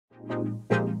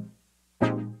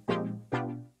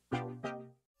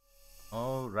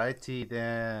Alrighty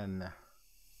then.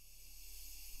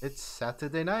 It's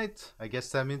Saturday night. I guess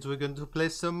that means we're going to play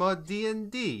some more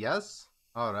D&D, yes?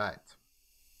 Alright.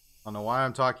 I don't know why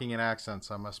I'm talking in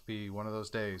accents. I must be one of those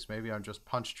days. Maybe I'm just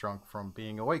punch drunk from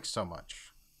being awake so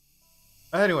much.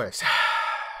 Anyways,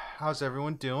 how's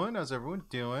everyone doing? How's everyone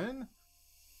doing?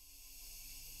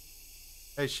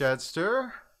 Hey,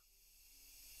 Shadster.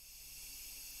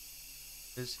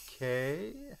 Is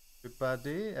Kay?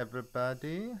 Everybody?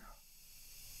 Everybody?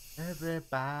 Do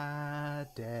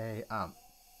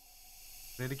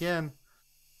it again.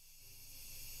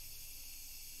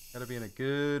 Gotta be in a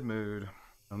good mood.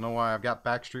 I don't know why I've got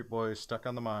Backstreet Boys stuck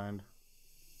on the mind.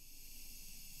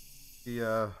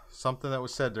 The something that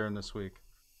was said during this week.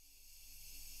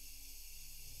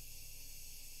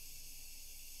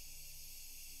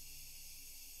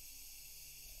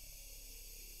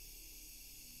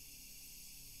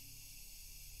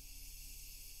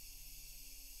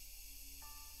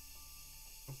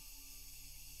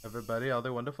 Everybody, all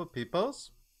the wonderful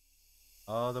peoples.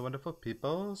 All the wonderful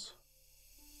peoples.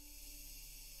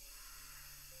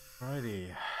 Alrighty.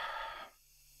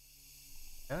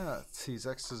 Yeah,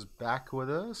 TZX is back with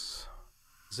us.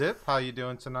 Zip, how you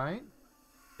doing tonight?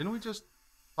 Didn't we just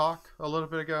talk a little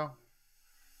bit ago?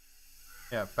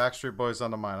 Yeah, Backstreet Boys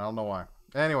on the mind. I don't know why.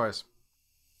 Anyways,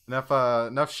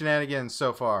 enough shenanigans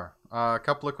so far. A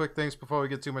couple of quick things before we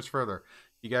get too much further.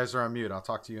 You guys are on mute. I'll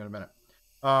talk to you in a minute.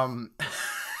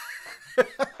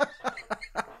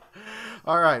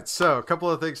 All right, so a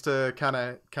couple of things to kind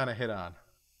of hit on.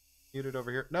 Muted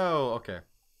over here. No, okay.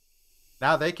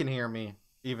 Now they can hear me,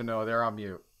 even though they're on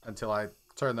mute until I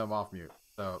turn them off mute.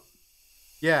 So,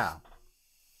 yeah.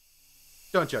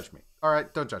 Don't judge me. All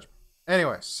right, don't judge me.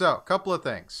 Anyway, so a couple of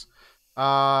things.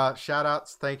 Shout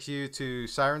outs, thank you to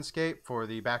Syrinscape for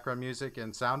the background music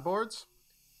and soundboards.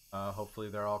 Hopefully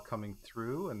they're all coming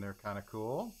through and they're kind of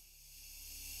cool.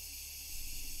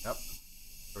 Yep.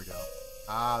 There we go.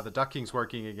 Ah, the ducking's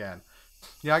working again.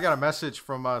 Yeah, I got a message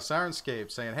from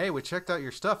Syrinscape saying, hey, we checked out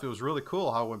your stuff. It was really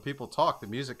cool how when people talk, the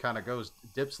music kind of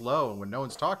dips low. And when no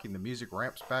one's talking, the music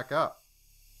ramps back up.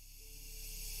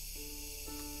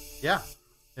 Yeah,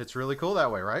 it's really cool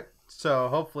that way, right? So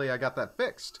hopefully I got that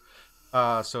fixed.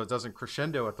 So it doesn't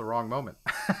crescendo at the wrong moment.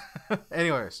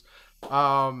 Anyways.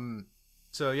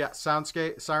 So yeah,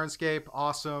 Syrinscape,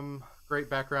 awesome. Great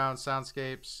background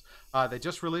soundscapes. They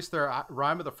just released their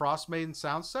Rime of the Frost Maiden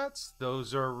sound sets.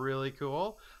 Those are really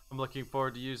cool. I'm looking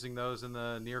forward to using those in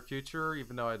the near future,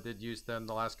 even though I did use them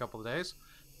the last couple of days.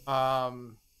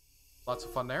 Lots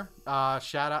of fun there.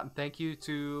 Shout out and thank you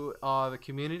to the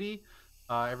community.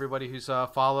 Everybody who's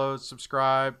followed,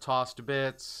 subscribed, tossed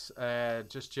bits,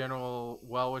 just general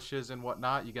well wishes and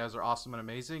whatnot. You guys are awesome and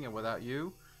amazing, and without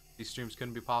you, these streams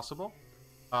couldn't be possible.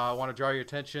 I want to draw your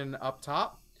attention up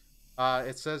top.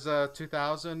 It says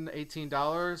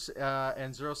 $2,018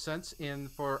 and 0 cents in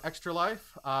for Extra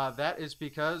Life. That is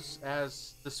because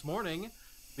as this morning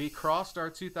we crossed our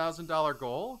 $2,000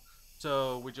 goal,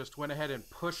 so we just went ahead and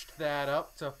pushed that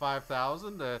up to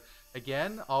 $5,000.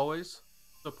 Again, always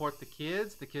support the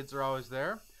kids. The kids are always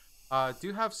there.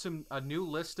 Do have a new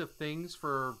list of things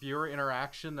for viewer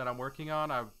interaction that I'm working on.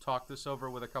 I've talked this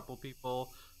over with a couple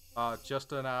people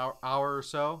just an hour or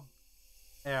so.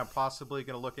 And I'm possibly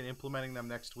going to look at implementing them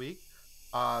next week.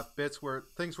 Things where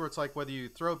it's like whether you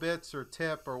throw bits or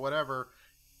tip or whatever,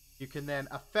 you can then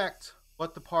affect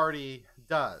what the party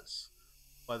does.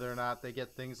 Whether or not they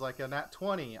get things like a nat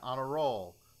 20 on a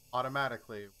roll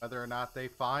automatically. Whether or not they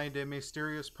find a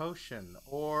mysterious potion.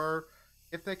 Or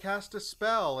if they cast a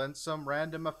spell and some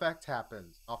random effect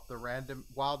happens off the random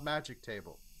wild magic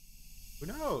table. Who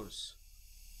knows?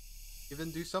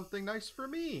 Even do something nice for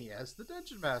me as the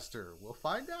Dungeon Master. We'll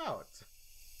find out.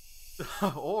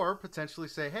 Or potentially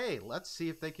say, hey, let's see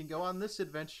if they can go on this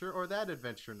adventure or that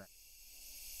adventure next.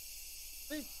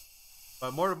 See?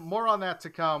 But more on that to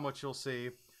come, which you'll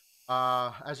see.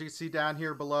 As you can see down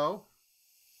here below,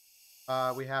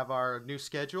 we have our new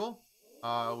schedule.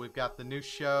 We've got the new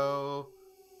show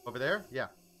over there. Yeah,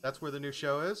 that's where the new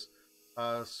show is.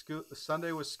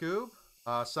 Sunday with Scoob.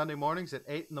 Sunday mornings at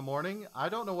 8 in the morning. I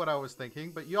don't know what I was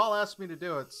thinking, but you all asked me to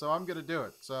do it, so I'm going to do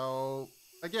it. So,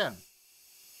 again,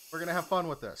 we're going to have fun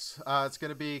with this. It's going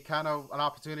to be kind of an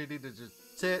opportunity to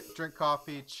just sit, drink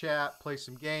coffee, chat, play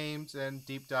some games, and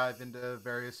deep dive into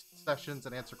various sessions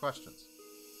and answer questions.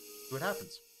 See what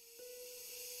happens.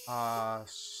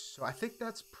 So I think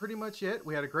that's pretty much it.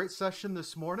 We had a great session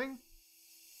this morning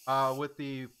with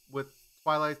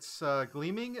Twilight's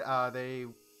Gleaming. They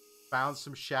found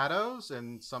some shadows,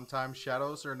 and sometimes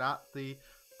shadows are not the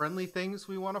friendly things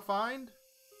we want to find.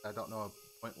 I don't know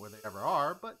a point where they ever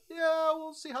are, but yeah,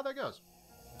 we'll see how that goes.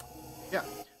 Yeah.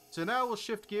 So now we'll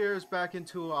shift gears back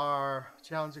into our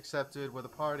challenge accepted, where the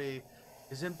party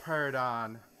is in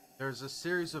Paradon. There's a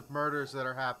series of murders that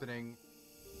are happening,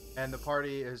 and the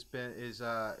party is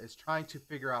trying to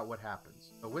figure out what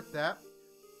happens. So with that,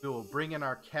 we will bring in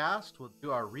our cast. We'll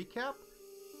do our recap.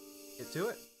 Get to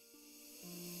it.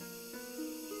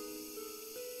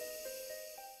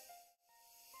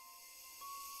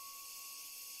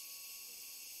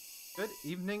 Good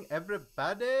evening,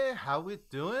 everybody. How we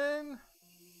doing?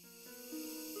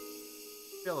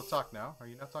 Be able to talk now. Are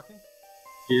you not talking?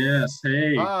 Yes.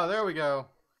 Hey. Oh, there we go.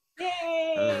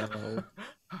 Yay!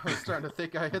 I was starting to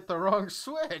think I hit the wrong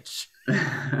switch.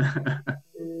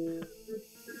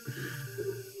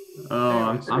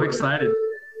 I'm excited.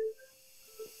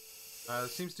 There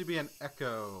seems to be an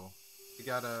echo. You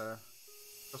gotta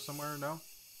go somewhere? No?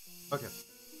 Okay.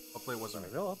 Hopefully it wasn't me.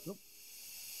 Nope.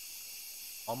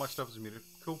 All my stuff is muted.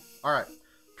 Cool. All right.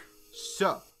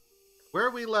 So,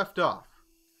 where we left off.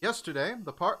 Yesterday,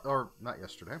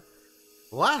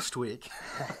 last week,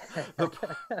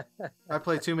 I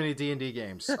played too many D&D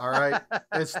games. All right,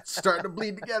 it's starting to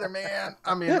bleed together, man.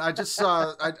 I mean, I just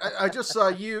saw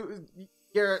you,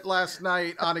 Garrett, last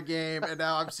night on a game, and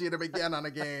now I'm seeing him again on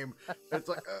a game. It's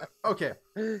like, okay,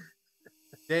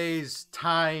 days,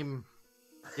 time,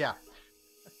 yeah.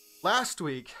 Last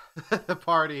week, the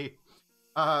party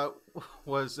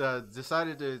was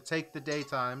decided to take the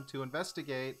daytime to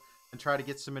investigate and try to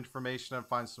get some information and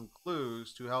find some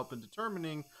clues to help in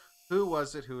determining who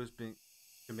was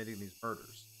committing these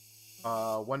murders.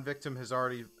 One victim has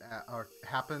already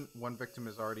happened. One victim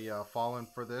has already fallen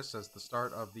for this as the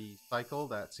start of the cycle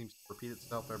that seems to repeat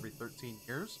itself every 13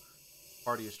 years. The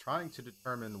party is trying to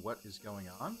determine what is going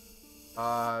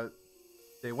on.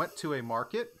 They went to a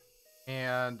market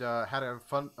and had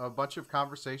a bunch of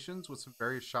conversations with some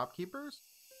various shopkeepers.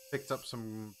 Picked up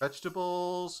some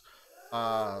vegetables.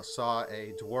 Saw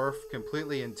a dwarf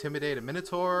completely intimidate a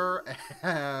minotaur,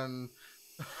 and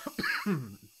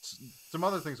some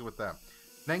other things with them.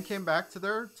 Then came back to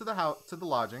the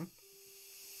lodging,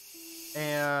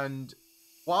 and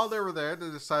while they were there, they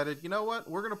decided, you know what,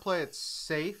 we're gonna play it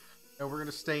safe, and we're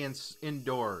gonna stay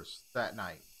indoors that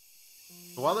night.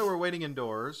 So while they were waiting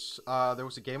indoors, there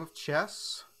was a game of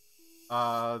chess.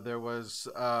 There was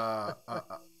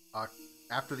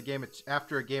after a game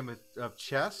of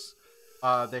chess.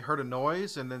 They heard a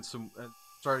noise, and then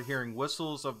started hearing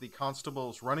whistles of the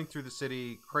constables running through the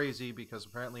city, crazy because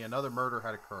apparently another murder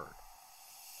had occurred.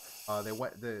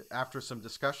 After some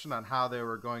discussion on how they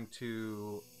were going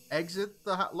to exit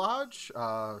the lodge,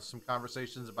 some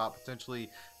conversations about potentially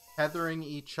tethering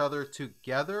each other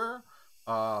together.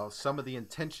 Some of the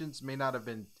intentions may not have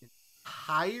been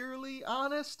entirely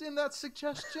honest in that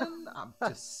suggestion. I'm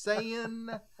just saying.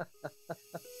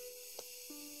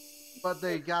 But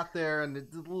they got there and did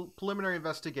a preliminary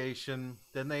investigation.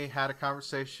 Then they had a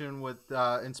conversation with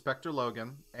Inspector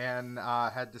Logan and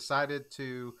had decided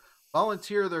to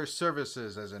volunteer their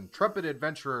services as intrepid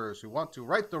adventurers who want to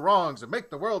right the wrongs and make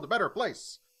the world a better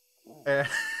place.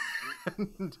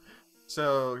 And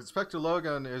so Inspector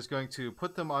Logan is going to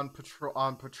put them on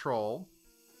patrol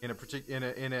in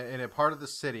a part of the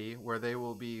city where they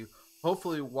will be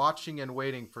hopefully watching and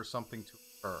waiting for something to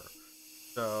occur.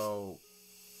 So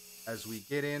as we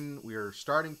get in, we are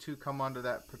starting to come onto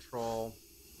that patrol.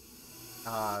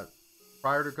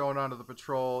 Prior to going onto the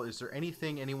patrol, is there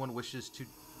anything anyone wishes to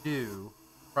do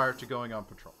prior to going on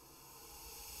patrol?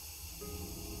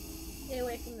 Stay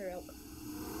away from the rope.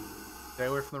 Stay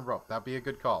away from the rope. That'd be a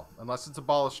good call. Unless it's a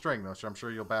ball of string, though, which I'm sure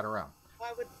you'll bat around.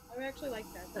 I would actually like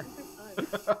that. That would be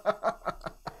fun.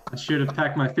 I should have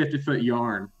packed my 50-foot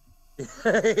yarn.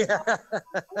 Yeah.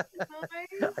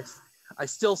 I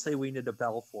still say we need a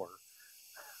bell for her.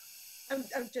 I'm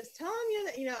just telling you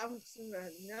that, I'm just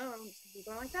be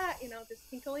going like that, just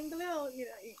tinkling the bell. You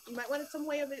might want some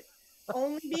way of it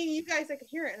only being you guys that can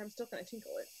hear it, and I'm still gonna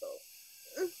tinkle it. So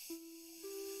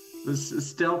This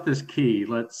stealth is key.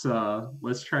 Let's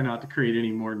try not to create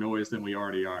any more noise than we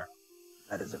already are.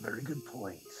 That is a very good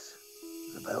point.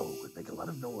 The bell would make a lot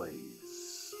of noise.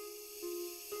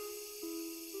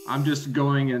 I'm just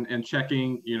going and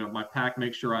checking, my pack,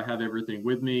 make sure I have everything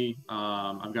with me.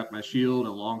 I've got my shield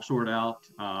and longsword out,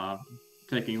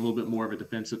 taking a little bit more of a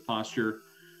defensive posture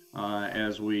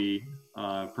as we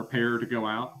prepare to go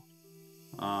out.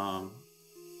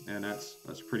 And that's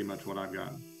pretty much what I've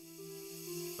got.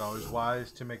 It's always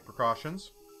wise to make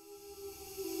precautions.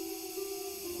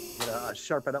 I'm gonna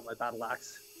sharpen up my battle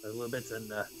axe a little bit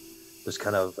and just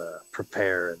kind of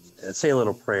prepare and say a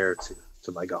little prayer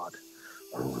to my god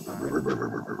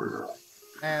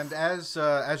And as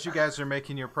you guys are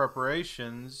making your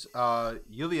preparations,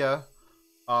 Yulia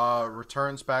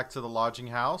returns back to the lodging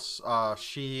house.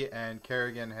 She and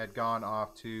Kerrigan had gone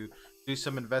off to do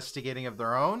some investigating of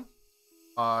their own.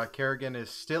 Kerrigan is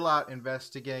still out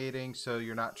investigating, so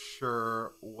you're not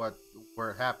sure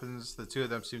where it happens. The two of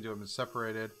them seem to have been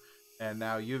separated, and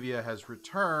now Yuvia has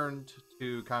returned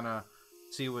to kind of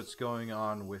see what's going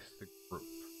on with the group.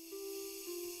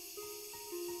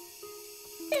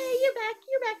 Hey, you're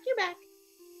back.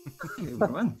 Hey,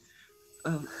 everyone.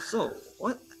 So,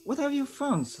 what have you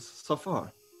found so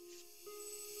far?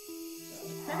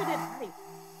 Never did right.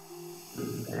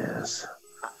 Yes.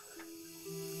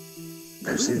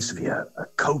 There seems to be a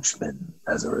coachman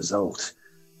as a result.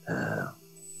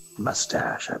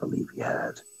 Mustache, I believe he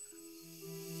had.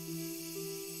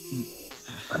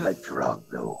 I might be wrong,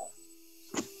 though.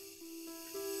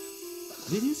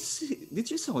 Did you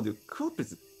saw the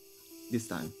culprits this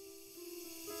time?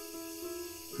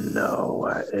 No,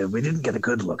 we didn't get a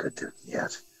good look at them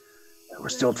yet. We're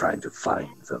still trying to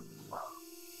find them.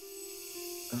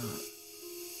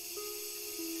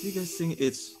 Do you guys think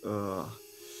it's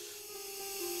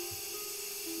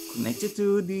connected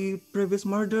to the previous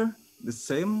murder? The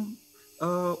same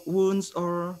wounds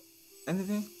or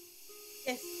anything?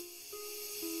 Yes.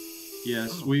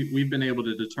 Yes, we've been able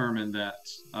to determine that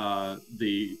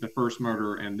the first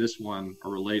murder and this one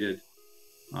are related.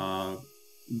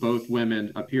 Both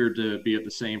women appeared to be of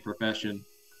the same profession,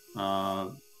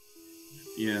 and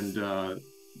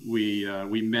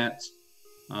we met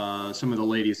some of the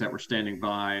ladies that were standing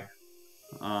by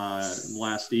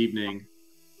last evening,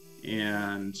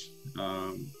 and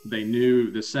they knew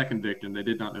the second victim. They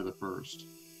did not know the first,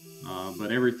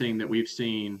 but everything that we've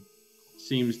seen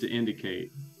seems to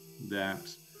indicate that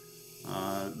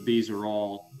these are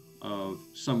all of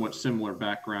somewhat similar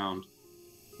background,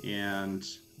 and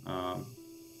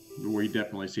we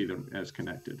definitely see them as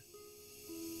connected.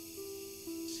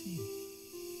 See.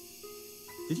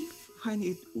 Did you find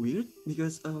it weird?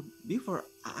 Because before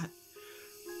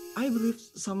I believe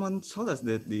someone told us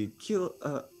that the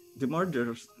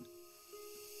murders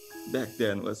back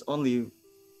then was only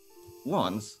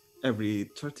once every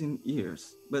 13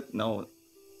 years, but now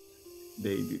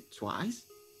they do twice.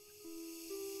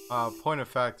 Point of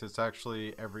fact, it's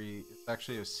actually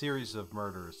a series of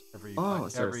murders every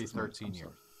 13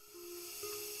 years.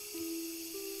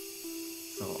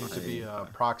 So Seems to be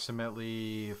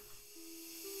approximately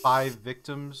 5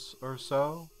 victims or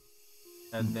so,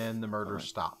 and then the murders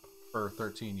stop for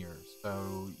 13 years.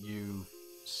 So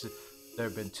there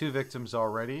have been 2 victims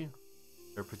already.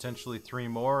 There are potentially 3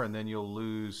 more, and then you'll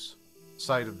lose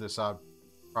sight of this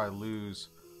probably lose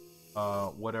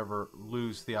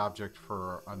the object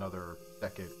for another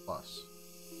decade plus.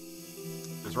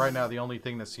 Because right now the only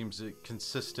thing that seems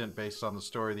consistent based on the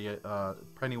story the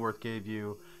Pennyworth gave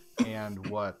you and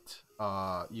what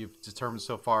you've determined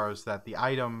so far is that the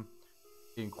item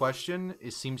in question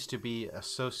seems to be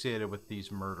associated with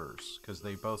these murders, because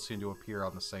they both seem to appear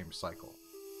on the same cycle.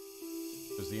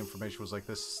 Because the information was like,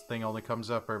 this thing only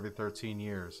comes up every 13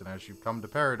 years, and as you've come to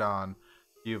Paradon,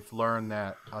 you've learned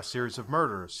that a series of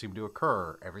murders seem to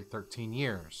occur every 13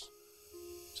 years.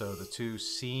 So the two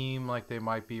seem like they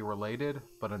might be related,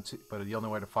 but the only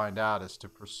way to find out is to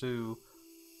pursue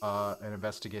and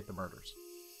investigate the murders.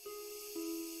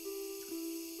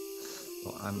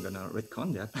 Well, I'm gonna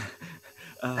retcon that.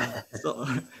 So,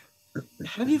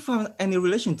 have you found any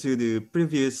relation to the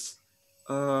previous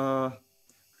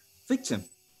victim?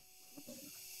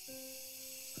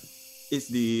 Is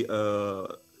the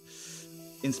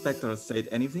inspector said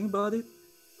anything about it?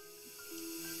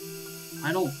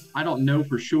 I don't know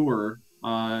for sure.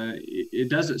 It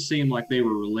doesn't seem like they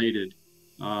were related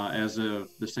as of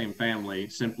the same family.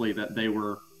 Simply that they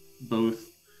were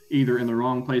both either in the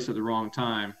wrong place at the wrong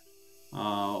time,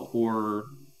 or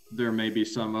there may be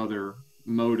some other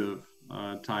motive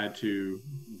tied to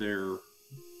their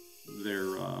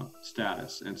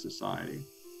status in society.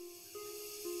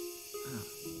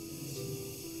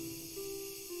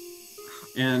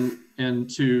 And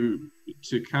to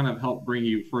kind of help bring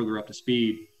you further up to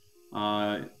speed,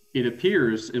 it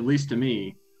appears, at least to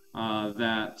me,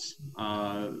 that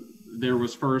there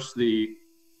was first in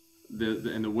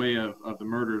the way of the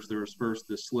murders, there was first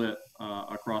the slit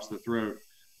across the throat,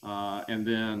 and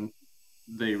then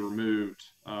they removed,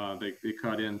 they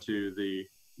cut into the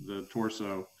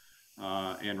torso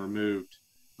and removed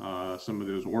some of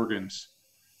those organs.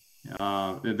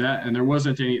 And there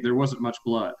wasn't much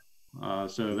blood.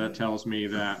 So that tells me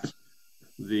that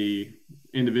the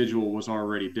individual was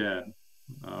already dead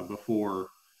before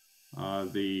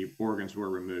the organs were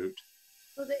removed.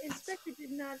 So the inspector did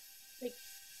not like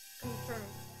confirm.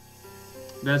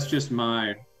 That's just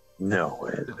my No,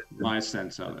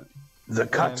 sense of it. the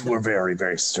cuts were very,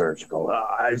 very surgical.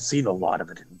 I've seen a lot of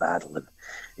it in battle, and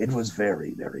it was very,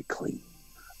 very clean.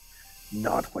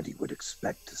 Not what you would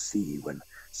expect to see when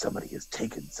somebody has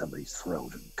taken somebody's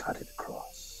throat and cut it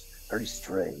across. Very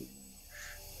strange.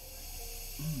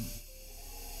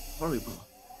 Horrible.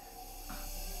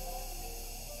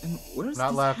 And where's I'm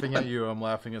not this laughing at happen? you. I'm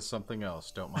laughing at something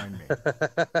else. Don't mind me.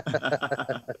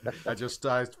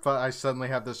 I suddenly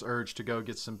have this urge to go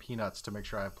get some peanuts to make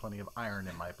sure I have plenty of iron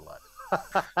in my blood.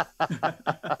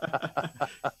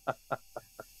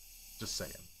 Just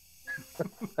saying.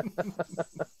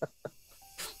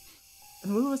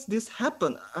 And where was this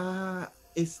happen?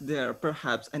 Is there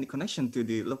perhaps any connection to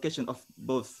the location of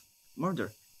both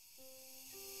murder?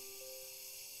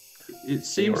 It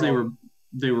seems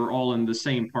they were all in the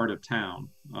same part of town,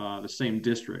 the same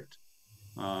district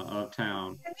of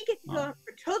town. And we get to go on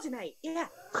patrol tonight. Yeah.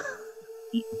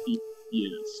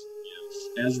 Yes.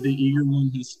 As the eager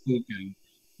one has spoken,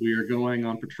 we are going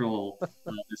on patrol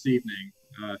this evening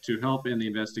to help in the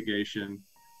investigation.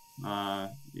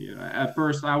 At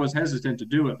first, I was hesitant to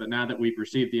do it, but now that we've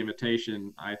received the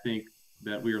invitation, I think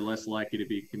that we are less likely to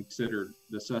be considered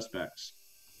the suspects.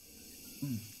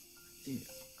 Yeah.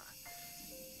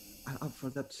 I'm up for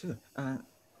that too.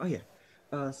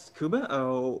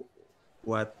 Scuba.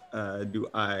 What do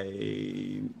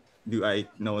I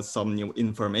know some new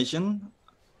information?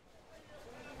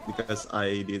 Because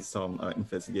I did some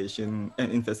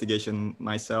investigation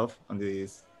myself on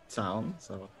this town.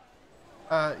 So.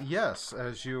 Yes,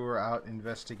 as you were out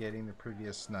investigating the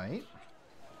previous night,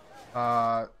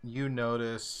 you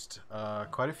noticed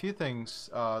quite a few things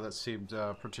that seemed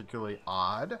particularly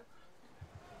odd.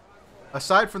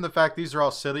 Aside from the fact these are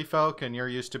all city folk and you're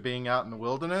used to being out in the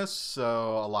wilderness,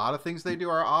 so a lot of things they do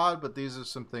are odd, but these are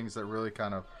some things that really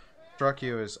kind of struck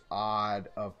you as odd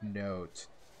of note.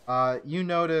 You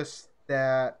noticed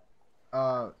that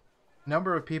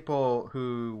number of people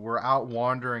who were out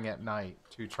wandering at night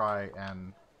to try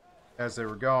and, as they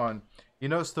were going, you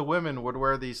noticed the women would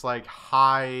wear these like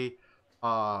high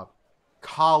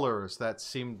collars that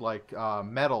seemed like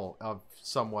metal of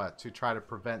somewhat to try to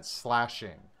prevent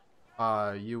slashing.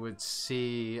 You would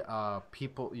see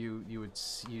people. You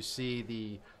see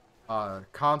the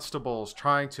constables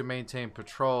trying to maintain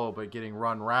patrol, but getting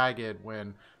run ragged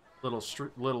when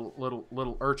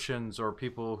little urchins or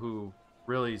people who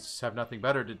really have nothing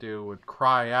better to do would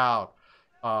cry out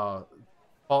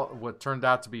what turned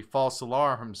out to be false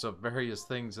alarms of various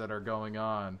things that are going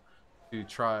on to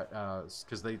try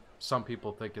because some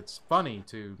people think it's funny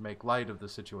to make light of the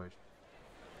situation.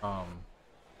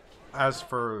 As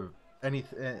for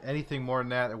anything more than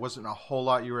that, there wasn't a whole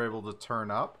lot you were able to turn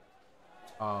up.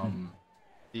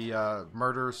 The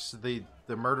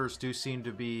murders do seem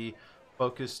to be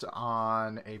focused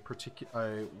on a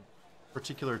particular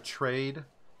trade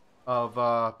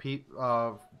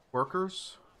of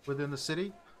workers within the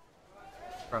city.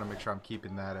 Trying to make sure I'm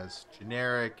keeping that as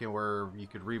generic and where you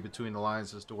could read between the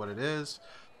lines as to what it is.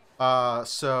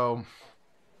 That's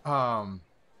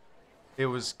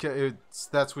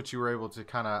what you were able to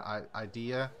kind of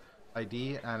ID,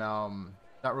 and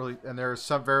not really. And there is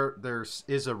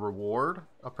a reward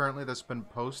apparently that's been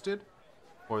posted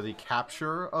for the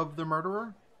capture of the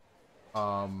murderer.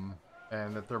 And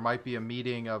that there might be a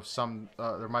meeting or something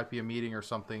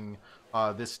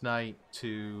this night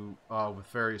to with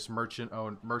various merchant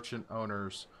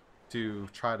owners to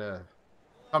try to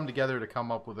come together to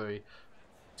come up with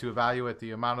to evaluate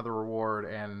the amount of the reward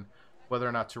and whether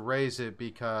or not to raise it,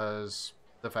 because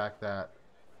the fact that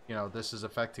this is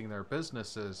affecting their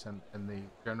businesses and the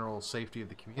general safety of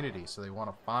the community, so they want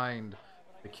to find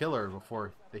the killer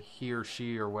before he or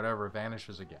she or whatever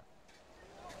vanishes again.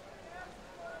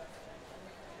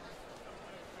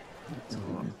 So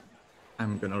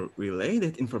I'm gonna relay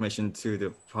that information to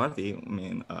the party. I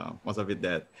mean, most of it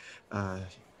that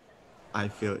I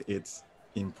feel it's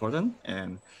important.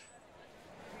 And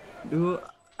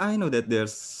I know that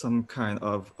there's some kind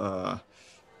of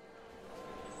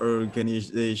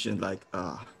organization like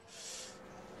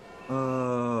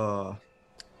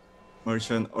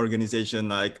merchant organization,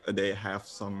 like they have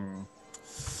some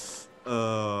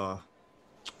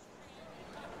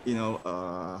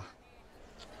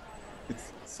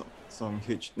it's some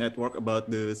huge network about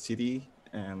the city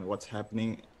and what's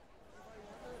happening.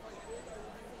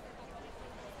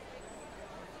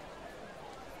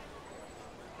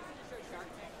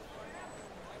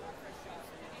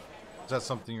 Is that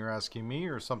something you're asking me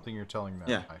or something you're telling them?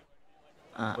 Yeah.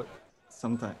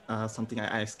 Something I'm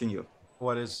asking you.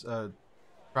 What is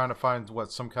Trying to find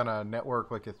what, some kind of network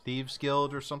like a thieves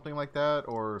guild or something like that,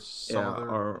 or some Yeah, other.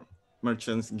 or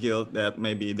merchants guild that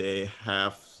maybe they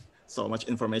have so much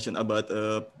information about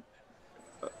the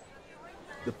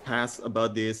past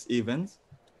about these events.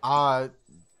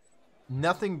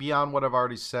 Nothing beyond what I've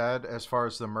already said as far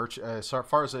as as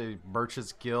far as a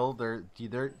merchants guild.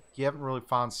 You haven't really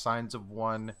found signs of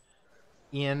one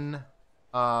in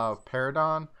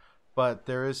Paradon, but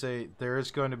there is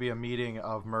going to be a meeting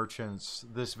of merchants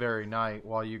this very night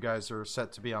while you guys are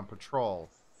set to be on patrol.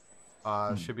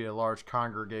 Should be a large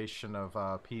congregation of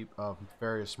of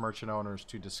various merchant owners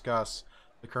to discuss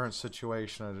the current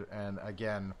situation and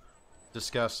again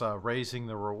discuss raising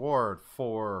the reward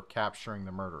for capturing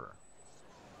the murderer.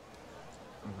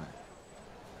 Alright.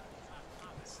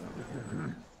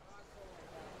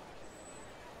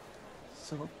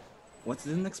 So, what's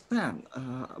the next plan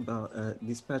about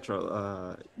this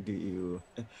patrol? Do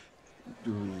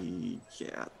we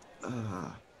get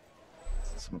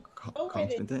some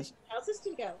confidence? How's this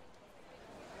to go?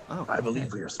 Oh, I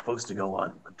believe we are supposed to go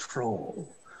on patrol.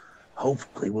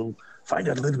 Hopefully, we'll find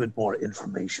out a little bit more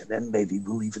information, and maybe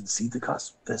we'll even see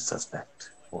the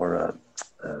suspect or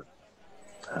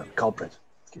culprit.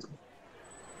 Excuse me.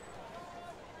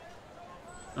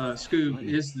 Scoob,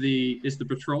 is the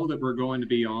patrol that we're going to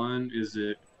be on, is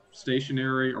it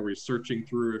stationary? Are we searching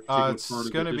through a particular part of the district? It's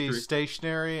going to be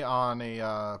stationary on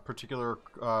a particular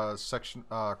section,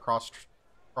 cross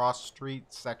street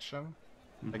section,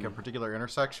 like a particular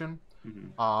intersection.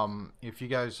 If you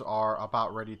guys are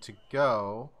about ready to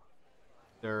go,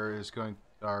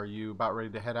 are you about ready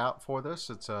to head out for this?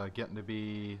 It's getting to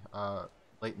be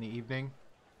late in the evening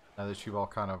now that you've all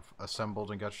kind of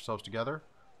assembled and got yourselves together.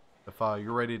 If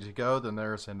you're ready to go, then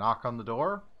there's a knock on the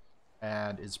door,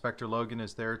 and Inspector Logan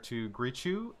is there to greet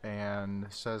you and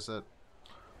says that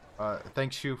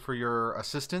thanks you for your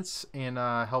assistance in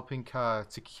helping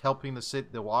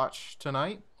the watch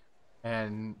tonight,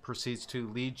 and proceeds to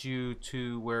lead you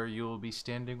to where you'll be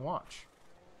standing watch.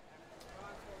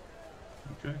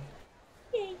 Okay.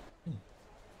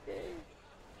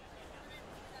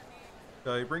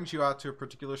 So he brings you out to a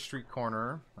particular street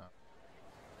corner.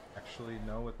 Actually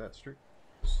know what that street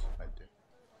is? I do.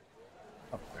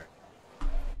 Up there.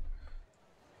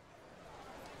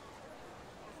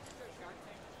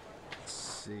 Let's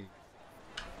see.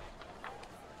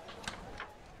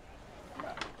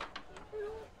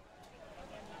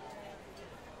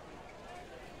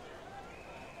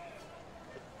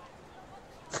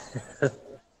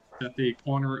 At the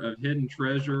corner of Hidden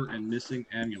Treasure and Missing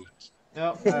Amulets.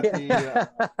 Yep, you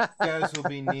guys will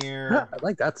be near. I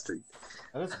like that street.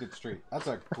 That is a good street. That's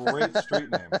a great street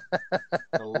name.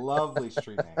 A lovely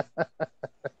street name.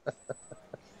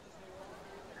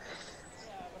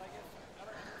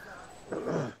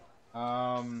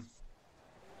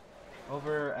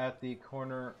 Over at the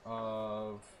corner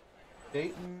of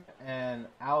Dayton and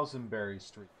Alsenberry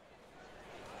Street.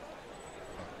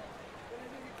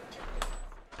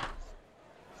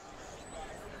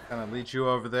 Kind of leads you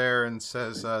over there and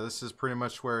says, this is pretty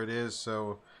much where it is,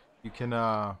 so you can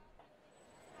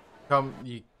come.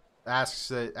 He asks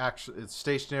that actually it's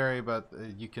stationary, but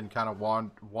you can kind of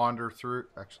wander through.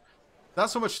 Actually, not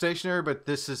so much stationary, but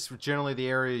this is generally the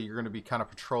area you're going to be kind of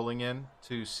patrolling in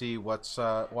to see what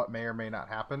may or may not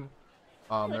happen.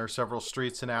 There are several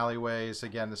streets and alleyways.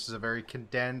 Again, this is a very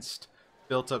condensed,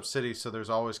 built-up city, so there's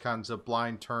always kinds of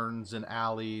blind turns and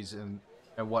alleys and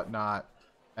whatnot.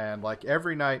 And like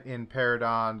every night in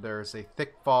Paradon, there's a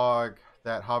thick fog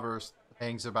that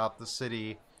hangs about the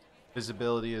city.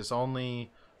 Visibility is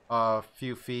only a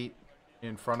few feet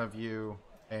in front of you,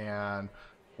 and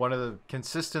one of the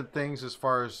consistent things as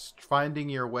far as finding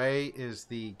your way is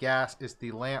the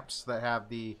lamps that have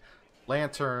the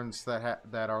lanterns that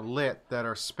are lit, that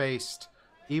are spaced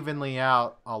evenly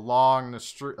out along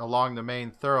the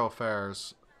main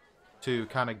thoroughfares to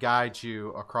kind of guide you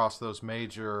across those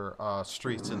major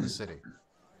streets in the city.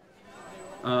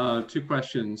 2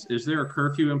 questions. Is there a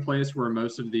curfew in place where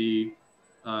most of the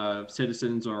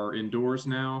citizens are indoors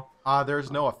now?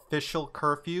 There's no official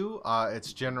curfew.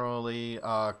 It's generally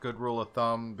a good rule of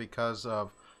thumb because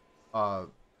of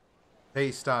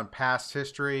based on past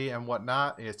history and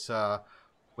whatnot. It's young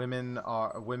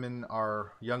women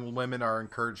are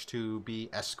encouraged to be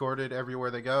escorted everywhere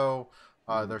they go.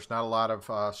 There's not a lot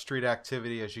of street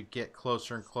activity as you get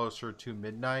closer and closer to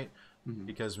midnight,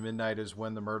 because midnight is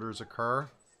when the murders occur.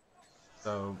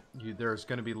 So there's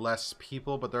going to be less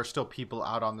people, but there's still people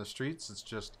out on the streets. It's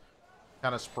just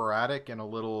kind of sporadic and a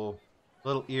little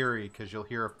eerie because you'll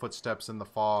hear footsteps in the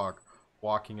fog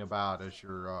walking about as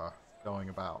you're going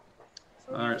about. So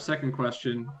All right, second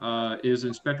question. Is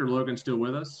Inspector Logan still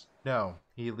with us? No,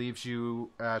 he leaves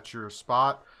you at your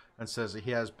spot and says that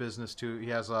he has business to. He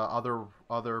has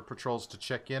other patrols to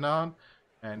check in on,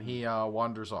 and he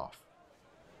wanders off.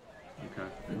 Okay.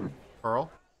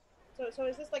 Pearl. So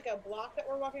is this like a block that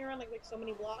we're walking around, like so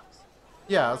many blocks?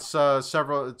 Yeah, it's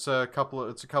several. It's a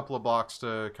couple of blocks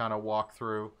to kind of walk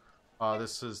through.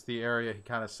 This is the area. He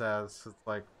kind of says it's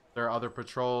like there are other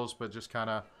patrols, but just kind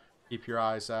of keep your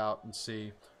eyes out and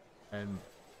see. And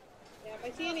Yeah,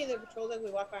 if I see any of the patrols as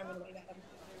we walk by, I'm gonna wave at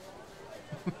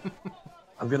them.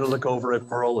 I'm gonna look over at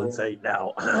Pearl and say,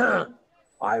 now,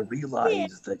 I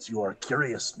realize that your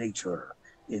curious nature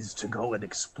is to go and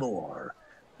explore,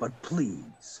 but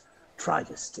please try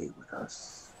to stay with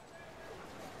us.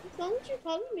 As long as you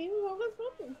follow me, we won't have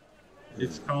problems.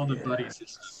 It's called a buddy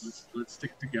system. Let's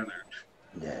stick together.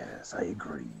 Yes, I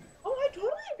agree. Oh, I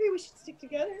totally agree. We should stick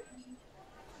together.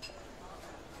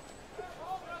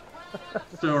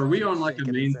 So are we on like a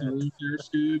main thoroughfare,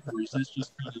 Scoob, or is this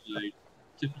just kind of a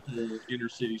typical inner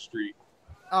city street?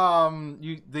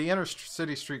 The inner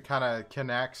city street kind of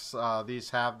connects. These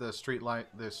have the street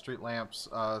lamps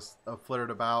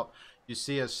flittered about. You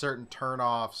see as certain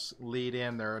turnoffs lead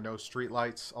in. There are no street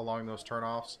lights along those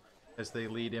turnoffs as they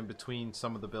lead in between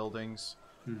some of the buildings.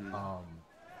 Mm-hmm.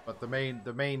 But the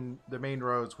main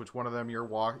roads, which one of them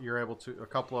you're able to, a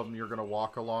couple of them you're going to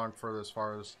walk along for as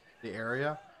far as the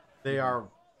area. They are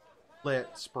lit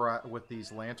with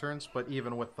these lanterns, but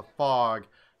even with the fog,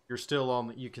 you're still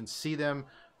on. You can see them.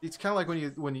 It's kind of like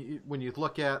when you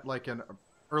look at like an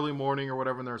early morning or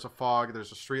whatever, and there's a fog,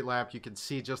 there's a street lamp. You can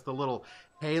see just the little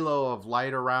halo of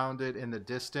light around it in the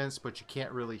distance, but you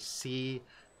can't really see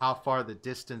how far the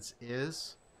distance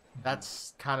is.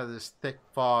 That's kind of this thick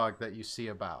fog that you see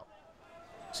about.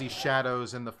 You see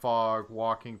shadows in the fog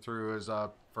walking through as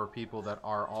for people that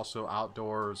are also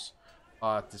outdoors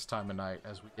at this time of night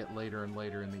as we get later and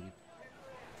later in the evening.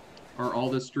 Are all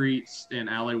the streets and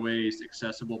alleyways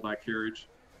accessible by carriage?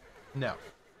 No.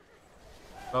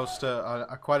 Most,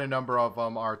 quite a number of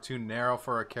them are too narrow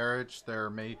for a carriage.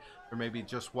 There may be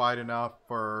just wide enough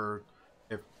for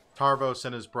if Tarvos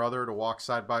and his brother to walk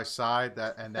side by side.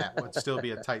 That would still be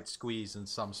a tight squeeze in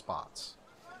some spots.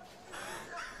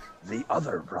 The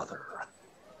other brother.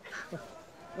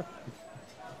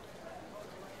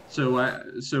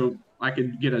 So I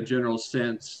could get a general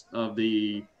sense of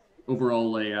the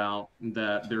overall layout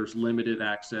that there's limited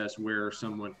access where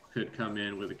someone could come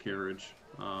in with a carriage.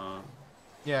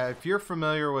 Yeah, if you're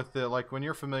familiar with when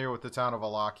you're familiar with the town of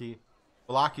Valaki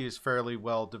is fairly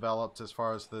well developed as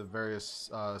far as the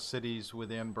various cities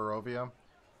within Barovia.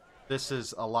 This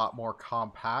is a lot more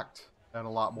compact and a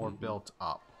lot more built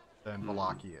up than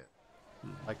Valaki is.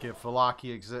 Like if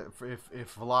Valaki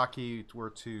if Valaki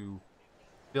were to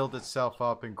build itself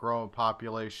up and grow in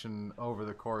population over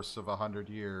the course of 100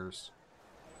 years,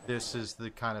 this is the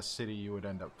kind of city you would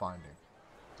end up finding.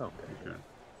 Okay.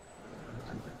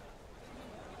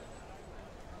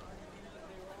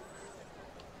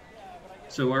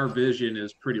 So our vision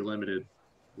is pretty limited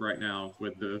right now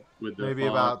with the maybe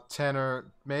fog. about 10 or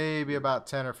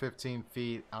 15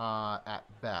 feet at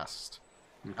best.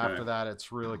 Okay. After that,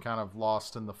 it's really kind of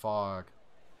lost in the fog.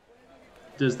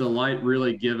 Does the light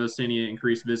really give us any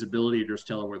increased visibility, or just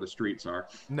tell us where the streets are?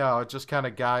 No, it just kind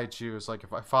of guides you. It's like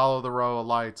if I follow the row of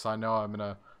lights, I know I'm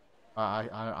gonna,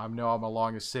 I know I'm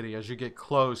along a city. As you get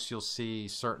close, you'll see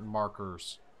certain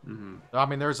markers. Mm-hmm. I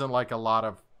mean, there isn't like a lot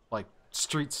of like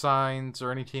street signs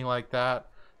or anything like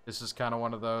that. This is kind of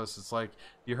one of those. It's like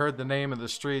you heard the name of the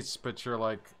streets, but you're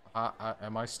like,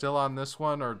 am I still on this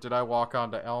one, or did I walk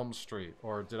onto Elm Street,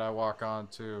 or did I walk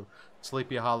onto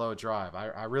Sleepy Hollow Drive?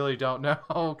 I really don't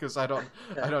know because I don't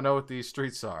know what these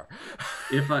streets are.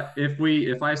 If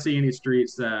I see any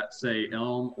streets that say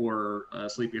Elm or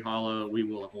Sleepy Hollow, we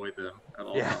will avoid them at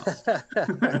all costs.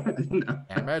 No.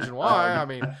 Can't imagine why. I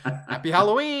mean, happy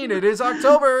Halloween! It is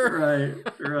October.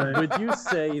 Right. Would you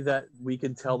say that we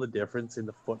can tell the difference in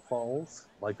the footfalls,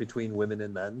 like between women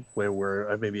and men, where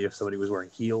we're maybe if somebody was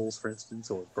wearing heels, for instance,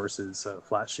 or versus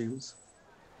flat shoes?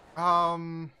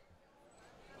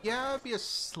 Yeah, it'd be a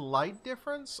slight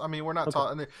difference. I mean, we're not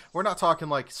talking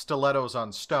like stilettos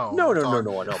on stone. No, I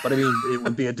know. But I mean, it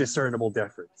would be a discernible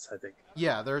difference, I think.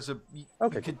 Yeah, there's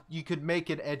Okay. You could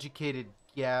make an educated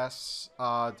guess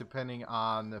depending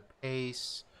on the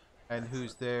pace and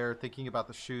who's there. Thinking about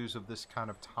the shoes of this kind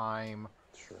of time.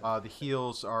 Sure. The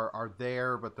heels are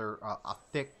there, but they're a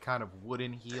thick kind of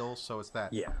wooden heel, so it's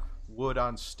that wood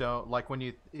on stone. Like when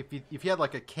if you had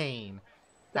like a cane,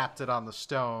 tapped it on the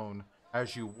stone.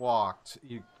 As you walked,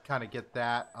 you kind of get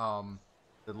that, the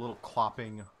little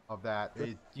clopping of that.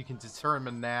 You can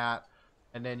determine that.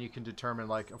 and then you can determine,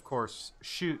 like, of course,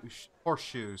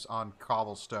 horseshoes on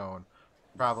cobblestone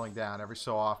traveling down. Every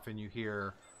so often you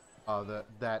hear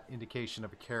that indication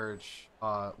of a carriage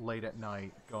late at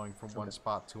night going from one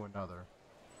spot to another.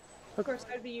 Of course,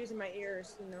 I'd be using my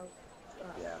ears,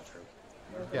 Yeah, true.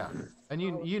 Yeah, and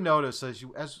you notice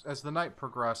as the night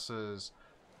progresses,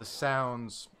 the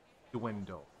sounds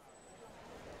dwindle,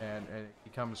 and it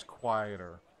becomes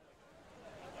quieter.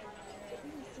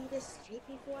 Didn't you see this street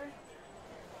before?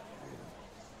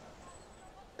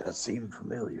 Does seem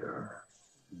familiar.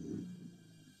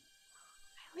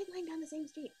 I like going down the same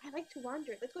street. I like to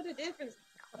wander. Let's go to a different.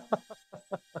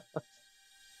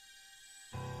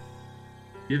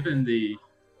 Given the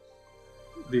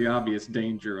obvious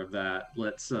danger of that,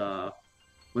 let's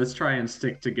try and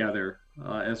stick together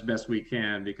as best we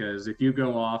can, because if you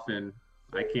go off and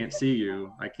I can't see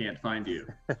you, I can't find you.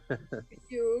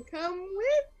 You come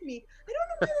with me. I don't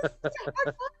know why that's such a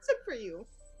hard concept for you.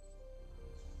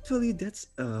 Actually, that's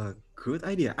a good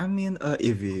idea. I mean,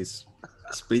 if we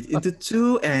split into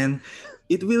two, and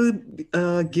it will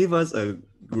give us a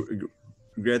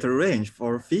greater range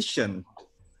for vision.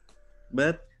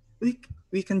 But we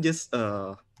can just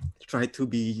try to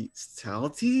be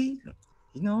stealthy,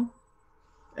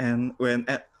 and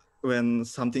when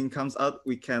something comes out,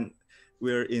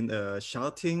 we're in a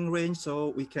shouting range,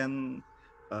 so we can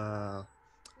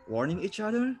warning each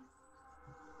other.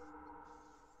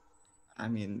 I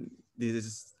mean,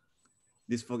 this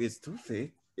fog is too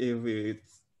thick if we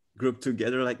group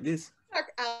together like this.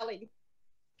 Dark alley.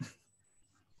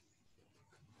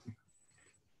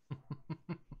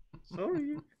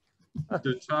 Sorry.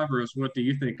 So, Tavros, what do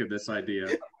you think of this idea?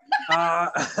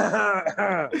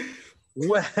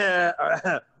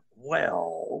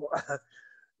 Well,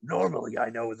 normally I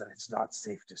know that it's not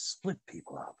safe to split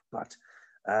people up, but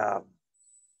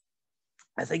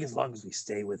I think as long as we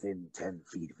stay within 10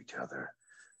 feet of each other,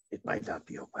 it might not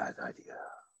be a bad idea.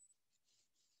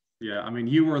 Yeah, I mean,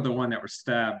 you were the one that was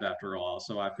stabbed after all,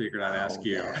 so I figured I'd ask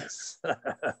you. Yes.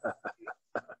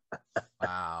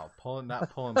 Wow,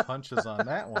 not pulling punches on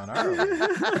that one, are we? I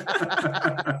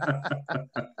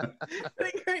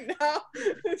think right now,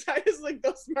 Titus is like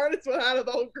the smartest one out of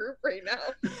the whole group right now.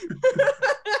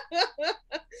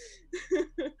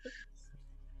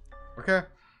 Okay.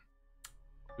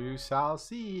 We shall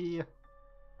see.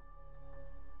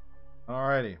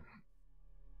 Alrighty.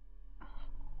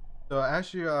 So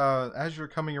as you're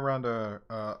coming around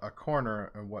a corner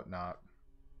and whatnot,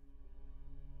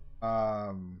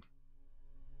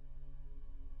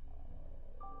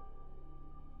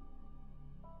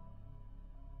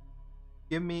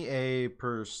 give me a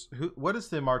what is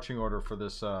the marching order for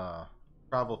this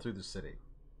travel through the city?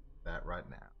 That right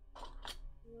now.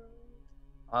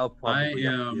 I'll probably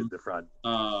I up near the front.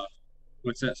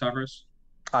 What's that, Tavros?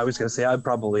 I was gonna say I'm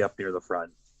probably up near the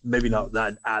front. Maybe not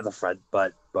at the front,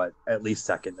 but at least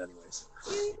second, anyways.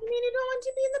 You mean you don't want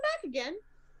to be in the back again?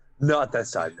 Not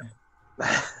this time, no.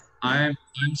 I'm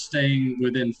staying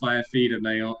within 5 feet of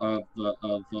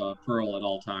Pearl at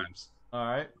all times. All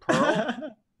right,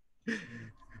 Pearl.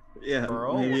 Yeah,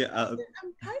 Pearl? maybe I'm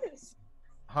Titus.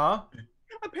 Huh?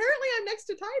 Apparently, I'm next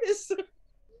to Titus.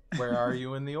 Where are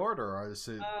you in the order? Are this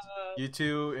you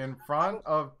two in front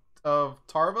of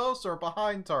Tarvos or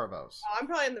behind Tarvos? I'm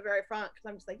probably in the very front because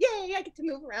I'm just like, yay, I get to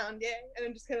move around, yay, and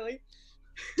I'm just kind of like.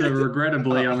 So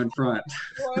regrettably, I'm in front.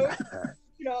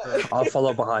 I'll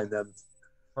follow behind them.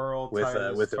 Pearl, With,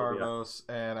 Titus, with Tarvos,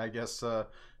 and I guess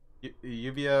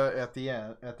Yuvia at the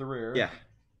end, at the rear.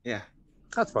 Yeah.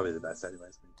 That's probably the best,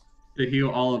 anyways. To heal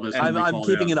all of us. I'm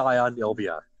keeping an eye on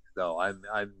Ilvia, though. I'm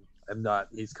not.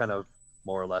 He's kind of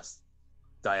more or less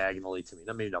diagonally to me.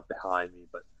 Not maybe not behind me,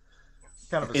 but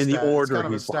Kind of in the order kind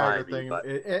of he's a staggered behind me, thing. but-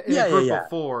 In a group of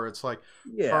four, it's like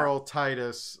Pearl,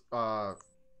 Titus,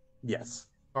 yes,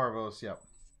 Tarvos. Yep.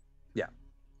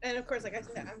 And of course, like I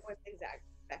said, I'm going zigzag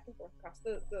back and forth across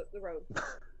the road. There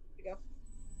you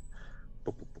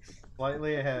go.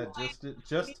 Slightly ahead,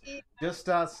 just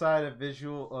outside of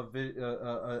visual of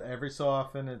every so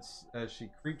often, it's as she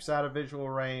creeps out of visual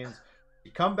range,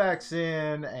 she comes back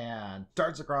in and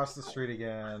darts across the street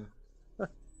again.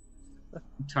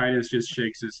 Titus just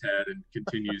shakes his head and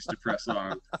continues to press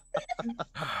on.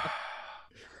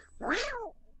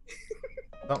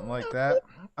 Something like that.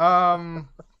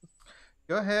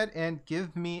 Go ahead and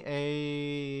give me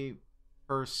a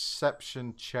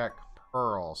perception check,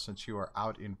 Pearl, since you are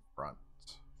out in front.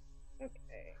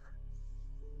 Okay.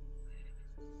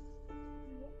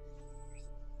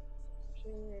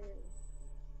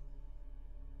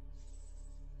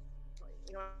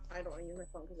 You know, I don't want to use my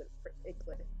phone because it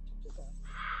glitches. Let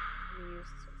me use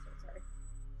this one, so sorry.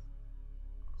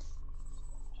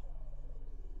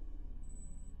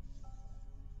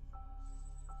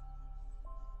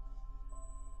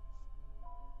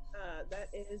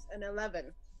 is an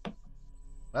 11.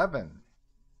 11.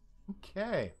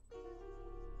 Okay.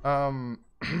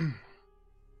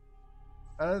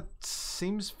 It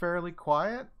seems fairly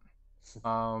quiet.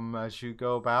 As you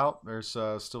go about, there's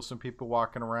still some people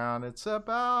walking around. It's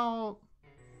about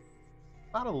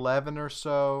 11 or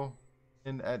so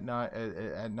at night.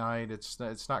 At night,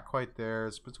 it's not quite there.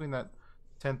 It's between that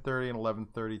 10:30 and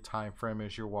 11:30 time frame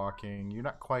as you're walking. You're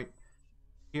not quite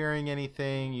hearing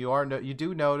anything. You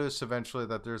do notice eventually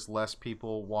that there's less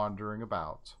people wandering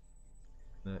about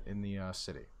in the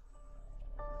city.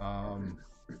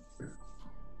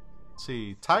 Let's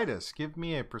see, Titus, give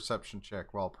me a perception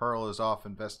check while Pearl is off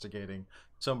investigating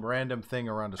some random thing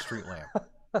around a street lamp.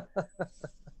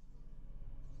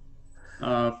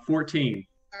 14.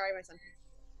 All right, my son.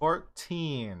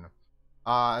 14.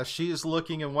 As she is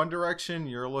looking in one direction,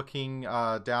 you're looking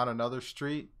down another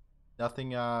street.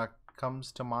 Nothing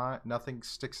comes to mind. Nothing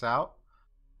sticks out.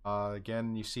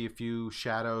 Again, you see a few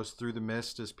shadows through the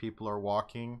mist as people are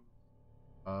walking.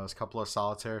 There's a couple of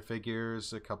solitary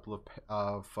figures, a couple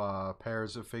of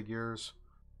pairs of figures.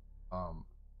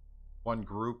 One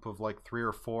group of like 3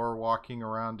 or 4 walking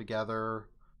around together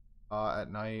at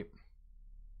night.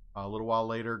 A little while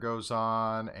later goes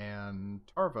on, and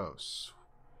Tarvos,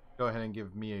 go ahead and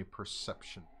give me a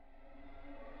perception.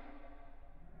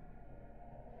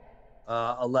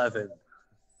 11.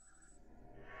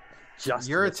 Just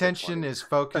Your missed it, attention 20. is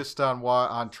focused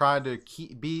on trying to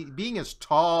keep being as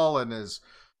tall and as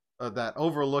that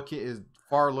overlooking is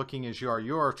far looking as you are.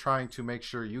 You are trying to make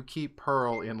sure you keep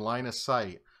Pearl in line of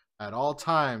sight at all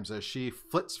times as she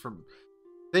flits from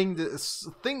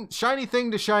shiny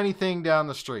thing to shiny thing down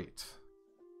the street.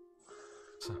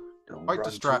 Don't Quite run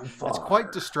distracting. too It's far.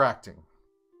 quite distracting.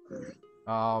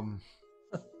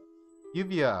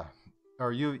 Yuvia,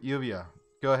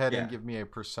 go ahead and Yeah. give me a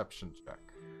perception check.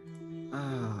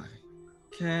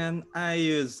 Can I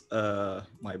use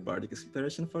my bardic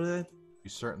inspiration for that? You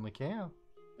certainly can.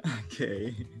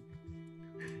 Okay.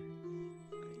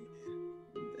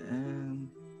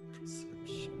 And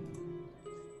perception.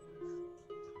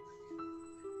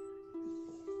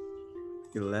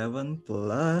 11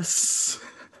 plus.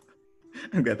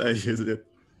 I'm glad I used it.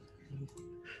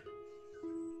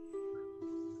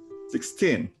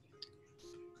 16.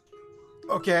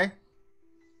 Okay.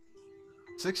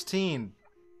 16.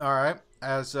 All right.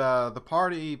 As the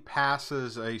party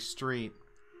passes a street,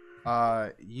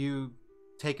 you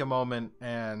take a moment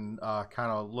and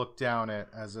kind of look down it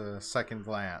as a second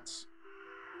glance.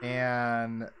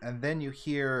 And then you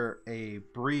hear a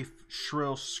brief,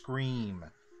 shrill scream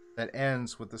that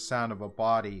ends with the sound of a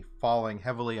body falling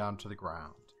heavily onto the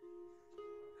ground.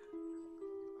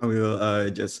 I will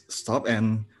just stop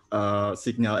and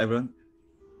signal everyone.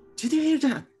 Did you hear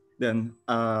that? Then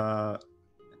I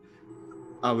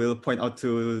will point out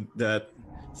to that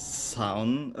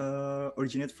sound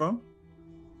originate from.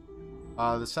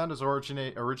 The sound is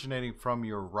originating from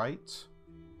your right,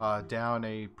 down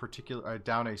a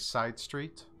side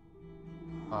street.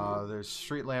 There's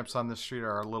street lamps on this street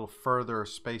are a little further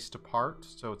spaced apart,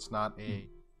 so it's not a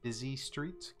busy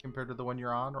street compared to the one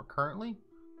you're on or currently.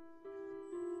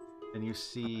 And you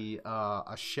see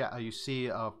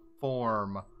a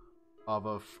form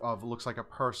of looks like a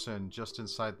person just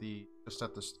at the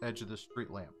edge of the street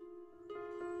lamp.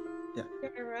 Yeah.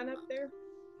 Can I run up there?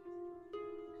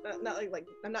 Not like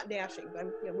I'm not dashing, but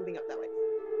I'm moving up that way.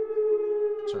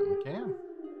 Certainly can.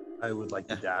 I would like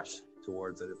to dash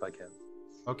towards it if I can.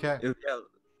 Okay. You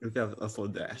have a full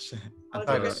dash. Oh,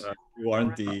 After okay.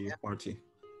 warn the party.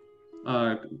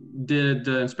 Did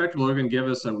Inspector Logan give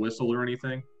us a whistle or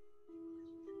anything?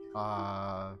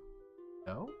 No.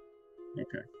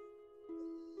 Okay.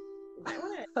 You might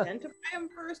want to identify him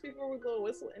first before we blow a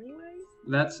whistle anyway.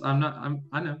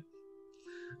 I know.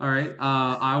 All right.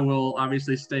 I will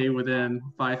obviously stay within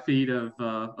 5 feet of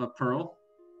Pearl.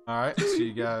 All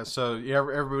right. So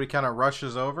everybody kind of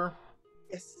rushes over.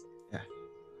 Yes.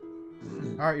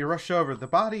 All right, you rush over. The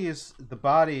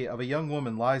body of a young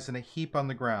woman lies in a heap on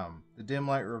the ground. The dim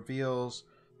light reveals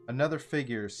another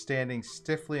figure standing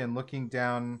stiffly and looking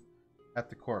down at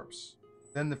the corpse.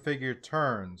 Then the figure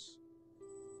turns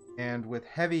and with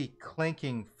heavy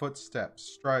clanking footsteps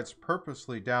strides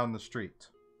purposely down the street.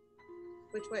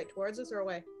 Which way? Towards us or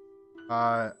away?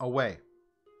 Away.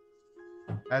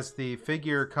 As the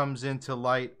figure comes into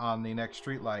light on the next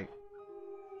street light,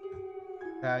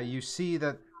 you see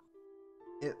that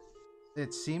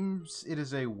it seems it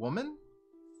is a woman,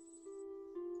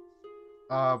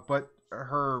 but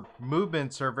her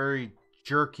movements are very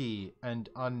jerky and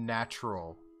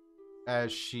unnatural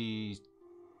as she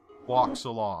walks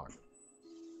along.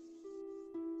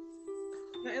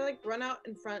 Can I like run out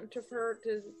in front of her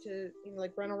to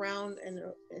like run around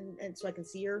and so I can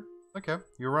see her? Okay,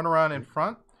 you run around in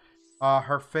front.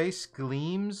 Her face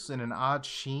gleams in an odd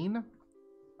sheen.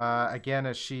 Again,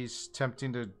 as she's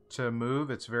attempting to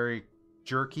move, it's very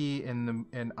jerky and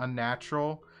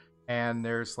unnatural, and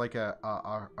there's like a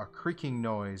creaking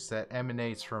noise that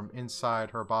emanates from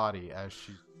inside her body as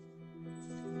she.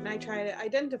 And I try to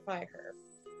identify her.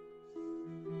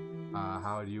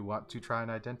 How do you want to try and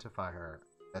identify her?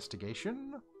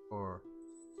 Investigation or?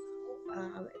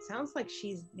 It sounds like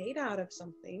she's made out of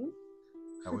something.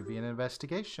 That would be an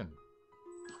investigation.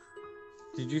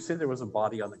 Did you say there was a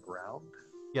body on the ground?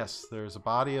 Yes, there's a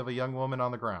body of a young woman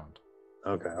on the ground.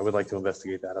 Okay, I would like to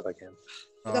investigate that if I can.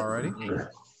 Alrighty.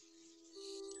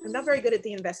 I'm not very good at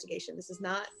the investigation. This is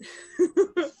not.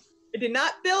 I did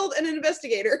not build an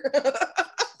investigator.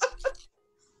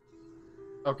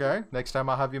 Okay, next time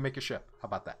I'll have you make a ship. How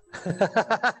about that?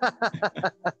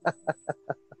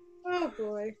 Oh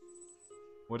boy.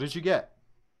 What did you get?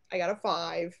 I got a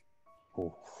 5.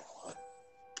 Cool.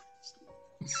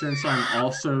 Since I'm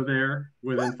also there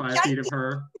within 5 feet of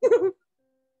her,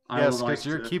 I Yes, would like because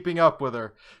you're to- keeping up with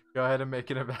her. Go ahead and make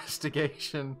an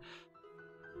investigation.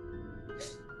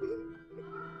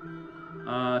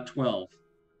 12.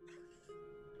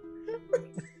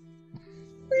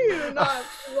 We do not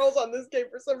rolls on this game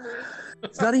for some reason.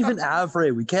 It's not even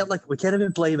Avray. We can't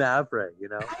even blame Avray, you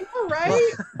know? I know,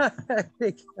 right?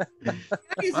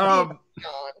 He's Um,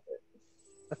 gone.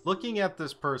 Looking at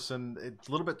this person, it's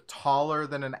a little bit taller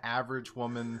than an average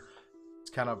woman.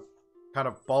 It's kind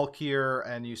of bulkier,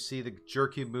 and you see the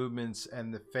jerky movements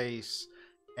and the face,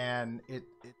 and it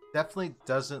definitely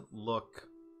doesn't look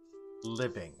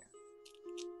living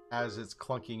as it's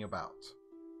clunking about.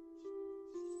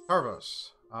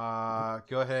 Tarvos,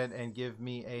 go ahead and give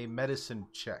me a medicine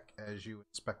check as you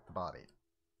inspect the body.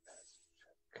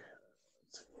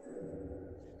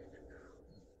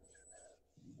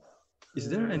 Is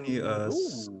there any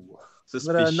Ooh.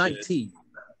 suspicious? 19.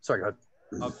 Sorry, go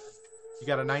ahead. You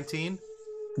got a 19?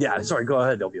 Yeah, sorry, go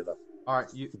ahead, Elvia, though. All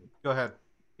right, you go ahead.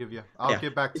 I'll Yeah.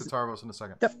 get back to Tarvos in a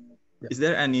second. Yep. Is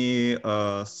there any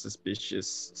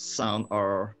suspicious sound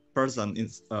or person in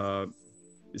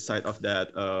beside of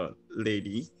that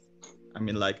lady? I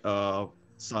mean, like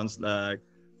sounds like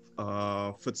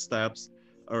footsteps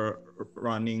or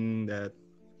running that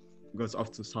goes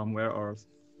off to somewhere or.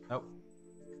 Nope.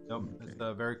 Okay.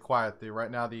 It's very quiet.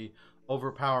 Right now, the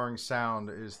overpowering sound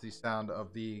is the sound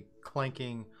of the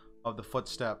clanking of the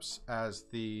footsteps as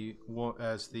the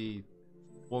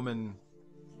woman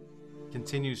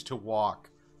continues to walk.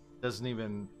 Doesn't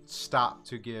even stop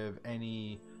to give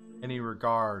any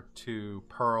regard to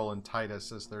Pearl and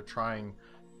Titus as they're trying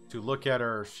to look at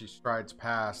her. She strides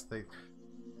past.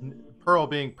 Pearl,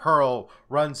 being Pearl,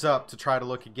 runs up to try to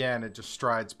look again. It just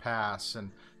strides past,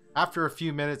 and after a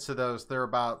few minutes of those, they're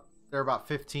about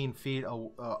 15 feet.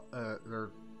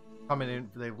 They're coming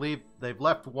in. They've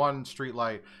left one street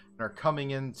light and are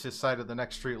coming into sight of the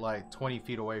next street light, 20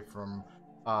 feet away from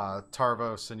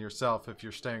Tarvos and yourself. If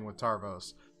you're staying with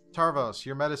Tarvos,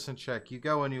 your medicine check. You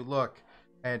go and you look,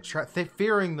 and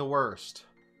fearing the worst.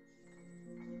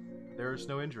 There's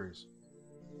no injuries.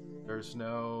 There's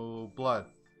no blood.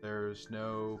 There's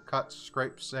no cuts,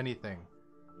 scrapes, anything.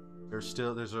 There's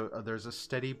a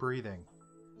steady breathing.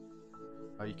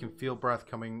 You can feel breath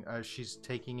coming as she's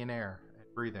taking in air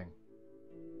and breathing.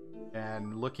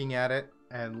 And looking at it,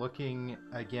 and looking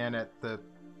again at the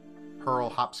Pearl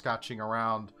hopscotching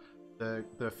around the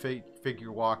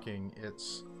figure walking,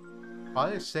 it's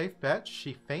probably a safe bet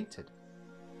she fainted.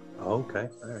 Okay,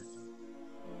 all right.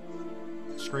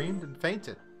 Screamed and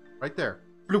fainted. Right there.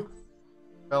 Bloop.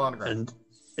 Fell on the ground. And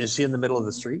is she in the middle of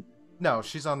the street? No,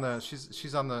 she's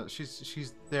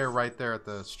there right there at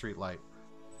the street light.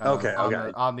 Okay.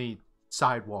 On the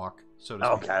sidewalk, so to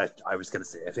speak. Okay, I was gonna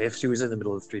say if she was in the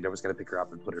middle of the street, I was gonna pick her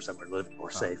up and put her somewhere a little bit more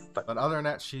safe. But other than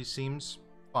that, she seems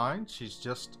fine. She's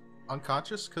just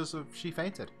unconscious because she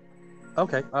fainted.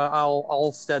 okay,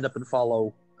 I'll stand up and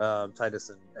follow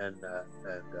Titus and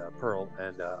Pearl,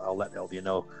 and I'll let Elvia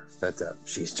know that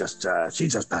she's just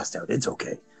passed out. It's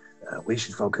okay. We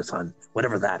should focus on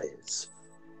whatever that is.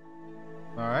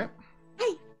 All right.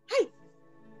 Hey!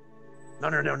 No.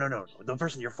 The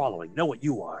person you're following. Know what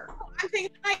you are. I'm saying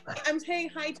hi. I'm saying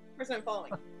hi to the person I'm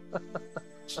following.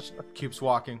 She keeps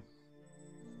walking.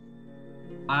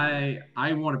 I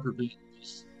want to prevent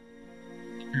this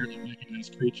apparently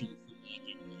mechanized creature from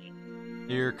walking.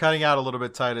 You're cutting out a little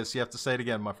bit, Titus. You have to say it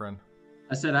again, my friend.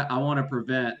 I said I want to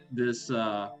prevent this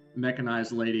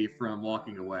mechanized lady from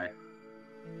walking away.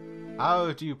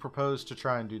 How do you propose to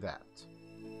try and do that?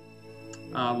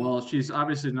 Well, she's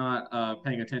obviously not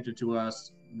paying attention to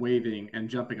us waving and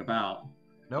jumping about.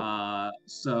 Nope.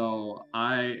 So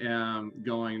I am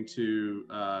going to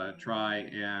try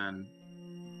and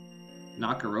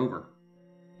knock her over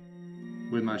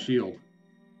with my shield.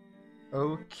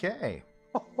 Okay.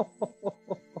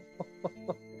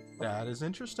 That is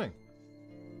interesting.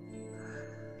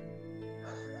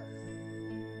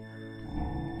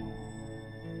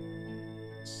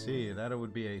 Let's see, that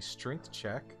would be a strength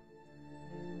check.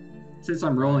 Since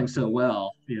I'm rolling so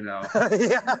well, you know.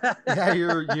 Yeah. Yeah,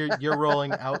 you're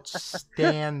rolling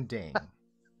outstanding.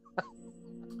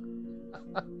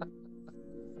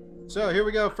 So here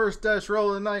we go. First dice roll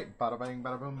of the night. Bada bang,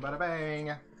 bada boom, bada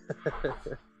bang.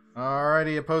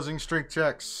 Alrighty, opposing strength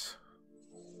checks.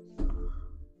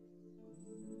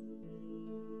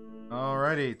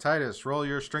 Alrighty, Titus, roll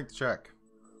your strength check.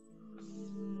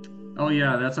 Oh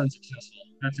yeah, that's unsuccessful.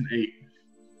 That's an 8.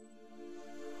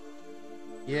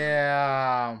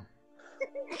 Yeah. I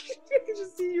can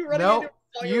just see you running Nope.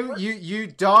 into You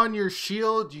don your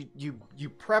shield. You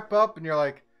prep up, and you're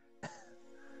like,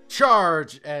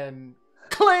 charge, and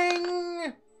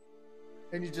cling,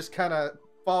 and you just kind of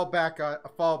fall back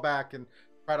and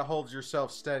try to hold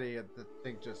yourself steady, and the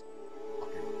thing just.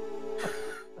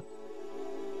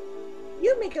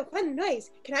 You make a fun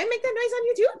noise. Can I make that noise on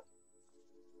YouTube?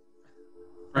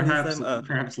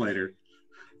 Perhaps later.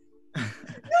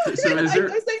 No, So is there?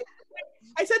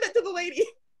 I said that to the lady.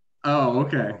 Oh,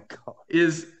 okay.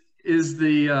 Is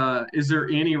there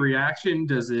any reaction?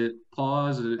 Does it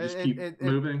pause? Does it just keep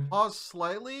moving? It paused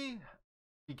slightly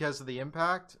because of the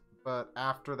impact, but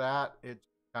after that, it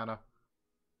kind of.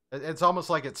 It's almost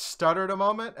like it stuttered a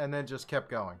moment and then just kept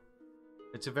going.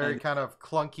 It's a very kind of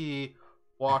clunky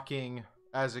walking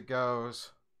as it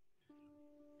goes.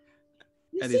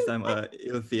 At this time,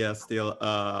 Ilthea still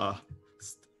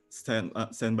stand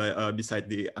by beside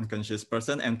the unconscious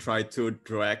person and try to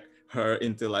drag her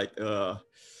into like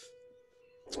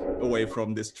away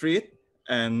from the street.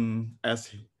 And as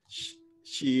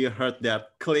she heard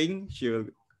that cling, she will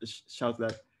shout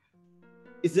that,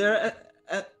 "Is there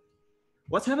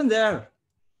what's happened there?"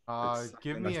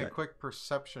 Give me a quick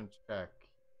perception check.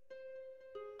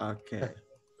 Okay.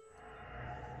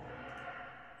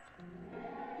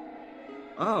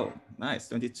 Oh, nice,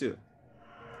 22.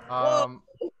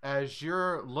 As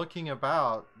you're looking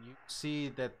about, you see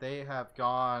that they have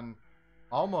gone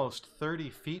almost 30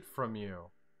 feet from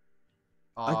you.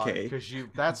 Okay. Because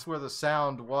that's where the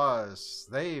sound was.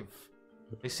 They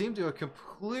seem to have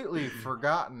completely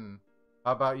forgotten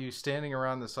about you standing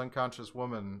around this unconscious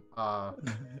woman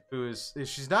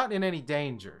she's not in any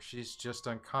danger. She's just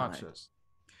unconscious.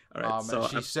 All right.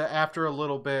 So after a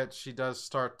little bit, she does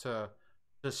start to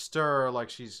stir, like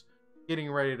she's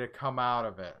getting ready to come out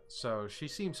of it. So she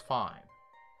seems fine.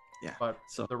 Yeah. But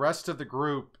the rest of the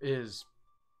group is,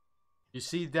 you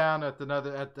see down at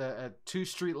at 2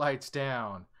 street lights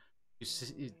down, you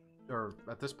see, or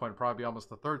at this point probably almost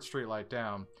the 3rd street light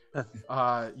down.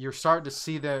 You're starting to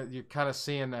see you're kind of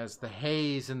seeing as the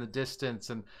haze in the distance,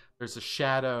 and there's a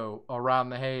shadow around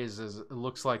the haze as it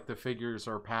looks like the figures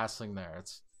are passing there.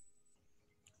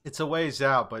 It's a ways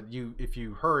out, but if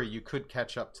you hurry, you could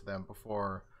catch up to them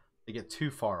before they get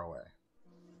too far away.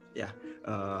 Yeah.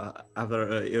 After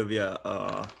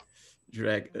Ilvia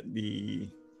drag the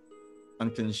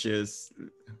unconscious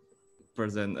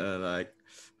person like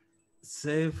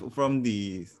safe from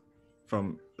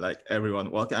like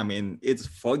everyone walking. I mean, it's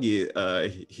foggy.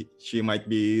 She might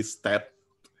be stabbed.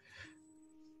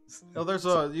 No, there's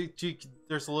a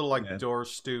little like door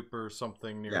stoop or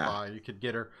something nearby. Yeah. You could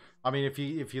get her. I mean, if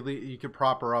you could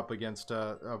prop her up against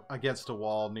a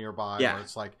wall nearby, where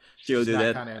it's like she's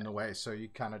not kind of in the way. So you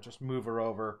kind of just move her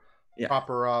over, prop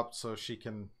her up, so she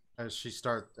can, as she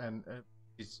starts, and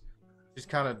she's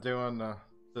kind of doing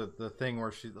the thing where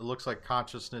it looks like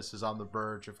consciousness is on the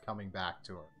verge of coming back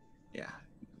to her. Yeah.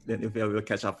 Then if we will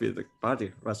catch up with the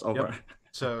party, rush over. Yep.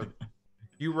 So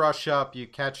you rush up, you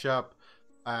catch up,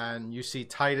 and you see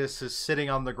Titus is sitting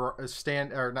on the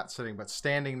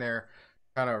standing there,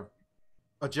 kind of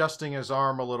adjusting his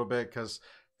arm a little bit because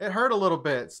it hurt a little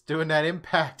bit doing that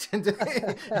impact into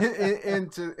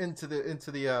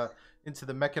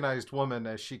the mechanized woman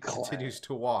as she continues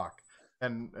to walk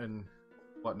and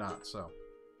whatnot. So,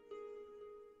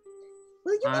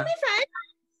 will you be my friend?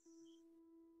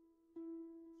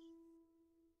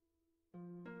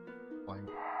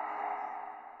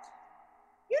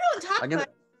 You don't talk much.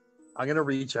 I'm gonna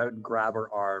reach out and grab her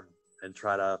arm and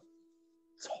try to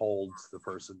hold the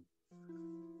person.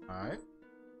 All right.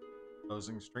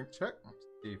 Closing strength check. Let's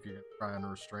see if you can try and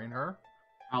restrain her.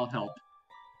 I'll help.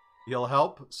 You'll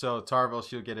help. So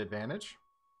Tarvos, you'll get advantage.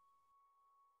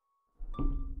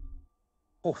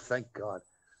 Oh, thank God.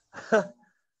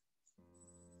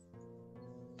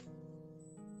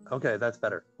 Okay, that's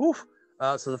better. Oof.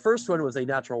 So the first one was a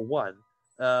natural 1.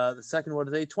 The second one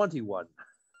is a 21.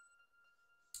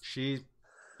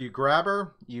 You grab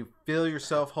her, you feel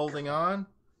yourself holding on,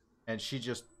 and she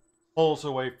just pulls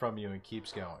away from you and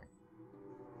keeps going.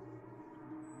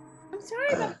 I'm sorry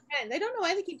about my friend. I don't know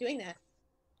why they keep doing that.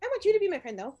 I want you to be my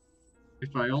friend, though.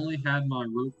 If I only had my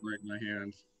rope right in my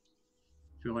hand,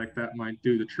 I feel like that might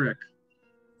do the trick.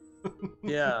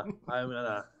 Yeah, I'm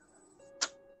gonna.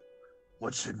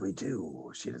 What should we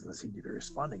do? She doesn't seem to be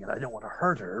responding, and I don't want to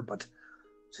hurt her, but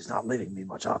she's not leaving me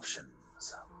much options.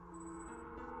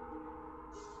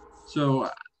 So,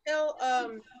 Tell,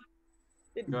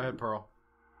 Go ahead, Pearl.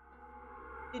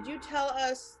 did you tell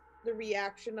us the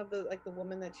reaction of the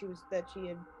woman that she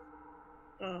had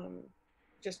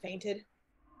just fainted?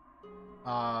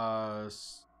 What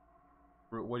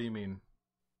do you mean?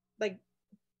 Like,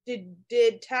 did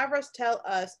Tavros tell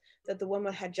us that the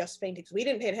woman had just fainted? Because we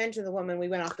didn't pay attention to the woman. We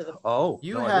went off to the. Oh,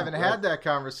 You no, I haven't didn't. had that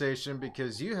conversation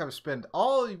because you have spent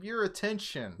all of your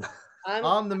attention I'm,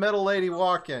 on the metal lady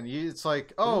walking. It's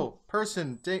like, oh,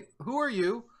 person, who are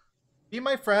you? Be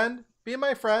my friend. Be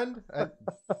my friend.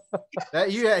 That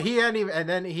he hadn't even, and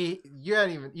then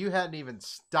you hadn't even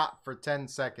stopped for 10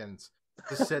 seconds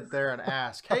to sit there and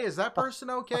ask, hey, is that person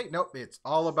okay? Nope, it's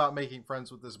all about making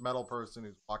friends with this metal person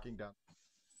who's walking down.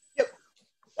 Yep.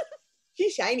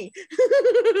 She's shiny.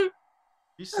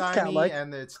 She's That's shiny, cat-like.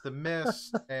 and it's the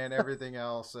mist and everything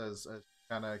else as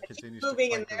kind of continues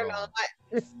Moving to in clank there along.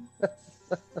 now.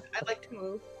 I like to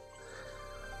move.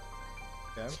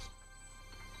 Okay.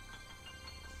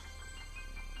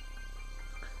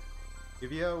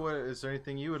 Ivia, is there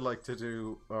anything you would like to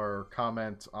do or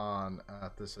comment on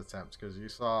at this attempt? Because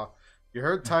you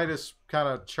heard Titus kind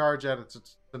of charge at it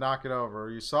to knock it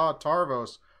over. You saw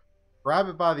Tarvos grab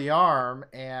it by the arm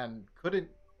and couldn't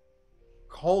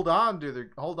hold on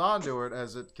to it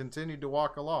as it continued to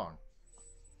walk along.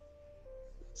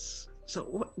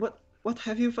 So what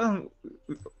have you found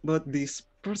about this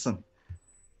person?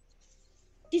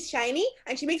 She's shiny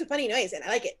and she makes a funny noise, and I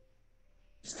like it.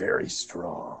 She's very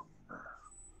strong.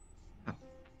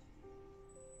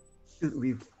 Should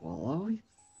we follow it?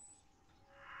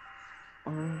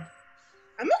 Or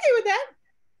I'm okay with that.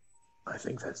 I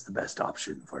think that's the best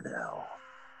option for now.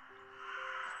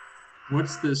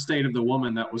 what's the state of the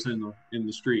woman that was in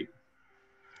the street?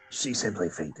 She simply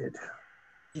fainted.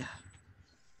 yeah,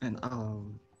 and I'll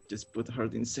just put her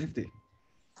in safety.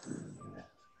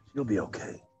 She'll be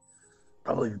okay.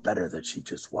 Probably better that she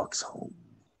just walks home.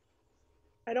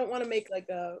 I don't want to make like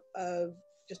a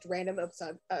just random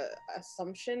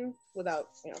assumption without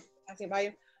asking about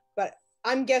you, but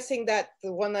I'm guessing that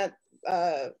the one that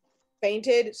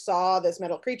fainted saw this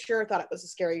metal creature, thought it was a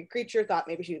scary creature, thought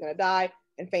maybe she was gonna die,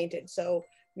 and fainted. So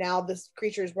now this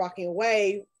creature is walking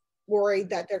away, worried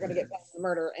that they're gonna get back to the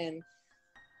murder. And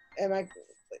am I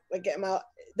like,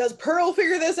 does Pearl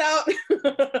figure this out?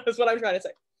 That's what I'm trying to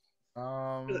say.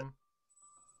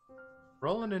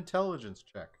 Roll an intelligence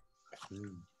check.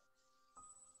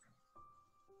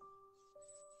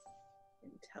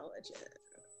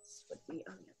 Intelligence would be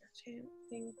on the other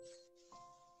thing.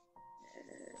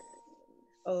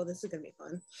 Oh, this is gonna be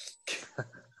fun.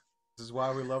 This is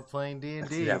why we love playing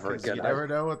D&D. Never Because you good. never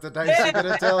know what the dice are going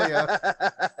to tell you.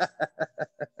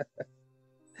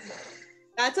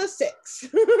 That's a 6.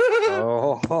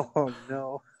 Oh,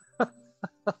 no.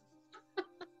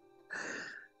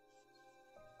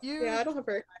 Yeah, I don't have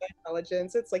very high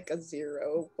intelligence. It's like a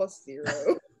 0 plus 0.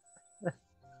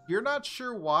 You're not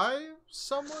sure why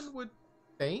someone would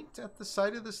faint at the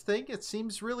sight of this thing? It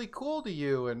seems really cool to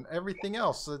you and everything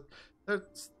else.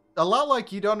 It's a lot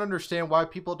like you don't understand why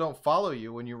people don't follow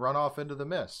you when you run off into the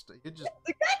mist. It just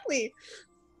Exactly.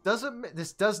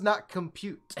 this does not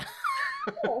compute.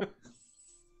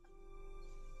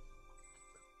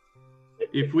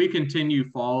 If we continue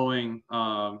following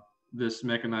this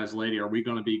mechanized lady, are we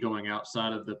going to be going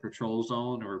outside of the patrol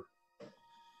zone, or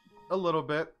A little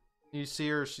bit. You see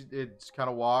her, it kind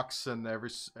of walks and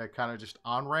kind of just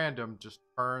on random just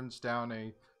turns down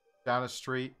a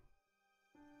street.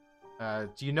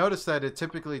 Do you notice that it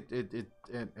typically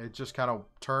it just kind of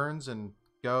turns and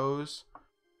goes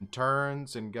and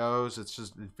turns and goes? It's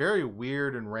just very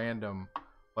weird and random,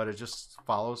 but it just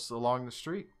follows along the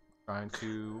street trying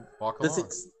to walk along.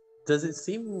 Does it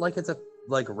seem like it's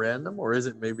like random, or is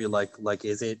it maybe like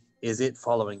is it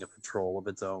following a patrol of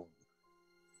its own?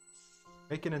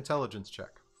 Make an intelligence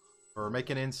check or make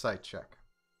an insight check.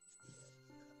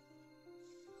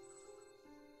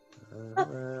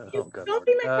 Don't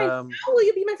be my friend now. Will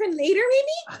you be my friend later,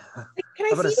 maybe? Like Can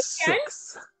How I about a see it again?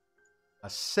 6? A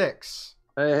 6.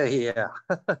 Yeah.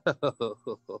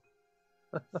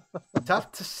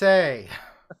 Tough to say,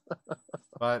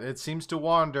 but it seems to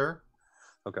wander.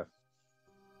 Okay.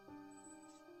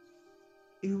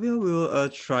 Evia will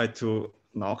try to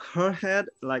knock her head,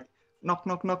 like knock,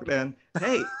 knock, knock. Then,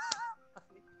 hey,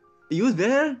 you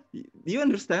there? Do you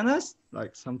understand us?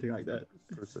 Like something like that.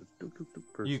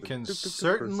 You can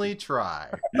certainly try.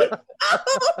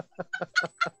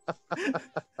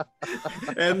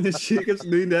 And she keeps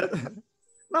doing that.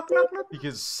 Knock, knock, knock. You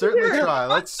can certainly try.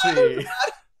 Let's see.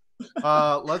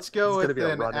 Let's go It's gonna with be a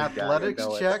an running gag, I athletics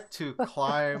know it. check to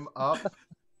climb up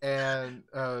and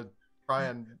try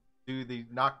and do the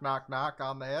knock, knock, knock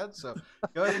on the head. So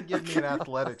go ahead and give me an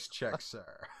athletics check,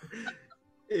 sir.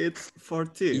 It's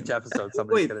 14. Each episode,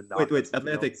 somebody's gonna knock. Wait. on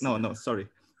something Athletics. else. No, sorry.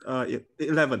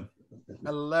 11.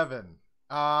 11.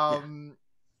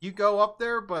 You go up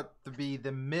there, but the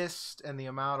mist and the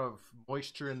amount of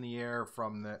moisture in the air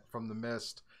from the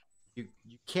mist, you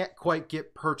can't quite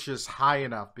get Purchase high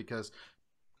enough because,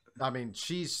 I mean,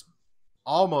 she's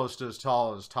almost as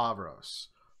tall as Tavros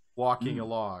walking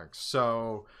along.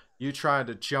 So you trying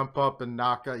to jump up and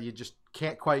knock out, you just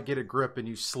can't quite get a grip and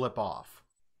you slip off.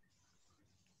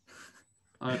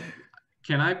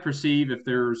 Can I perceive if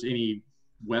there's any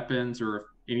weapons or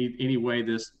any way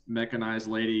this mechanized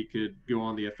lady could go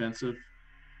on the offensive?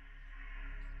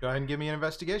 Go ahead and give me an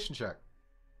investigation check.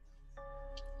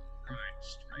 Right,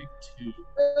 strike 2.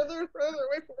 Further away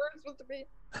from where it's supposed to be.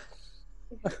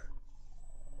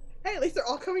 Hey, at least they're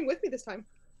all coming with me this time.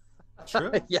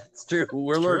 True. Yeah, it's true.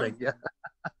 We're It's learning. true.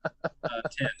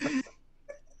 Yeah. 10.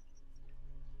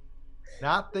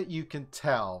 Not that you can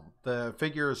tell. The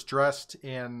figure is dressed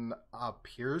in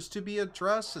appears to be a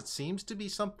dress. It seems to be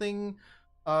something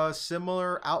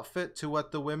similar outfit to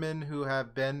what the women who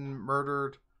have been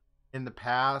murdered in the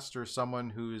past or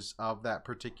someone who's of that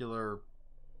particular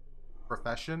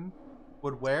profession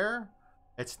would wear.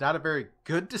 It's not a very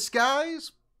good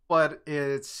disguise, but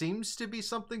it seems to be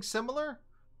something similar.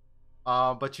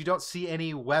 But you don't see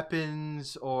any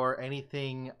weapons or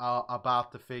anything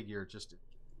about the figure, just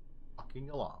walking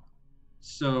along.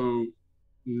 So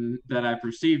that I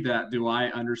perceive that, do I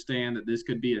understand that this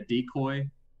could be a decoy,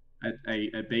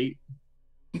 a bait?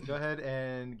 Go ahead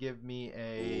and give me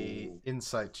a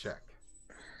insight check.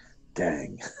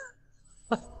 Dang.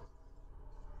 It's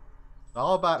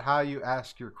all about how you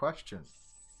ask your question.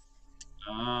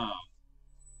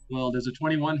 Well, does a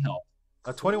 21 help?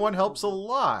 A 21 helps a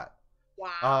lot.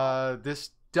 Wow.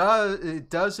 It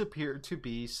does appear to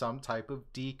be some type of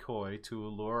decoy to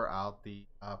lure out the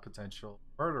potential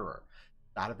murderer.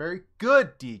 Not a very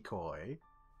good decoy,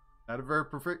 not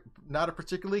a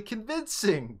particularly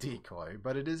convincing decoy,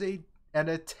 but it is an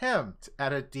attempt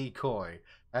at a decoy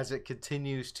as it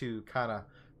continues to kind of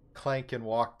clank and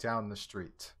walk down the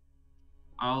street.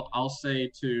 I'll say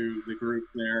to the group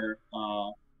there,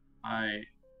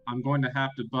 I'm going to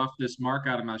have to buff this mark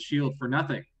out of my shield for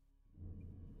nothing.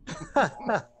 I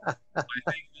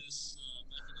think this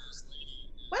mechanized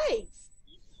lady. Wait.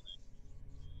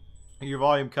 Your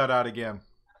volume cut out again.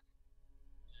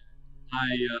 I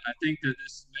think that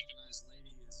this mechanized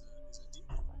lady is a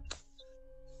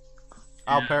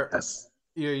decoy. Yes.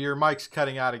 Your mic's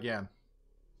cutting out again.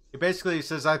 He basically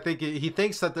says, he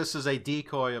thinks that this is a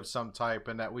decoy of some type,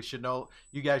 and that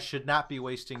you guys should not be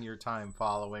wasting your time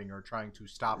following or trying to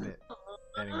stop it.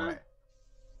 Anyway,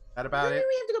 that about Maybe it.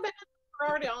 we have to go back. We're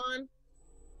already on.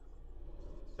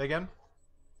 Say again.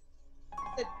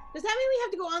 Does that mean we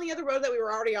have to go on the other road that we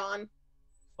were already on?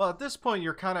 Well, at this point,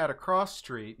 you're kind of at a cross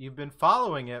street. You've been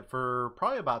following it for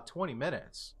probably about 20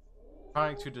 minutes,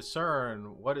 trying to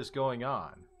discern what is going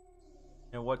on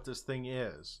and what this thing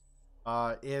is.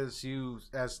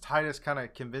 As Titus kind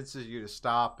of convinces you to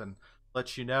stop and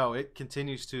lets you know, it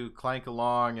continues to clank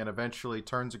along and eventually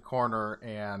turns a corner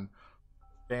and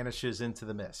vanishes into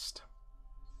the mist.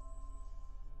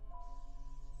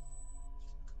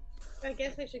 I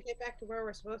guess I should get back to where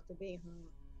we're supposed to be, huh?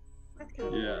 That's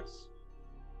kind of Yes.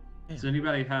 Does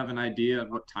anybody have an idea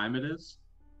of what time it is?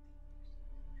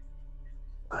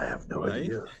 I have no Right?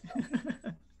 idea.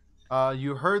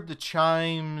 You heard the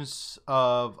chimes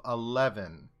of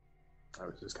 11. I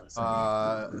was just gonna say.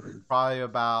 Probably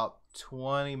about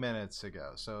 20 minutes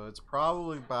ago. So it's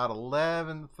probably about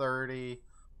 11:30,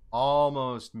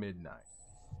 almost midnight.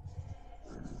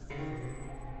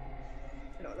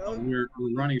 I don't know.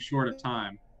 We're running short of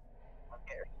time.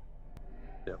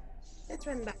 Let's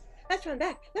run back. Let's run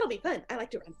back. That'll be fun. I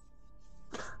like to run.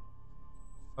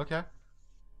 Okay.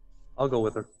 I'll go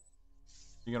with her.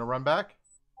 You gonna run back?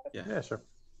 Yeah, sure.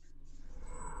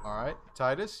 All right.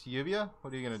 Titus, Yuvia,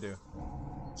 what are you gonna do?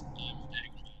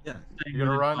 Yeah. You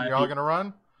gonna run? You're all gonna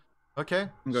run? Okay.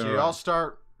 I'm So gonna you all run.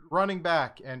 start running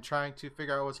back and trying to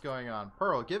figure out what's going on.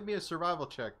 Pearl, give me a survival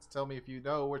check to tell me if you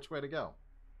know which way to go.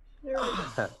 There it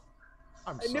is.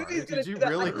 I'm I knew he sorry. was gonna Did you do that.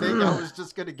 really think I was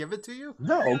just gonna give it to you?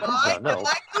 No, of course I not. No.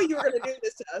 knew you were gonna do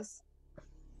this to us.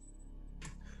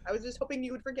 I was just hoping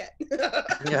you would forget.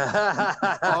 Yeah.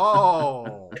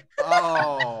 Oh.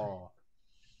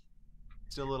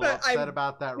 Still a little But upset I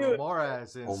about that knew it.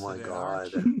 Ramirez incident. Oh my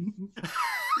aren't god. you?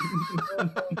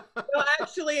 No,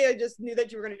 actually, I just knew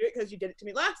that you were gonna do it because you did it to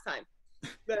me last time.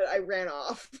 But I ran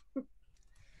off.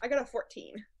 I got a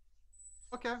 14.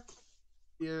 Okay.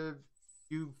 You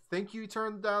think you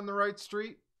turned down the right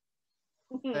street,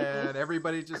 and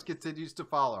everybody just continues to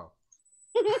follow.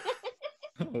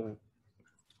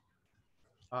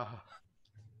 Oh.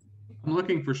 I'm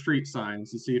looking for street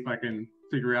signs to see if I can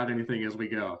figure out anything as we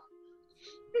go.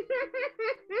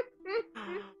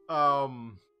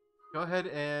 Go ahead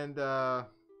and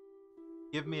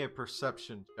give me a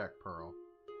perception check, Pearl.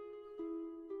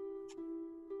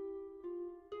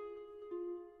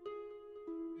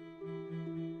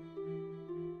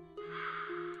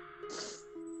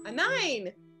 A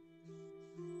 9.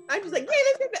 I'm just like,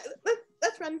 yay,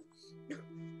 let's run.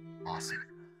 Awesome.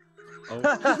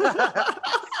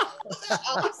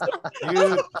 Awesome.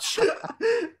 You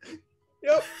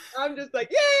Yep. I'm just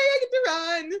like, yay, I get to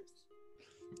run.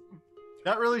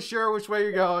 not really sure which way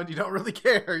you're going. You don't really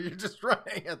care. You're just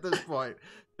running at this point,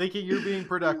 thinking you're being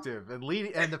productive and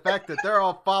leading. And the fact that they're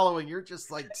all following, you're just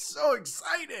like so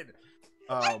excited.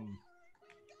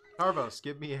 Tarvos,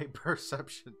 give me a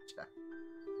perception check.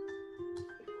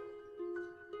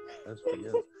 That's pretty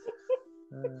good.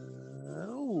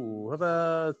 How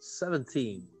about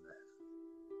 17?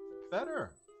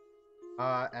 Better.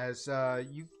 As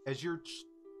you're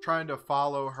trying to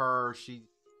follow her, she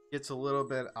gets a little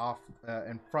bit off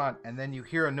in front, and then you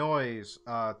hear a noise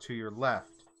to your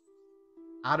left.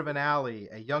 Out of an alley,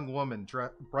 a young woman,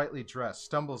 brightly dressed,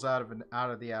 stumbles out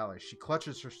of the alley. She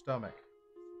clutches her stomach,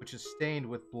 which is stained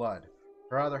with blood.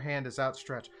 Her other hand is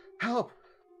outstretched. "Help!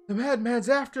 The madman's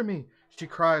after me!" she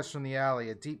cries from the alley.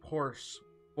 A deep, hoarse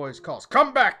voice calls,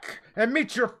 "Come back and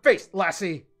meet your fate,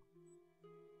 lassie!"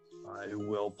 I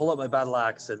will pull up my battle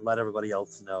axe and let everybody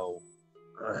else know.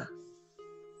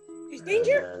 There's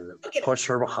danger. And Okay. push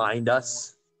her behind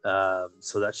us,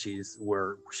 so that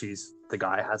the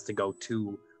guy has to go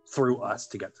through us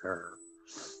to get to her.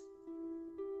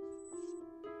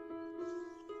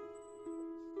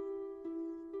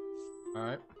 All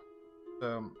right.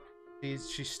 So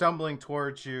she's stumbling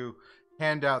towards you,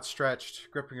 hand outstretched,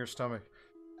 gripping her stomach,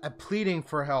 and pleading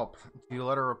for help. Do you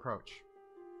let her approach?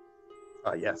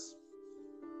 Yes,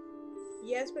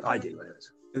 Yes, but I do.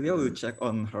 Anyways. Ilya will check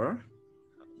on her.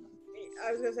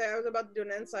 I was gonna say I was about to do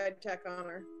an inside check on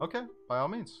her. Okay, by all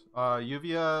means.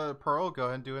 Yuvia, Pearl, go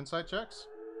ahead and do insight checks.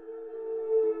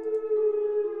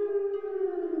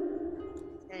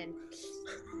 10.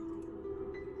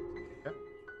 Okay.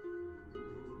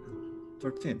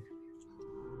 13.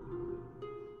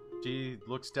 She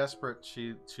looks desperate.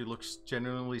 She looks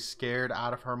genuinely scared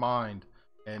out of her mind,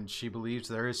 and she believes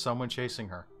there is someone chasing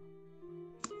her.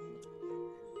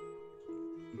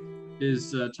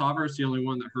 Is Tavros the only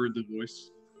one that heard the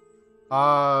voice?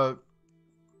 Uh,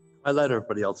 I let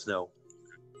everybody else know.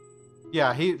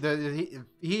 yeah, he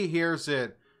hears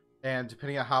it, and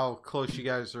depending on how close you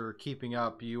guys are keeping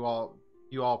up, you all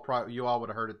would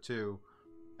have heard it too.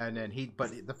 And then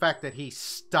but the fact that he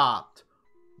stopped,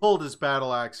 pulled his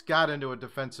battle axe, got into a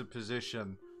defensive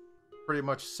position, pretty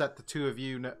much set the two of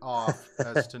you off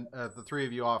as to the three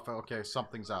of you off. Okay,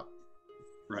 something's up.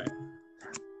 Right.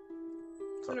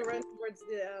 I'm gonna run towards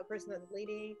the person that's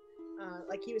leading.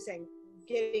 Like he was saying,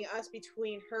 getting us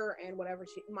between her and whatever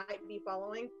she might be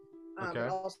following. Okay. But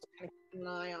also kind of keep an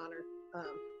eye on her.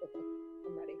 Okay,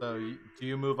 I'm ready. So, do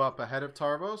you move up ahead of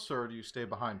Tarvos, or do you stay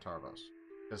behind Tarvos?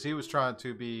 Because he was trying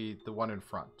to be the one in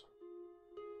front.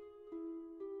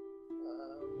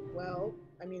 Well,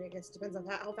 I mean, I guess it depends on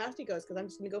how fast he goes, because I'm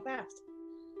just gonna go fast.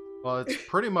 Well, it's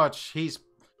pretty much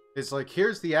it's like,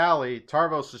 here's the alley.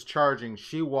 Tarvos is charging.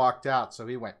 She walked out, so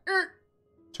he went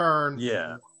turn.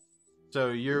 Yeah. So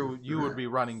you would be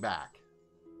running back.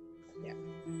 Yeah.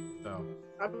 So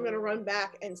I'm gonna run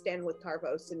back and stand with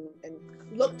Tarvos and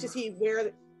look to see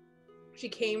where she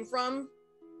came from.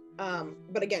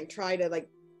 But again, try to like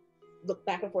look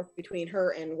back and forth between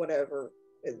her and whatever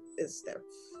is there.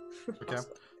 okay.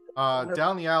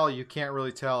 Down the alley, you can't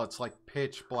really tell. It's like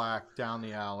pitch black down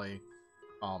the alley.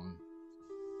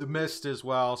 The mist as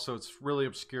well, so it's really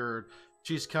obscured.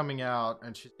 She's coming out,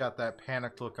 and she's got that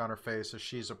panicked look on her face as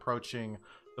she's approaching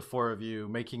the four of you,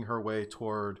 making her way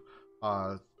toward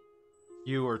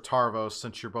you or Tarvos,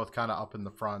 since you're both kind of up in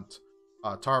the front.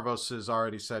 Tarvos has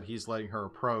already said he's letting her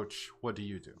approach. What do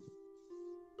you do?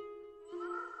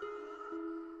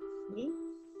 Me?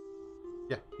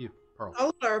 Yeah, you, Pearl.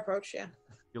 I'll let her approach, yeah.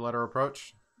 You let her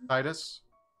approach. Titus?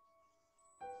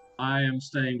 I am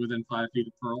staying within 5 feet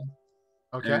of Pearl.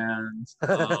 Okay. And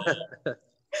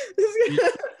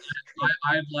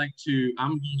I'd like to. I'm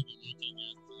going to be looking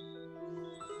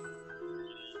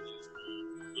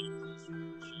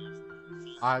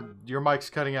at. Your mic's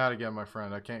cutting out again, my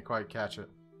friend. I can't quite catch it.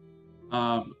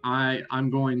 I'm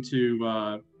going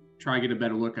to try to get a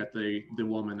better look at the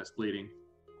woman that's bleeding.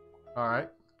 All right.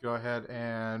 Go ahead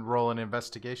and roll an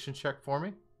investigation check for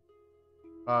me.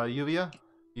 Yuvia,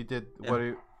 you did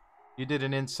you did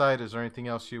an insight. Is there anything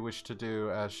else you wish to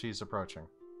do as she's approaching?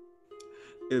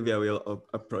 Ilvia will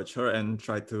approach her and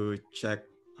try to check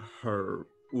her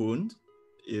wound,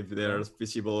 if there's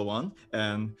visible one,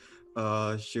 and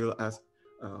she'll ask,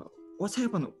 "What's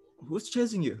happened? Who's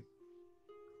chasing you?"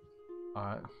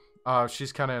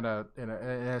 She's kind of in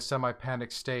a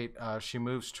semi-panic state. She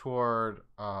moves toward.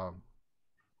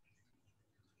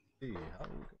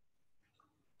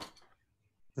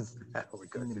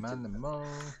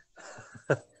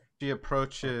 She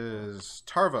approaches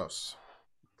Tarvos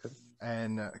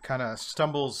and kind of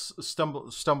stumbles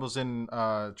in,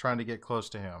 trying to get close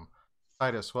to him.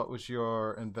 Titus, what was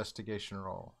your investigation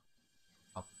roll?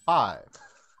 A 5.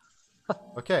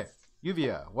 Okay,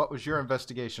 Yuvia, what was your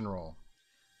investigation roll?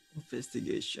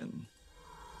 Investigation.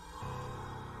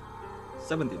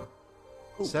 17.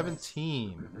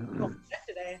 17. Oh,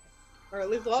 today. Or at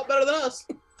least a lot better than us.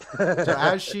 So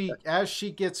as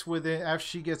she gets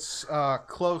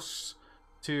close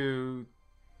to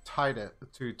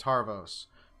Tarvos,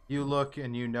 you look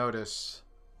and you notice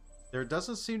there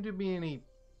doesn't seem to be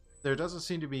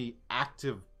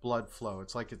active blood flow.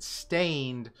 It's like it's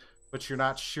stained, but you're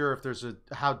not sure if there's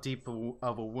how deep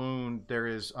of a wound there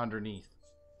is underneath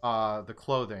the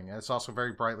clothing. And it's also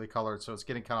very brightly colored, so it's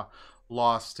getting kind of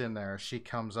lost in there. She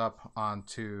comes up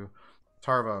onto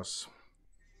Tarvos,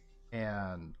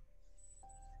 and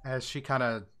as she kind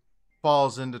of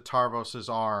falls into Tarvos's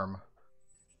arm,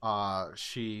 her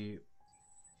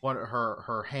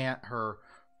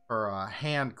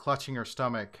hand clutching her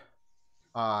stomach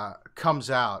comes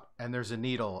out, and there's a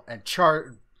needle, and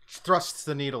thrusts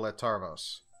the needle at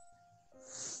Tarvos.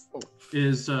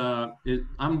 Is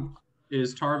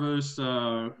Tarvos?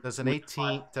 Does an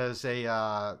 18? Does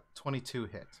a 22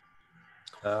 hit?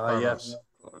 Yes.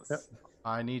 Yep.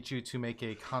 I need you to make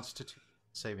a Constitution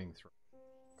saving throw.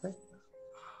 Okay.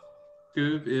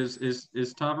 Scoob, is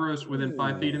Tarvos within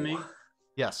 5 feet of me?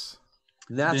 Yes.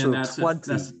 Natural Then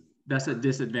 20. That's at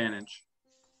disadvantage.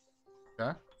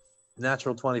 Okay.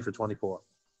 Natural 20 for 24.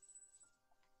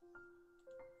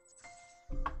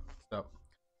 So,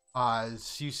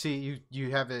 as you see,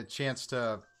 you have a chance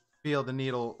to feel the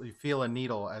needle. You feel a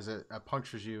needle as it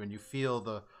punctures you, and you feel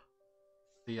the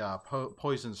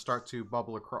poison start to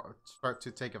bubble across, start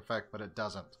to take effect, but it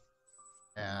doesn't.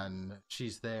 And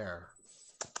she's there.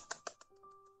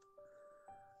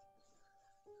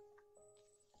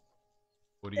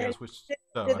 What do you guys wish?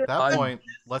 So at that point,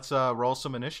 let's roll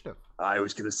some initiative. I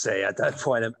was going to say, at that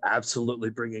point, I'm absolutely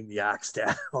bringing the axe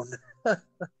down.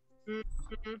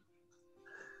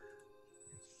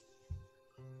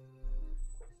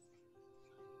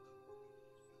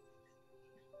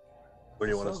 Where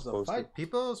do you want us to post fight, it?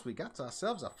 peoples? We got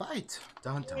ourselves a fight.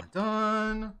 Dun dun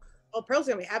dun. Well, Pearl's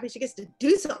gonna be happy she gets to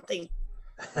do something.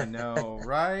 I know,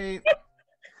 right?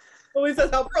 Always says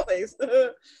how Pearl is.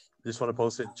 You just want to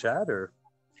post it in chat, or?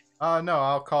 No,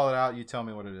 I'll call it out. You tell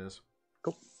me what it is.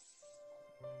 Cool.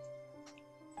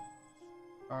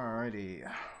 Alrighty.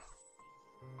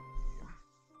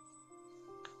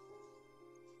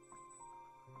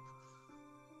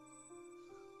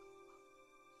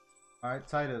 All right,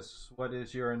 Titus, what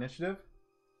is your initiative?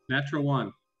 Natural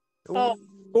 1. Oh.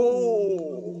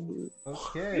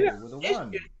 Okay, Yeah. with a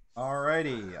 1.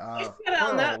 Alrighty.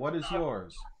 Pearl, what is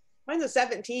yours? Mine's a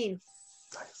 17.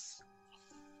 Nice.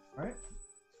 All right.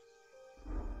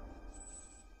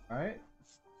 All right.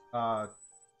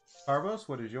 Tarvos,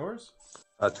 what is yours?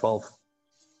 12.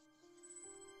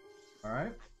 All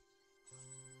right.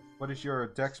 What is your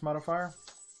dex modifier?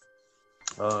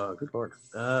 Good lord.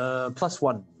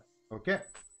 +1. Okay.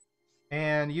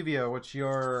 And Yuvia, what's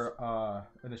your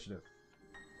initiative?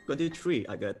 23.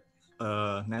 I got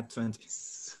nat 20.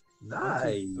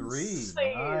 Nice. 3.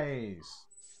 Nice.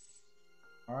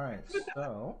 All right.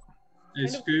 So. Hey,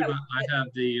 Scuba, I have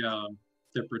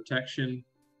the protection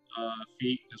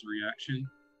feat as a reaction.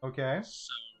 Okay.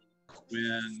 So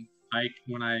when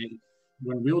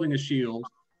wielding a shield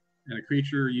and a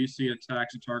creature you see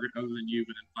attacks a target other than you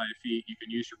within 5 feet, you can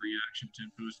use your reaction to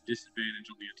impose disadvantage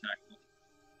on the attack roll.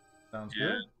 Sounds And good.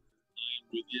 I am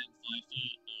within 5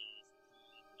 feet of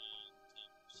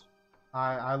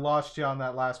I lost you on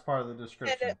that last part of the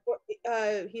description.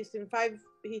 And he's in 5.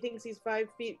 He thinks he's 5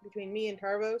 feet between me and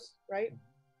Tarvos, right?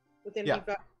 Within Yeah.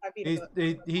 5 feet.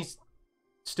 He's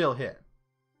still hit.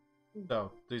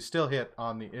 So they still hit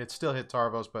it still hit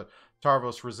Tarvos, but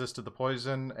Tarvos resisted the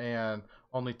poison and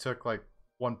only took like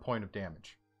 1 point of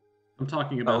damage. I'm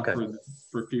talking about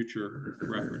for future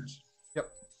reference. Yep.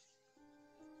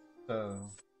 So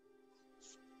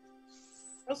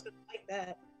I was gonna like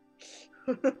that.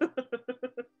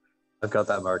 I've got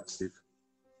that marked, Steve.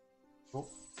 cool.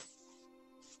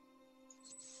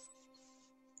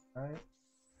 All right.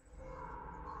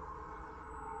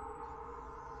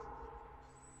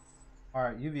 All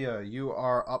right, Yuvia, you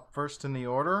are up first in the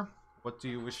order. What do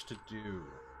you wish to do?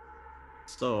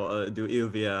 So, do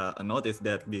Ilvia notice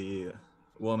that the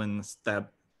woman stabbed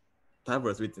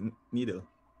Tarvos with the needle?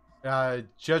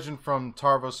 Judging from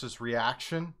Tarvos's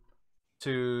reaction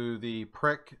to the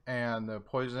prick and the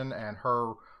poison, and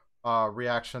her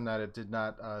reaction that it did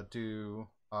not do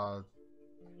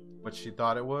what she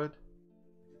thought it would,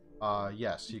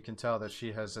 yes, you can tell that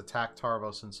she has attacked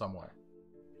Tarvos in some way.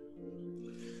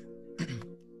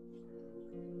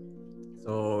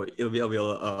 So Ilvia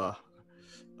will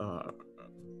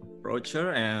approach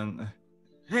her and,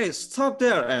 hey, stop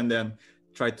there, and then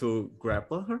try to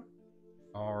grapple her.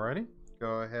 Alrighty,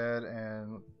 go ahead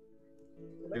and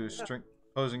do a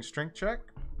opposing strength check.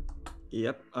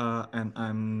 Yep, and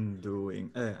I'm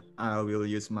doing. I will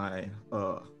use my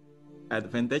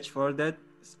advantage for that.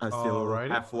 I still Alrighty.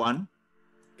 have 1.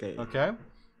 Okay. Okay.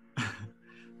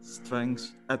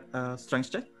 Strength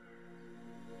check.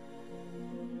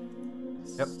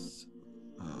 Yep.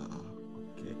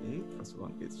 Okay, plus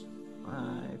 1 is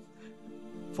 5.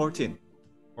 14.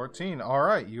 14. All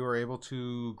right, you are able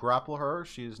to grapple her.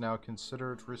 She is now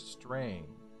considered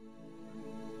restrained,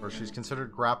 or she's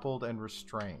considered grappled and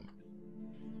restrained.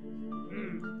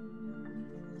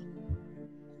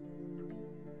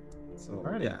 So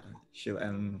Alrighty. yeah, she'll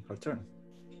end her turn.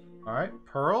 All right,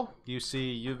 Pearl, you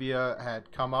see Yuvia had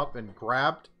come up and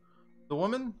grabbed the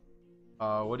woman.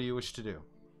 What do you wish to do?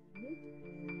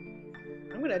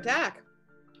 I'm gonna attack.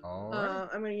 All right.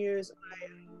 I'm gonna use my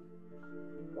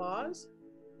claws.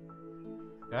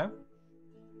 Okay.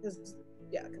 Because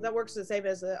that works the same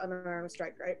as an unarmed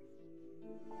strike, right?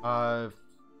 I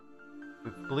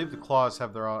believe the claws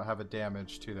have a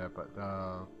damage to that, but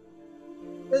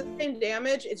The same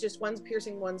damage. It's just one's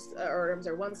piercing, one's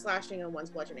one's slashing, and one's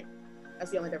bludgeoning.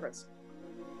 That's the only difference.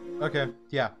 okay,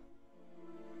 yeah.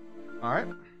 All right.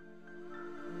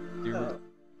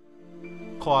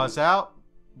 Claws out.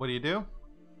 What do you do?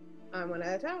 I'm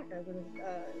gonna attack. I'm gonna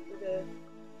do the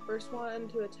first one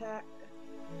to attack.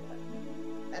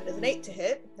 That is an 8 to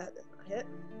hit. That does not hit.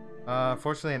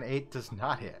 Fortunately, an 8 does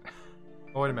not hit.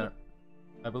 Oh, wait a minute.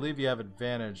 I believe you have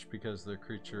advantage because the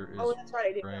creature is that's right,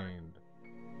 I did not. trained.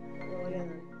 Roll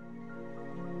again.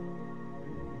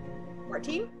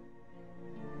 14.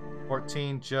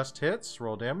 14 just hits.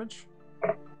 Roll damage.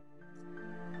 And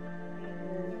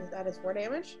that is 4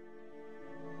 damage.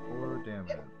 4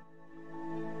 damage.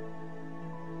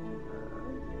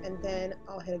 And then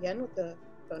I'll hit again with the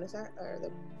bonus action,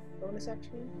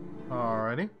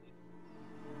 Alrighty.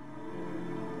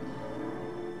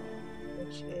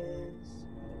 which is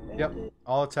Yep.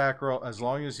 All attack roll, as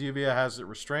long as Yuvia has it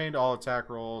restrained, all attack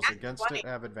rolls against it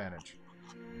have advantage.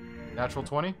 Natural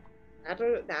 20?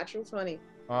 Natural 20.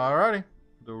 Alrighty.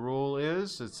 The rule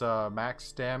is it's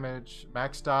max damage,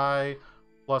 max die,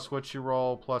 plus what you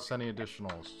roll, plus any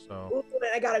additionals. So. Ooh, and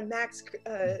I got a max,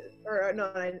 I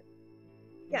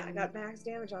got max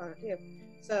damage on it too.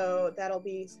 So that'll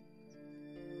be.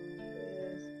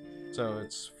 So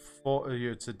it's 4.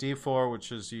 It's a D4,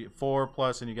 which is 4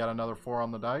 plus, and you got another 4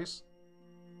 on the dice.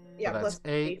 Yeah, so that's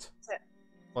plus 8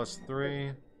 plus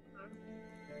 3.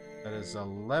 That is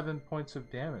 11 points of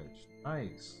damage.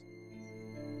 Nice.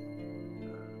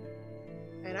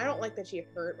 And I don't like that she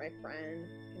hurt my friend.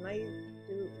 Can I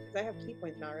do? Because I have key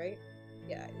points now, right?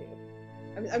 Yeah,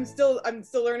 I do. I'm still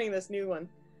learning this new one.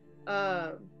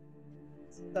 So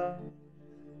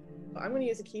I'm going to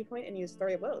use a key point and use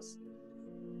Flurry of Blows.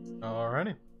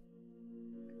 Alrighty.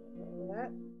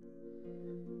 That.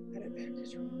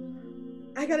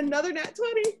 I got another nat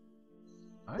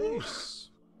 20. Nice.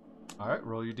 All right,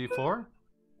 roll your d4.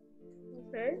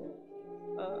 Okay.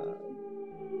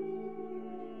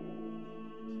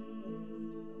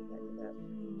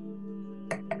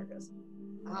 There it goes.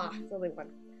 It's only 1.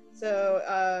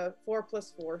 So 4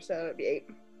 plus 4, so it'd be 8.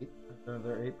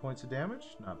 They're 8 points of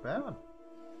damage. Not bad.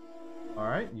 All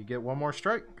right, you get one more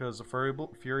strike because of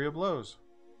Fury of Blows.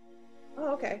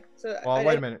 Oh, okay. So Well,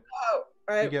 wait a minute. Oh,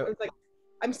 all right. Get, like,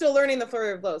 I'm still learning the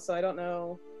flurry of blows, so I don't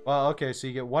know. Well, okay, so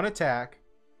you get one attack,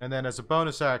 and then as a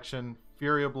bonus action,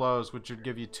 Fury of Blows, which would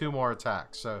give you 2 more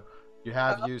attacks. So you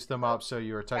have used them up, so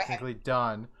you are technically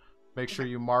done. Make sure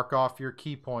you mark off your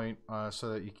key point so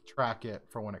that you can track it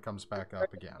for when it comes back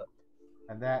up again.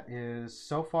 And that is,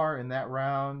 so far in that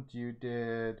round, you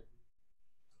did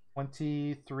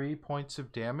 23 points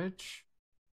of damage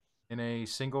in a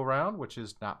single round, which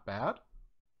is not bad.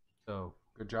 So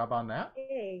good job on that.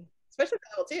 Yay. Especially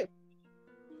for level 2.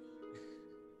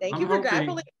 Thank I'm you for hoping-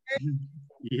 grappling.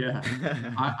 Yeah,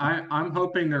 I'm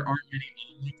hoping there aren't many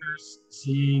onlookers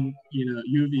seeing,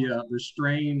 Yuvia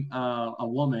restrain a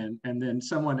woman and then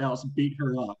someone else beat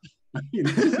her up.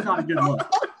 It's just not a good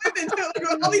look.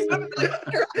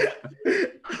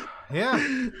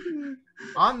 Yeah.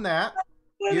 On that,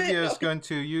 Yuvia is going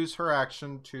to use her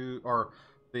action or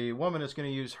the woman is going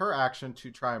to use her action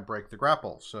to try and break the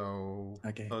grapple. So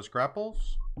those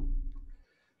grapples.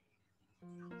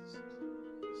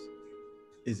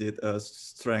 Is it a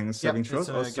strength saving throw? It's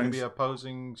going to be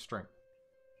opposing strength.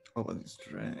 Opposing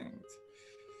strength.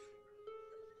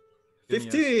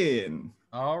 15.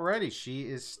 Alrighty, she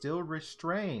is still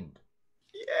restrained.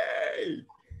 Yay!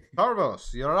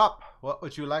 Carvos, you're up. What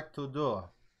would you like to do?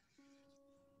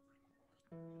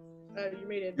 You're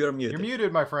muted. You're muted. You're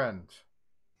muted, my friend.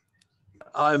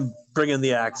 I'm bringing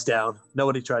the axe down.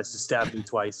 Nobody tries to stab me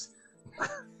twice.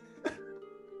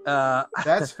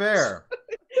 That's fair.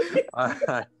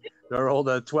 I rolled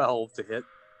a 12 to hit.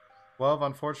 12,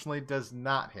 unfortunately, does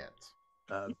not hit.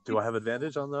 Do I have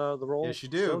advantage on the roll? Yes, you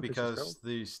do, still, because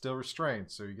the still restrained,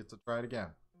 so you get to try it again.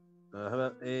 How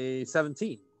about a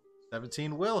 17?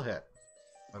 17 will hit.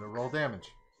 Let it roll damage.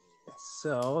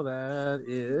 So that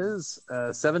is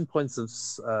 7 points of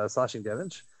slashing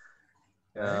damage.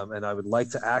 Okay. And I would like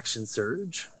to action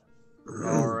surge.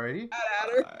 Alrighty.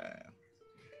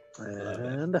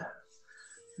 And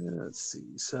let's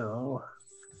see. So,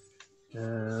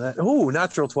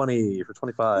 natural 20 for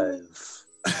 25.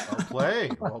 Well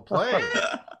played. Well played.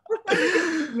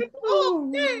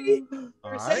 Oh, yay!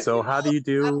 All right. So how do you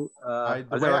do? I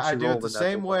do it the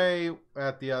same way.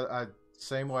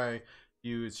 Same way.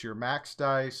 Use your max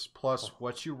dice plus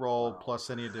what you roll plus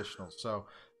any additional. So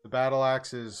the battle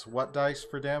axe is what dice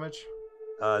for damage?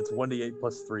 It's 1d8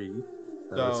 plus 3.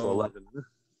 So 11.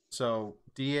 So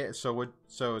d8.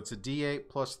 So it's a d8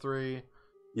 plus 3.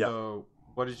 Yeah. So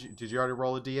what did you already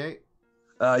roll a d8?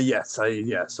 Yes. So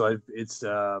it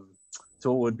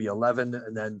would be 11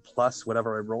 and then plus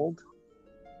whatever I rolled.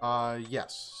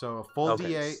 Yes. So a full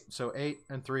d8. So 8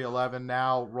 and 3, 11.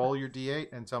 Now roll your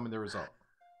d8 and tell me the result.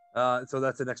 So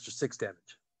that's an extra 6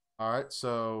 damage. All right.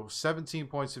 So 17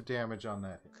 points of damage on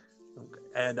that. Okay.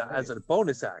 And as a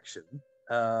bonus action,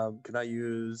 can I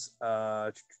use?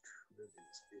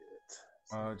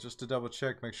 Just to double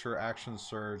check, make sure action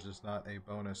surge is not a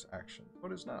bonus action.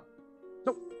 What is not?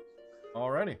 Nope.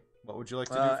 Alrighty. What would you like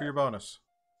to do for your bonus?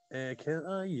 Can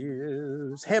I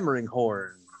use hammering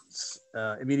horns?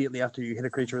 Immediately after you hit a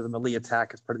creature with a melee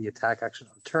attack as part of the attack action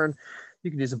on turn,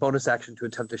 you can use a bonus action to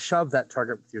attempt to shove that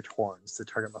target with your horns. The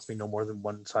target must be no more than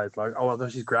one size large. Oh, well,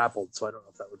 she's grappled, so I don't know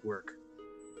if that would work.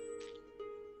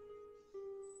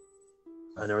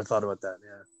 I never thought about that.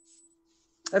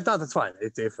 Yeah. If not, that's fine.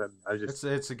 It's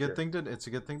a good thing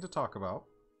to talk about.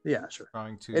 Yeah, sure.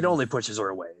 Trying to. It only pushes her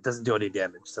away. It doesn't do any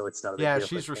damage, so it's not a big deal.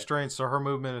 She's restrained, so her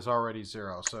movement is already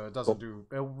 0. So it doesn't do.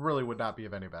 It really would not be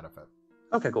of any benefit.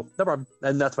 Okay, cool. No problem.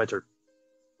 And that's my turn.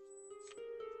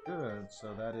 Good.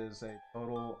 So that is a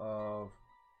total of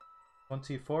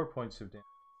 24 points of damage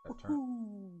that turn.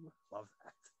 Ooh, love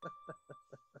that.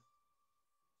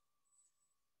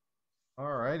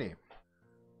 Alrighty.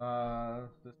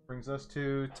 This brings us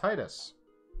to Titus.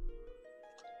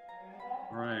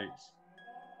 Right.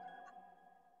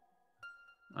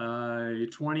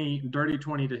 dirty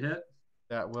 20 to hit.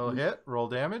 That will hit. Roll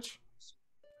damage.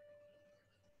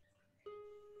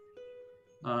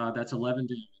 That's 11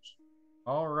 damage.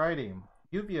 Alrighty.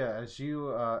 Yuvia,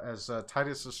 as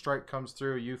Titus's strike comes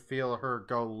through, you feel her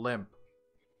go limp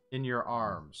in your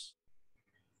arms.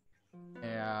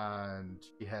 And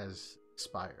she has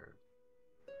expired.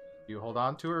 Do you hold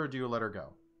on to her or do you let her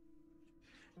go?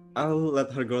 I'll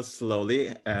let her go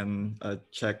slowly and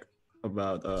check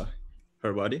about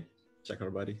her body. Check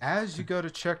her body. As you go to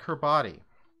check her body,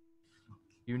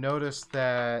 you notice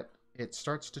that it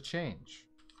starts to change.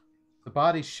 The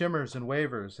body shimmers and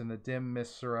wavers in the dim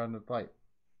mist surrounded light.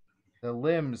 The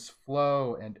limbs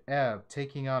flow and ebb,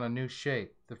 taking on a new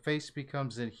shape. the face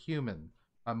becomes inhuman,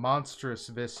 a monstrous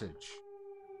visage.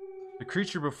 The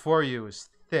creature before you is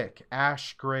thick,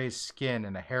 ash-gray skin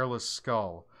and a hairless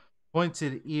skull,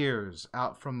 pointed ears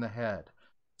out from the head.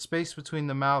 The space between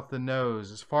the mouth and nose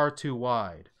is far too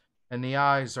wide, and the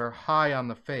eyes are high on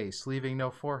the face, leaving no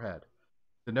forehead.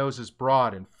 The nose is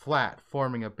broad and flat,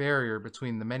 forming a barrier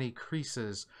between the many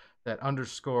creases that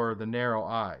underscore the narrow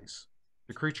eyes.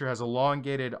 The creature has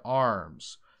elongated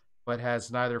arms, but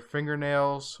has neither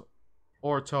fingernails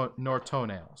nor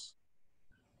toenails.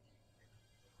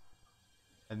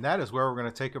 And that is where we're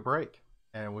going to take a break.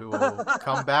 And we will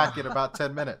come back in about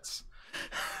 10 minutes.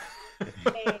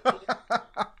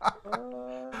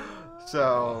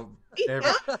 So,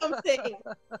 something.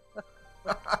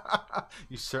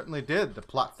 You certainly did. The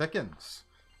plot thickens.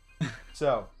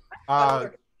 So,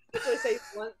 I usually say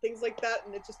things like that,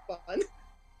 and it's just fun.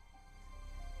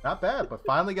 Not bad, but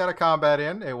finally got a combat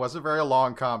in. It wasn't very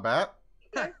long combat.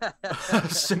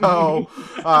 So,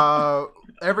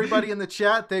 everybody in the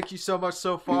chat, thank you so much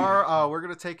so far. We're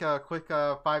going to take a quick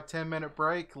 5-10 minute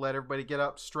break. Let everybody get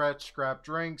up, stretch, grab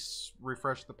drinks,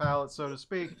 refresh the palate, so to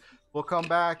speak. We'll come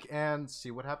back and see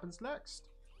what happens next.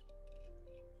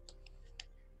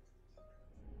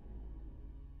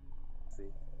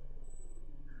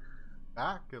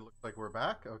 Back. It looks like we're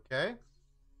back. Okay.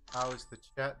 How is the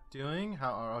chat doing?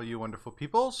 How are all you wonderful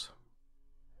peoples?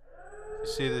 You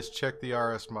see this? Check the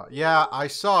RS mod. Yeah, I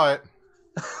saw it.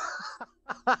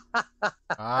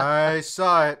 I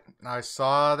saw it. I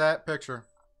saw that picture.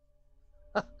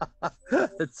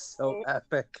 It's so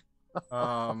epic.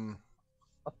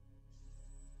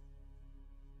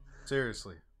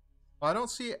 Seriously. Well, I don't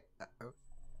see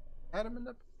Adam in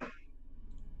the...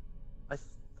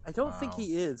 I don't think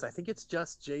he is. I think it's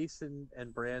just Jason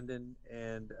and Brandon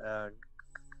and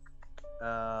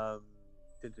oh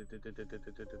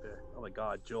my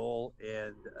God, Joel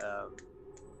and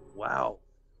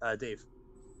Dave.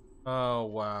 Oh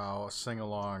wow, a sing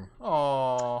along.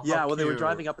 Oh yeah, well, they were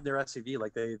driving up in their SUV,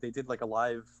 like they did like a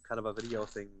live kind of a video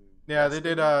thing. Yeah, they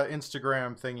did a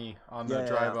Instagram thingy on the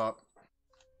drive up.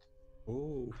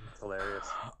 Oh, it's hilarious.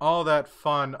 All that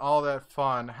fun, all that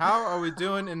fun. How are we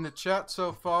doing in the chat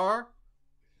so far?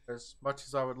 As much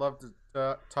as I would love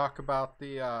to talk about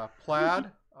the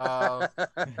plaid,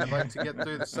 I'd like to get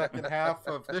through the second half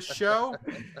of this show.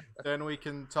 Then we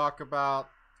can talk about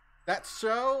that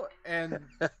show and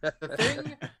the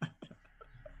thing.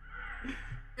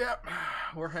 Yep,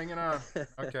 we're hanging on.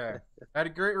 Okay. Had a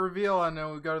great reveal, and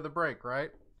then we go to the break,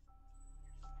 right?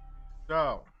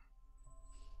 So.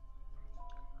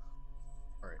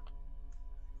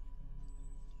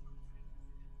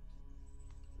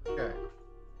 Okay.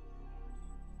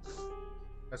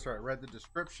 That's right. Read the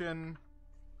description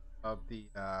of the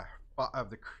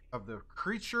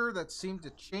creature that seemed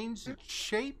to change its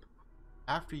shape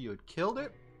after you had killed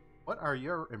it. What are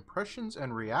your impressions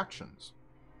and reactions?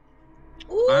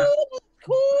 Ooh,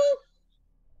 cool.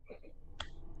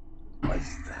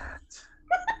 Was that?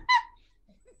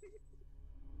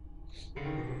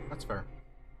 That's fair.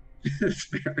 It's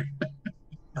fair.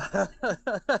 Have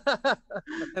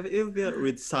you ever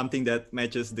read something that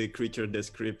matches the creature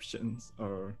descriptions,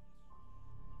 or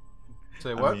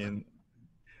say what? I mean,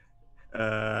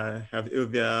 have you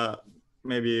ever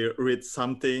maybe read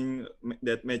something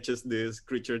that matches this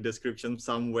creature description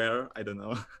somewhere? I don't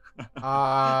know.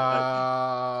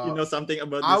 You know something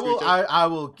about this creature? I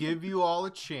will give you all a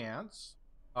chance.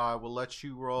 I will let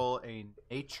you roll a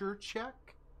nature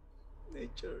check.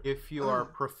 Nature. If you are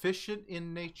proficient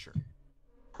in nature.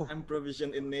 I'm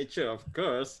proficient in nature, of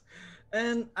course,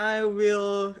 and I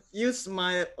will use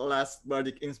my last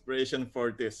bardic inspiration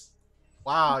for this.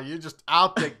 Wow, you're just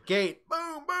out the gate.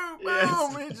 Boom, boom, boom.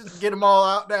 Yes. You just get them all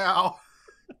out now.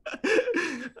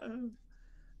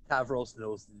 Tavros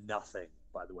knows nothing,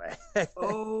 by the way.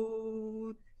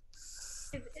 Oh.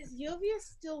 Is Yovia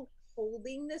still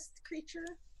holding this creature?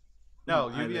 No,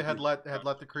 Yuvia had let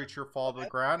the creature fall to the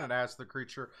ground, and as the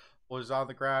creature was on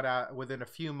the ground within a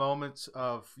few moments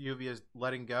of Yuvia's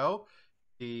letting go,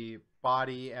 the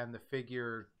body and the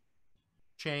figure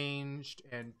changed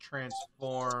and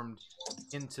transformed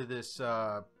into this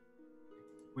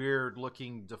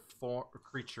weird-looking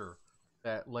creature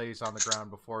that lays on the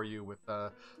ground before you with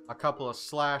a couple of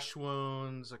slash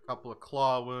wounds, a couple of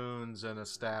claw wounds, and a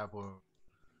stab wound.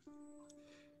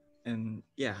 And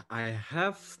yeah, I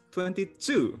have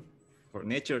 22 for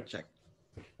nature check.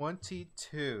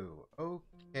 22.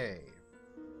 Okay.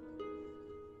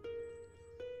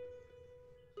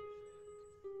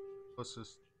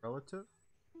 Closest relative?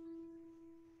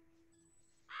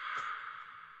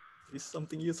 Is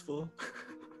something useful?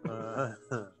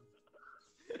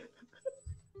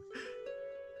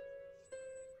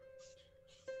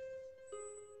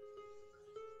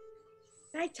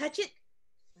 touch it?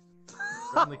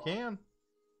 Certainly can.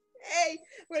 Hey,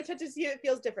 I'm gonna touch it to see if it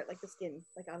feels different, like the skin,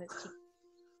 like on its cheek.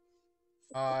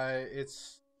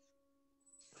 It's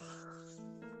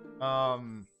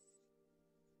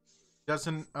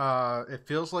doesn't it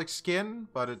feels like skin,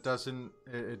 but it doesn't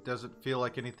feel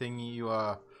like anything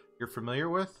you're familiar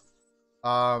with.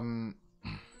 Rubbery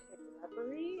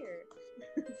or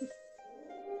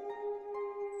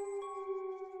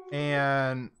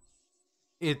And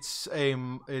it's a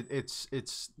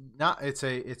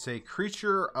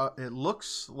creature. It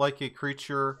looks like a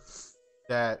creature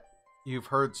that you've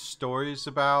heard stories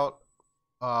about.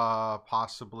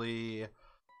 Possibly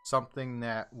something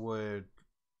that would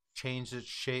change its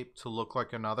shape to look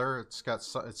like another. It's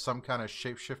some kind of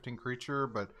shape-shifting creature,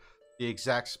 but the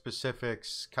exact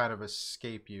specifics kind of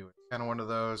escape you. It's kind of one of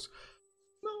those.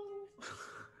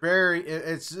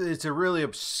 It's a really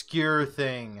obscure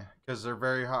thing because they're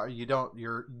very hard.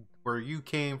 Where you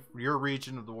came, your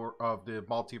region of the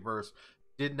multiverse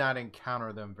did not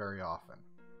encounter them very often.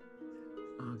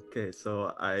 Okay,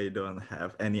 so I don't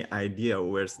have any idea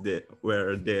where they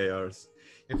are.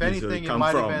 If anything, it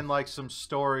might have been like some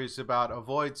stories about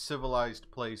avoid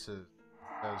civilized places,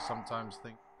 because sometimes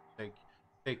things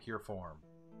take your form.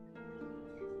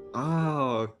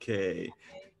 Oh, okay.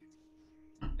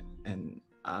 And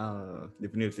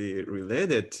definitely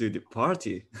related to the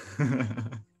party.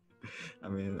 I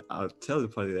mean, I'll tell the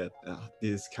party that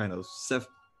this kind of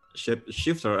shape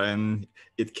shifter, and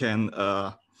it can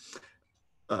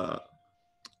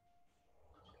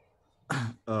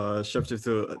shift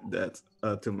to that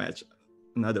to match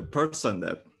another person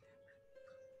that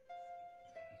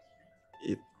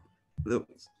it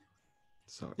looks.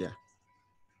 So yeah.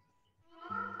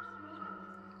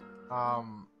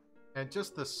 And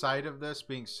just the sight of this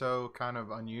being so kind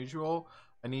of unusual,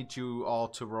 I need you all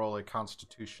to roll a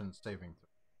Constitution saving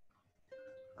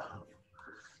throw.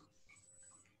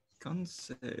 Con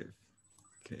save.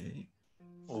 Okay.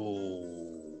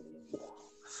 Oh.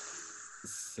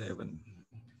 7.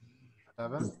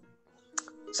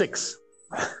 6.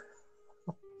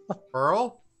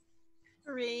 Pearl?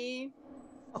 3.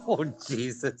 Oh,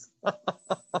 Jesus.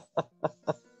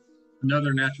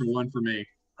 Another natural one for me.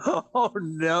 Oh,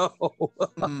 no.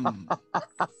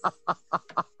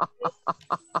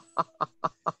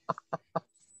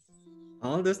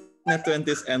 All this net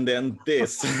 20s and then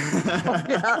this.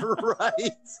 Yeah,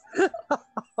 right.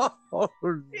 Oh,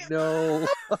 no.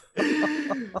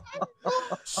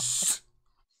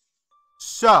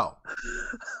 So,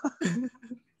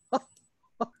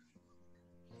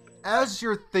 as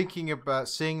you're thinking about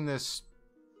seeing this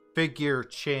figure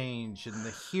change and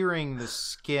hearing the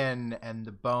skin and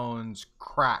the bones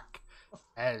crack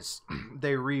as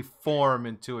they reform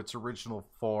into its original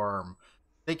form,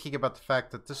 thinking about the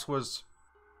fact that this was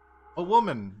a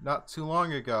woman not too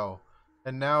long ago,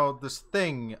 and now this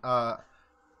thing,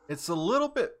 it's a little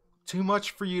bit too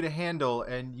much for you to handle,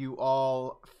 and you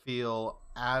all feel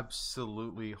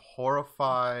absolutely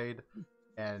horrified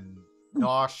and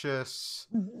nauseous.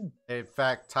 In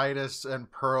fact, Titus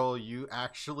and Pearl, you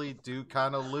actually do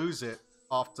kind of lose it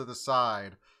off to the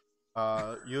side.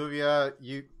 Yuvia,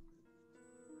 you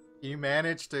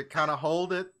manage to kind of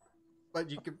hold it, but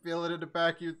you can feel it in the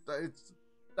back of you. It's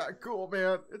not cool,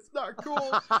 man. It's not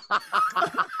cool.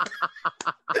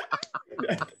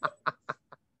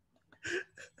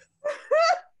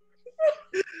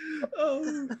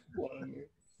 Oh,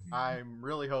 I'm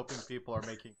really hoping people are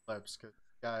making clips because you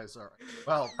guys are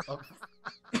well.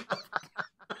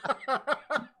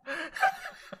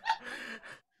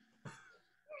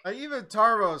 Even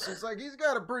Tarvos, he's like, he's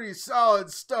got a pretty solid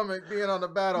stomach being on the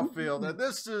battlefield, and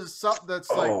this is something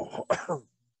that's like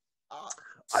I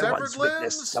severed once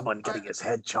witnessed limbs. someone getting his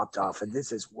head chopped off, and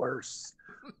this is worse.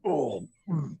 Oh.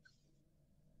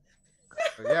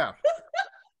 Yeah.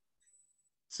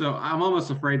 So I'm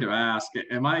almost afraid to ask,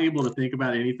 am I able to think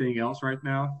about anything else right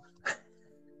now?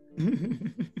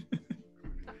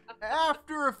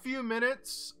 After a few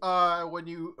minutes, when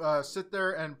you sit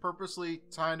there and purposely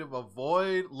kind of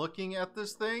avoid looking at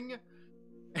this thing,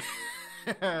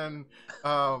 and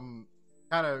kind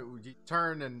of you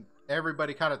turn and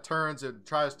everybody kind of turns and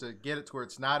tries to get it to where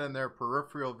it's not in their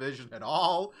peripheral vision at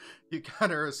all, you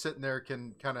kind of are sitting there,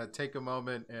 can kind of take a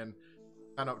moment and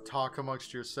kind of talk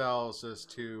amongst yourselves as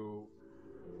to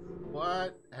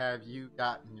what have you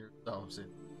gotten yourselves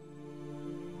in.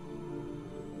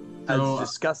 As So,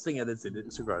 disgusting as it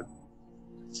is, regard.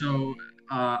 So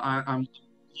I'm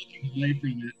looking away from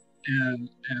it, and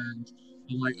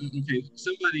I'm like, okay,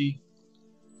 somebody.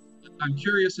 I'm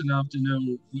curious enough to know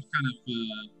what kind of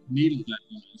needle that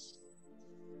was.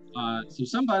 So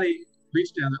somebody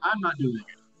reached down there. I'm not doing it.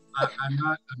 I'm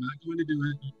not going to do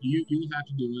it. You'll have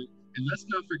to do it. And let's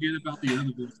not forget about the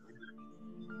other voice.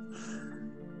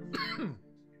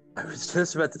 I was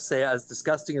just about to say, as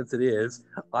disgusting as it is,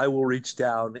 I will reach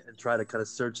down and try to kind of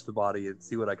search the body and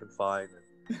see what I can find.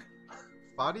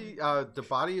 The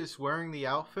body is wearing the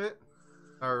outfit,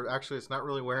 or actually, it's not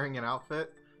really wearing an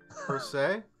outfit per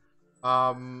se.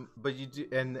 But you do,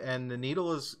 and the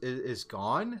needle is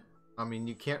gone. I mean,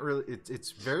 you can't really.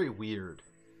 It's very weird.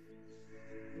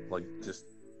 Like just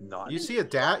not. You see a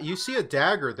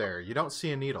dagger there. You don't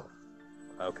see a needle.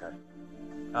 Okay.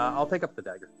 I'll pick up the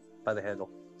dagger by the handle.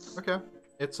 Okay.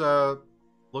 It's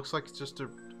looks like it's just a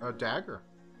dagger.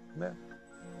 Yeah.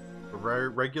 A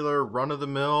regular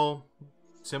run-of-the-mill,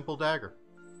 simple dagger.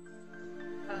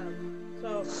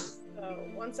 So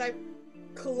once I've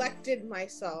collected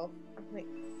myself, I'm like,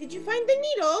 did you find the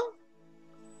needle?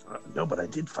 No, but I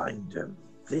did find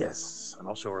this. And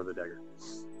I'll show her the dagger.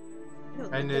 No,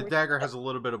 And the dagger has a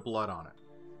little bit of blood on it.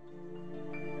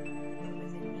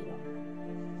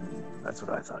 That's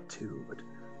what I thought too, but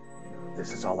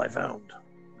this is all I found.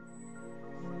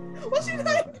 Well, she's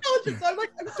not intelligent, so I'm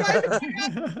trying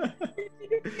to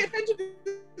pay attention to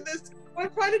this. I'm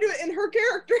trying to do it in her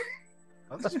character.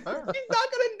 That's fair. She's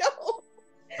not gonna know.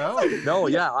 No,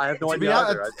 yeah, I have no idea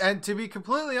either. And to be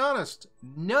completely honest,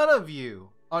 none of you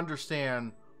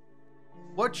understand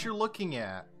what you're looking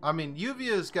at. I mean,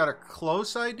 Yuvia's got a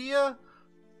close idea,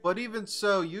 but even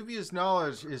so, Yuvia's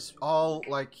knowledge is all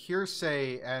like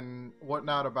hearsay and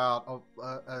whatnot about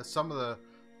some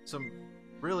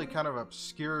really kind of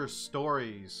obscure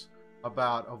stories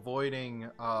about avoiding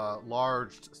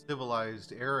large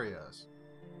civilized areas.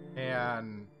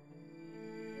 And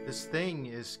this thing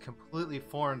is completely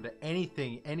foreign to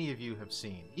anything any of you have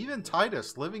seen. Even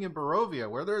Titus, living in Barovia,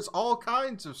 where there's all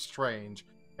kinds of strange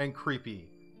and creepy.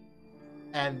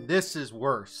 And this is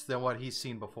worse than what he's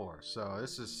seen before. So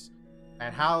this is...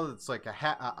 And how it's like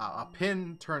a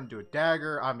pin turned to a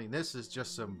dagger. I mean, this is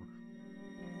just some...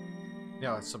 You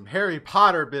know, some Harry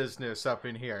Potter business up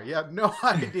in here. You have no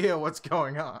idea what's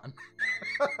going on.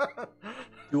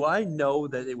 Do I know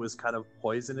that it was kind of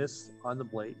poisonous on the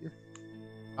blade?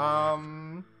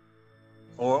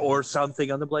 Or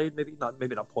something on the blade, maybe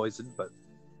not poison, but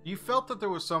you felt that there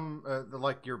was some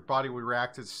like your body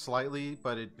reacted slightly,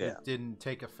 but it didn't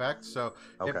take effect. So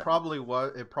okay. it probably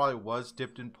was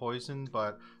dipped in poison.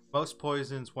 But most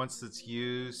poisons, once it's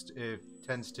used, it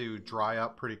tends to dry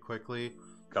up pretty quickly.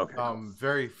 Okay.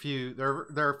 Very few. There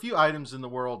are a few items in the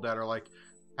world that are like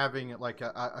having like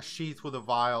a sheath with a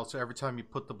vial. So every time you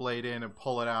put the blade in and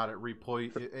pull it out, it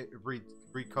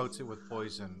recoats it with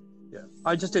poison. Yeah,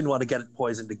 I just didn't want to get it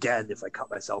poisoned again if I cut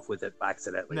myself with it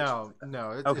accidentally. No.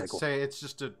 It's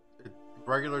just a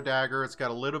regular dagger. It's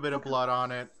got a little bit of blood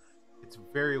on it. It's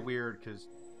very weird because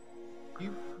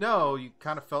you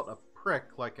kind of felt a prick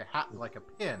like a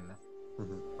pin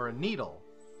or a needle.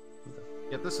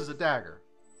 Yet this is a dagger.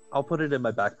 I'll put it in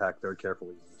my backpack very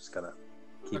carefully. Just gotta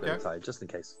keep it inside just in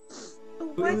case.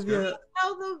 Why did you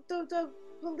tell the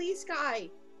police guy?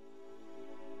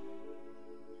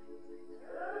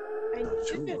 I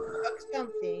should have took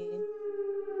something.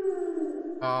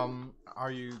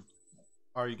 Are you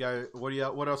guys?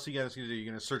 What else are you guys gonna do? You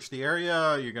gonna search the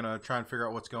area? You're gonna try and figure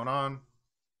out what's going on?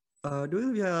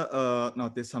 Do you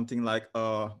notice something like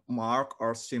a mark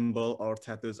or symbol or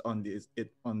tattoos on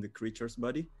the creature's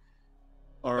body,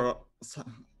 or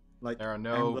like there are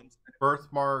no emblems?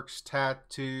 Birthmarks,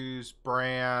 tattoos,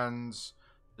 brands.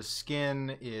 The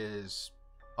skin is,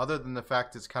 other than the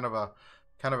fact it's kind of a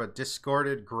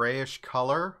discorded grayish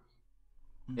color,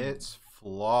 it's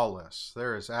flawless.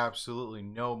 There is absolutely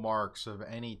no marks of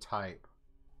any type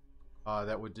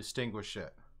that would distinguish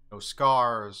it. No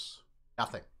scars,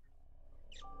 nothing.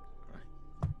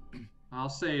 I'll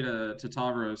say to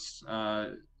Tavros,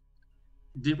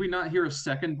 did we not hear a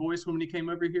second voice when we came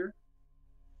over here?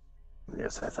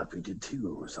 Yes, I thought we did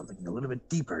too, or something a little bit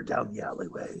deeper down the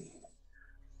alleyway.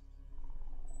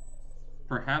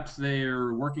 Perhaps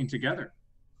they're working together.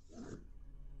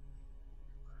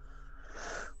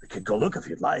 We could go look if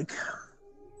you'd like.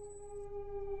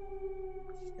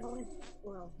 Well,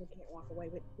 we can't walk away,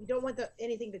 but we don't want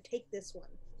anything to take this one.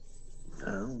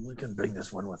 We can bring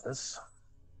this one with us.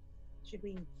 Should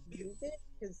we use it?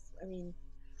 Because, I mean,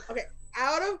 okay,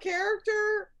 out of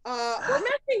character, we're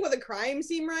messing with a crime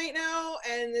scene right now,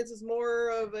 and this is more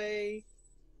of a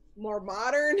more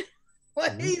modern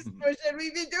place. So should we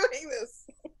be doing this?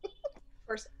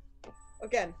 First,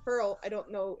 again, Pearl, I don't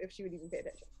know if she would even pay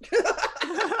attention.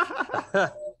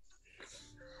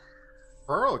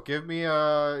 Pearl, give me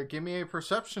a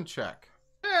perception check.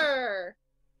 Sure.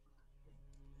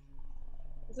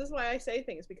 This is why I say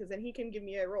things, because then he can give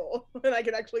me a roll and I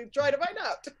can actually try to find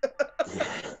out.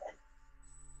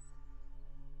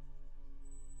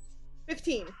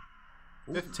 15.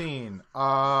 15.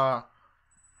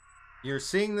 You're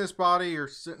seeing this body, you're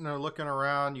sitting there looking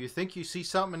around, you think you see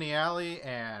something in the alley,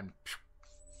 and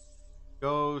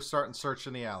go start and search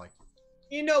in the alley.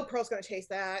 You know Pearl's gonna chase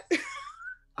that.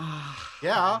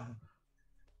 Yeah.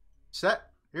 Set.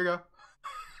 Here you go.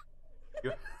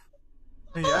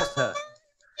 Yes.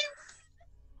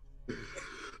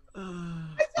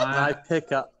 I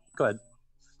pick up. Go ahead.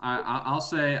 I'll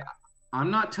say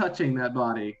I'm not touching that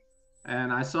body,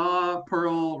 and I saw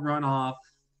Pearl run off.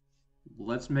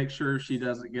 Let's make sure she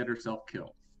doesn't get herself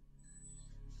killed.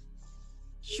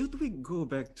 Should we go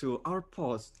back to our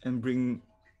post and bring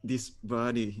this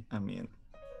body? I mean,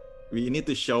 we need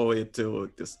to show it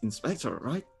to this inspector,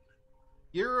 right?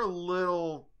 You're a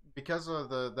little, because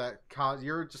of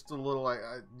you're just a little like,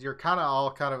 you're kind of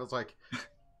all kind of, it's like,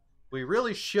 we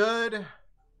really should,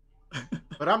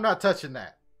 but I'm not touching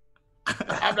that.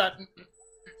 I'm not.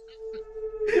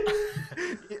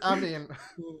 I mean,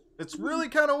 it's really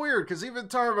kind of weird because even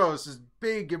Tarvos is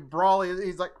big and brawly.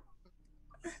 He's like,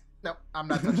 no, I'm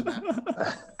not touching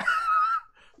that.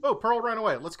 Oh, Pearl ran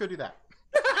away. Let's go do that.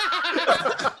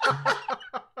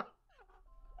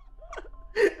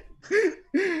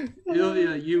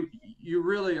 Ilya, you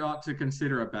really ought to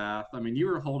consider a bath. I mean, you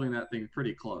were holding that thing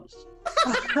pretty close.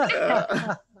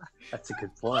 That's a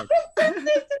good point.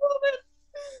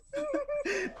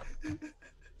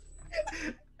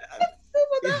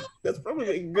 That's probably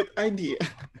a good idea.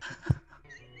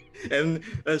 And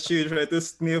she tried to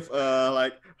sniff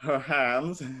like her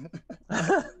hands.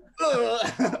 Oh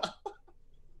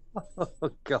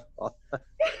God.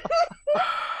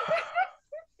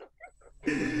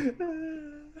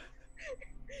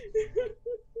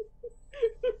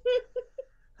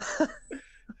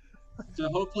 So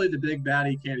hopefully the big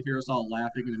baddie can't hear us all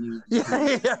laughing in the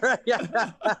middle.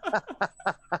 Yeah.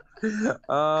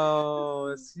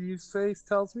 Oh, Steve's face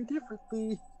tells me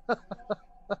differently.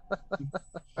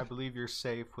 I believe you're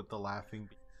safe with the laughing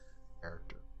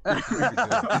character.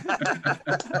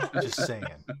 Just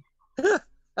saying.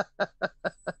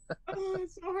 Oh,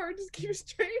 it's so hard to keep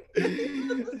straight.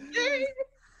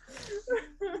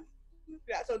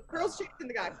 Yeah, so Pearl's chasing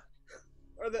the guy.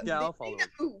 Or the I'll thing follow. that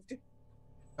moved.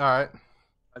 All right.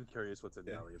 I'm curious what's in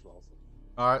the alley as well. So.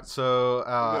 All right. So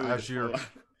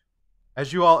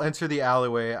as you all enter the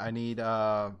alleyway, I need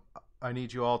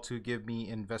you all to give me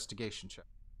investigation check.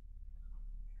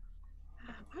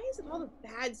 Why is it all the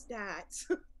bad stats?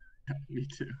 Me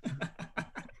too.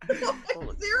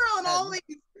 Zero on all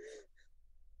these.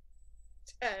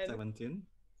 10. 17.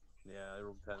 Yeah, I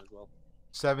rolled 10 as well.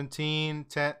 17,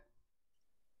 10.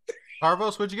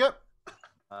 Tarvos, what'd you get?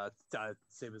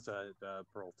 Same as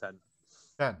Pearl, 10.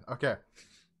 10. Okay.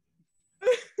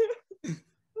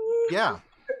 Yeah.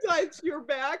 Guys, you're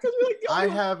back. Like, I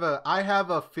have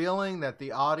a feeling that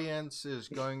the audience is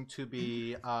going to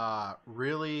be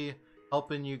really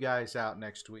helping you guys out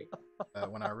next week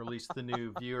when I release the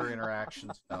new viewer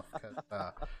interaction stuff, because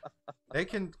they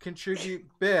can contribute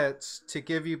bits to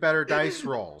give you better dice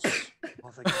rolls.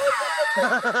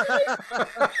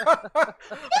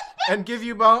 And give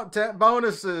you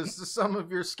bonuses to some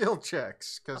of your skill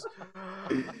checks, because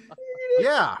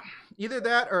yeah, either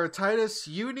that or Titus,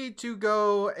 you need to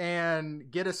go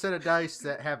and get a set of dice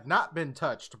that have not been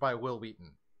touched by Will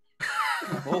Wheaton.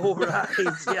 Oh, right,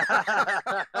 yeah.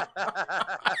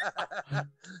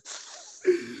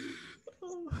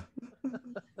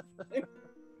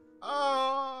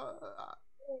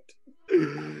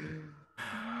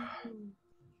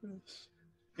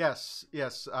 Yes.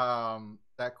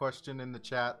 That question in the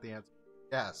chat, the answer,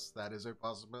 yes, that is a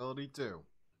possibility too.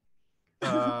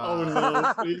 Oh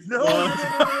no, please. No.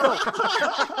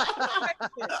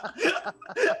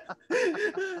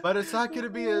 But it's not going to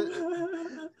be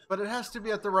but it has to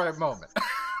be at the right moment.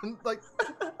 Like,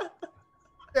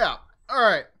 yeah, all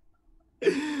right.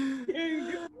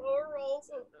 lower rolls.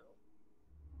 Oh,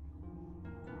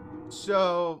 no.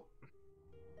 So,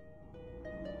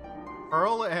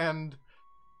 Pearl and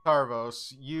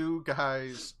Tarvos, you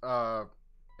guys,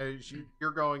 as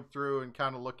you're going through and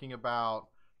kind of looking about,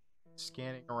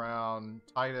 scanning around,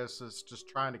 Titus is just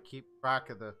trying to keep track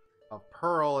of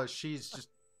Pearl as she's just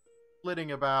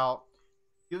flitting about.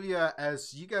 Julia,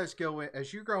 as you guys go in,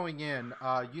 as you're going in,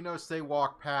 you notice they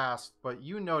walk past, but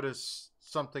you notice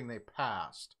something they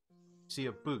passed. You see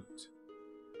a boot,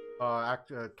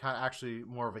 actually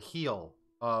more of a heel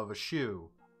of a shoe,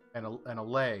 and a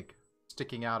leg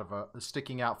sticking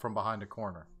out from behind a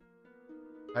corner.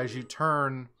 As you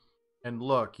turn and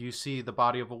look, you see the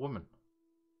body of a woman.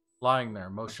 lying there,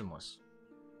 motionless,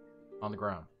 on the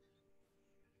ground.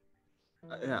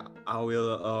 Yeah, I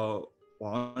will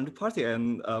warn the party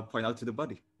and point out to the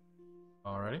body.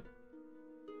 Alrighty.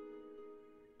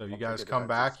 So you I'll guys take a come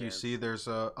back. defensive You see stance. there's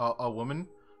a woman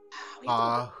We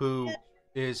have to- who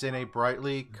is in a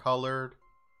brightly colored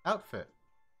outfit,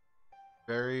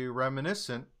 very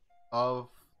reminiscent of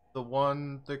the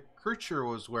one the creature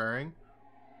was wearing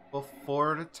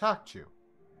before it attacked you.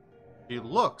 She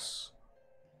looks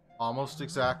almost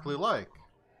exactly like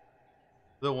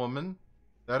the woman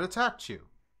that attacked you,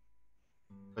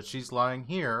 but she's lying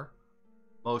here,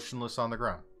 motionless on the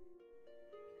ground.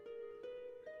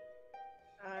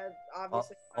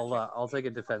 Obviously. I'll take a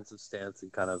defensive stance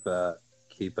and kind of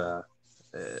keep a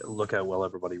lookout while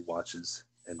everybody watches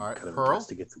and All right, kind of Pearl?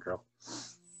 investigate the girl.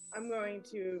 I'm going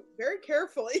to very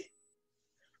carefully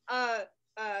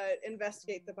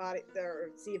investigate the body there,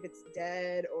 see if it's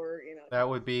dead or That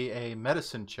would be a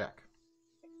medicine check.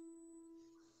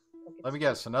 Okay. Let me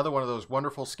guess, another one of those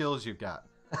wonderful skills you've got.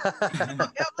 Yeah,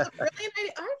 well, really,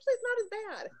 actually, it's not as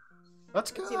bad.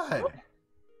 That's Let's good. see.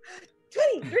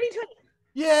 20, 30, 20.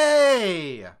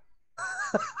 Yay!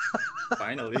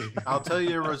 Finally. I'll tell you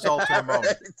the result in a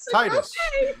moment. Titus,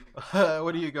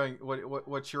 what are you going?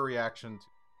 What's your reaction to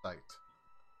sight?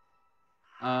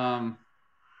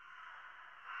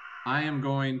 I am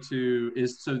going to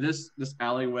this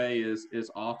alleyway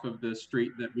is off of the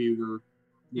street that we were.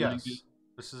 Yes,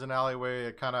 this is an alleyway.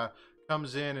 It kind of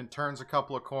comes in and turns a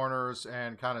couple of corners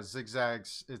and kind of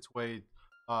zigzags its way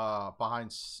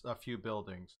behind a few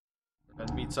buildings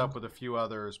and meets up with a few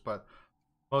others. But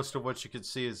most of what you can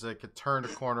see is like it turned a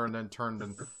corner and then turned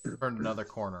another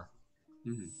corner.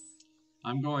 Mm-hmm.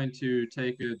 I'm going to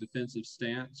take a defensive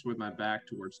stance with my back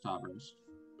towards Tavros.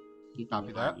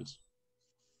 Copy that.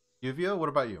 Yuvia, what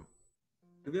about you?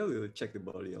 Maybe I will check the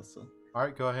body also. All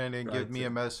right, go ahead and give Right, me a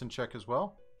medicine check as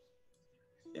well.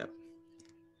 Yep.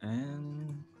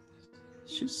 And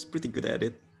she's pretty good at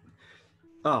it.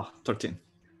 Oh, 13.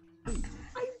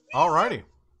 Alrighty.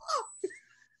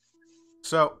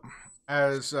 So,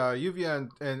 as Yuvia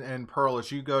and Pearl,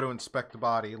 as you go to inspect the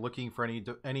body, looking for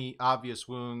any obvious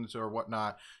wounds or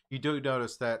whatnot, you do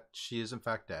notice that she is in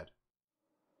fact dead.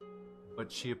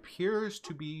 But she appears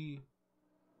to be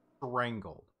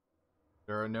strangled.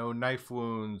 There are no knife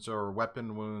wounds or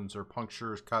weapon wounds or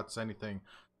punctures, cuts, anything.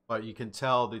 But you can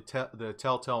tell the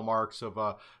telltale marks of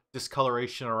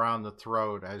discoloration around the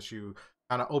throat. As you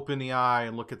kind of open the eye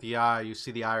and look at the eye, you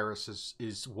see the iris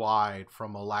is wide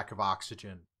from a lack of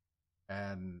oxygen,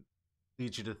 and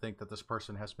leads you to think that this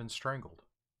person has been strangled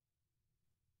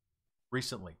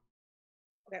recently.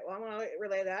 Okay, well, I'm going to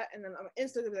relay that, and then I'm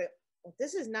instantly be like, well,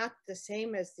 this is not the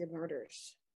same as the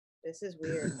murders. This is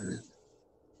weird.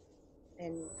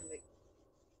 And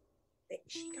like,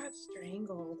 she got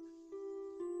strangled.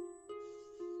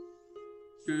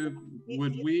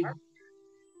 Would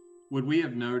we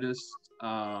have noticed?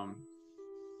 Let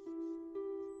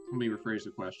me rephrase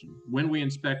the question. When we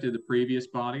inspected the previous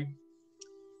body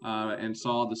and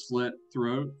saw the slit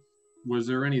throat, was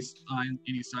there any signs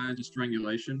of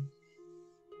strangulation?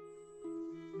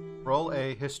 Roll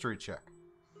a history check.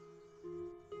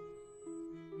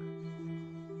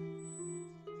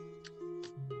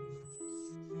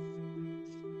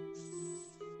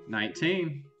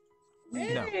 $19.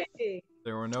 No. Hey!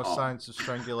 There were no Oh. signs of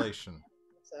strangulation.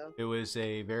 So, It was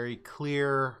a very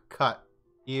clear cut,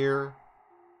 ear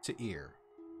to ear.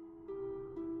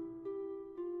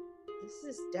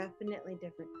 this is definitely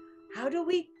different. How do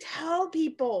we tell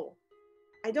people?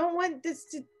 I don't want this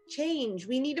to change.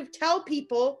 We need to tell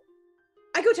people.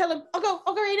 I go tell them. I'll go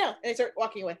right now. And I start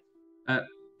walking away.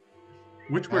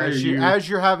 Which way are As you? as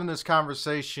you're having this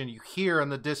conversation, you hear in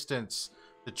the distance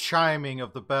the chiming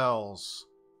of the bells,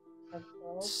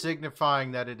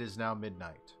 signifying that it is now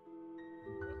midnight.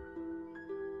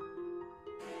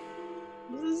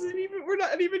 This isn't even. We're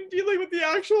not even dealing with the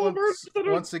actual murders.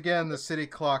 Once again, the city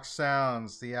clock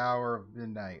sounds the hour of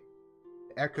midnight.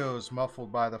 Echoes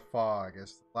muffled by the fog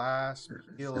as the last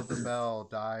peal of the bell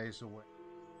dies away.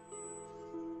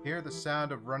 Hear the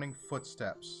sound of running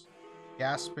footsteps,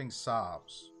 gasping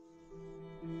sobs.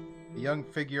 The young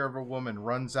figure of a woman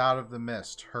runs out of the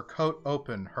mist, her coat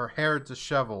open, her hair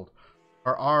disheveled,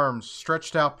 her arms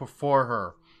stretched out before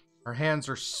her. Her hands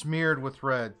are smeared with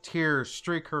red, tears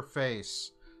streak her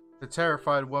face. The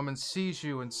terrified woman sees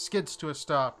you and skids to a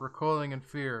stop, recoiling in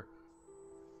fear.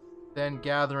 Then,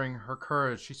 gathering her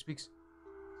courage, she speaks.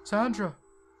 "Sandra,"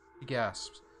 she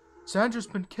gasps. "Sandra's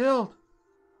been killed.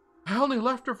 I only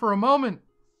left her for a moment."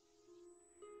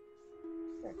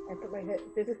 I put my head.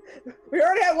 We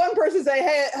already had one person say,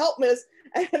 "Hey, help, miss,"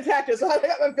 and attacked us. So I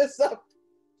got my fists up.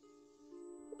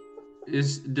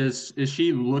 Is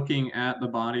she looking at the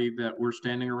body that we're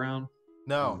standing around?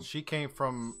 No, she came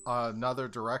from another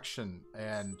direction,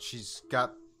 and she's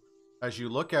got. As you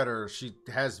look at her, she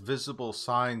has visible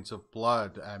signs of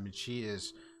blood. I mean, she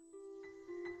is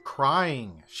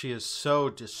crying. She is so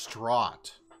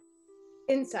distraught.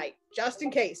 Insight, just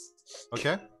in case.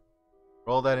 Okay.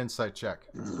 Roll that insight check.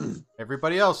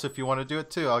 Everybody else, if you want to do it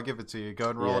too, I'll give it to you. Go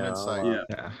ahead and roll an insight.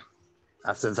 Yeah.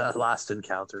 After that last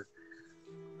encounter.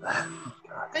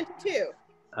 22.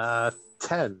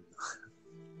 10.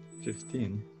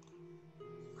 15.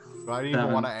 Do I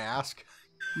even want to ask?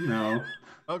 No.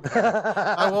 Okay.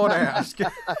 I won't ask.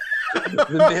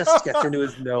 The mist gets into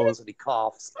his nose and he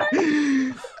coughs.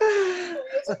 It's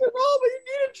a roll, but you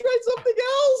need to try something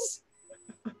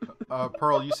else.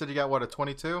 Pearl, you said you got what, a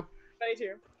 22?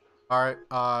 22. All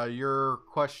right. Your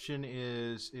question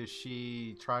is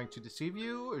she trying to deceive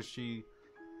you? Is she,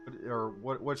 or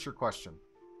what's your question?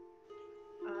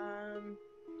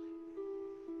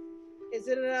 Is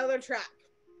it another trap?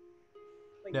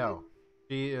 Like, No.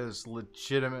 She is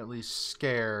legitimately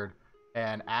scared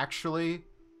and actually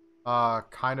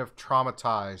kind of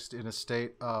traumatized, in a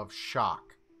state of shock.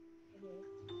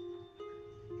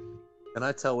 Can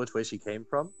I tell which way she came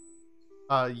from?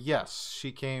 Yes,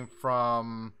 she came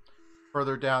from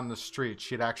further down the street.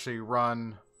 She'd actually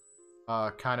run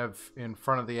kind of in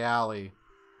front of the alley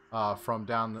from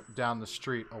down the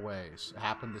street a ways.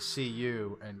 Happened to see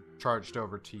you and charged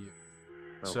over to you.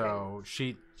 Okay. So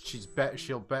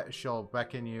she'll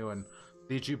beckon you and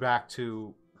lead you back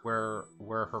to where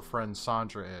her friend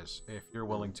Sandra is, if you're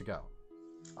willing to go.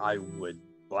 I would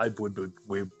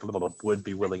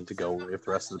be willing to go if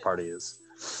the rest of the party is.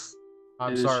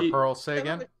 I'm sorry, Pearl. Say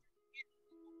again.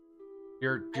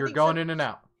 You're going in and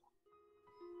out.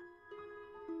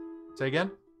 Say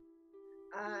again.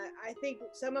 I think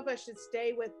some of us should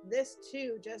stay with this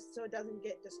too, just so it doesn't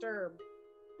get disturbed.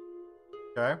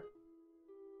 Okay.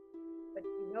 But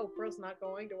you know, Pearl's not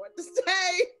going to want to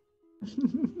stay.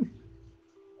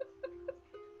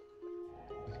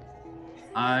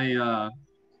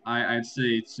 I'd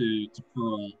say to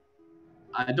Pearl,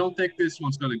 I don't think this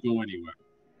one's going to go anywhere.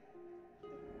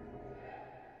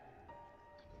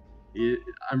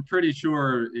 I'm pretty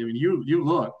sure. I mean, you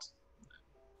looked.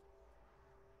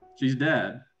 She's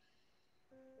dead.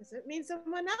 Does it mean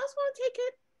someone else want to take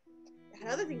it?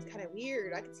 That other thing's kind of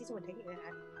weird. I can see someone taking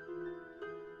that.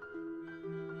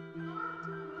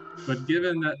 But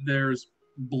given that there's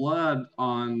blood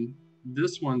on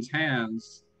this one's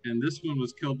hands and this one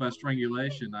was killed by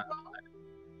strangulation,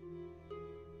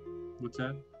 what's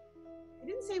that? I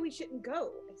didn't say we shouldn't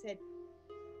go. I said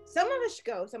some of us should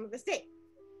go, some of us stay.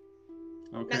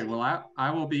 Okay, well,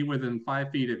 I will be within 5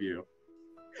 feet of you.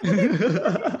 Let's go.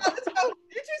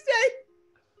 You two stay.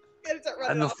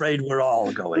 I'm afraid we're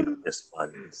all going with this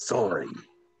one. Sorry.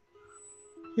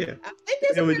 Yeah.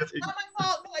 It's not my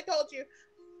fault, but I told you.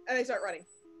 And I start running.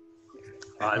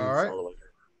 I'm all right. following.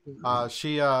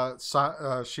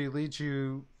 She leads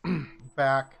you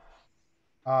back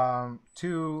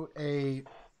to a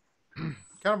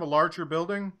kind of a larger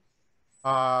building.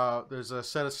 There's a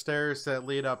set of stairs that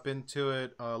lead up into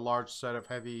it. A large set of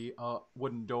heavy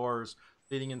wooden doors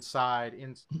leading inside.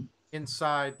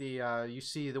 Inside the you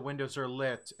see the windows are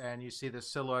lit, and you see the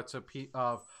silhouettes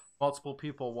of multiple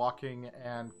people walking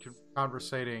and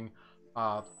conversating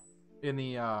in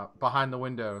the behind the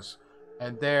windows.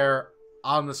 And there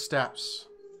on the steps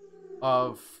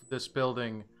of this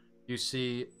building, you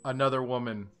see another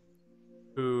woman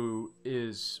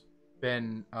who's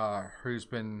been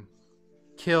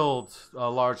killed, a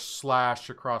large slash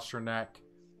across her neck,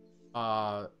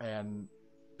 and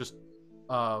just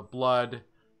blood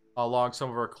along some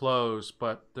of her clothes,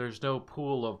 but there's no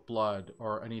pool of blood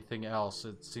or anything else.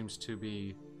 It seems to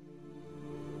be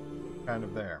kind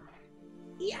of there.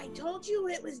 Yeah, I told you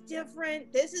it was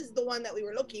different. This is the one that we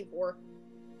were looking for.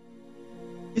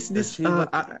 Is this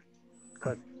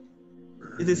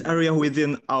is this area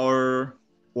within our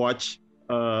watch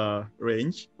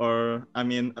range, or I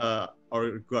mean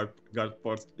our guard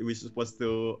post? We supposed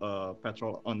to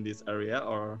patrol on this area,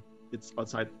 or it's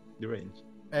outside the range?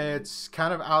 It's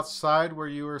kind of outside where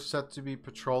you were set to be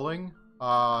patrolling.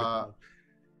 On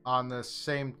the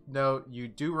same note, you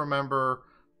do remember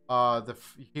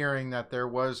hearing that there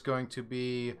was going to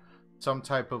be some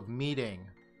type of meeting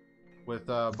with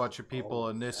a bunch of people,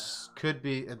 and this could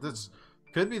be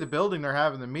the building they're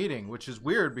having the meeting, which is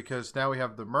weird because now we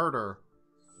have the murder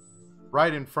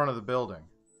right in front of the building.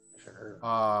 Sure.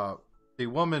 The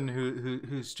woman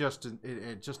who's just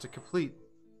a complete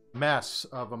mess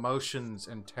of emotions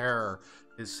and terror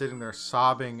is sitting there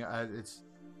sobbing. It's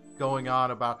going on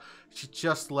about she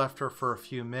just left her for a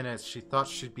few minutes. She thought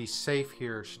she'd be safe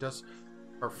here. She does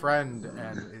her friend,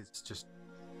 and it's just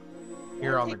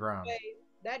here on the ground.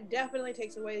 That definitely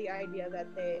takes away the idea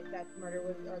that that murder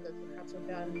was, or that the cuts were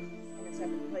done in a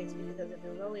separate place, because if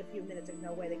it was only a few minutes, there's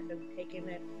no way they could have taken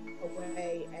it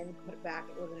away and put it back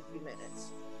within a few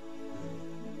minutes.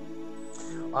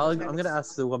 I'm going to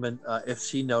ask the woman if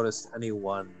she noticed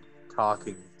anyone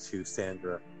talking to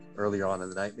Sandra earlier on in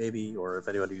the night, maybe, or if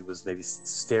anybody was maybe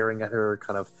staring at her,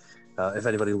 kind of, if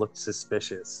anybody looked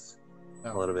suspicious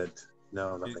a little bit.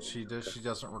 No, nothing. She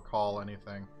doesn't recall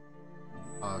anything.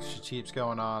 She keeps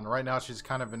going on. Right now, she's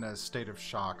kind of in a state of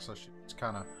shock, so she's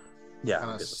kind of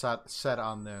set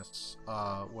on this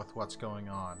with what's going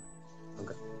on.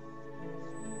 Okay.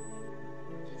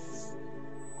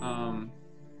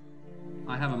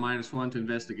 I have a -1 to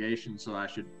investigation, so I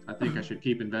think I should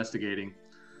keep investigating.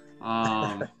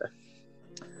 I'd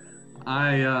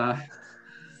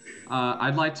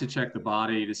like to check the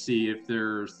body to see if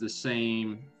there's the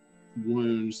same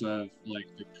wounds of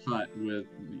like the cut with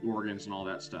the organs and all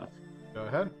that stuff. Go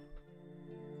ahead.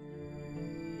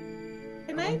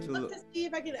 Can I look to see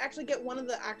if I can actually get one of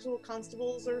the actual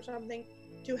constables or something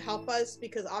to help us?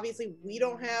 Because obviously we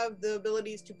don't have the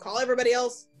abilities to call everybody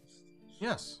else.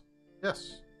 Yes.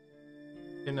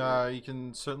 You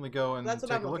can certainly go and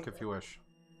take a look if you wish.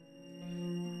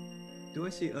 Do I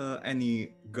see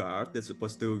any guard that's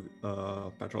supposed to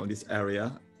patrol this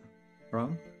area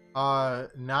around?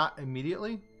 Not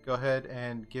immediately. Go ahead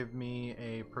and give me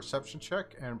a perception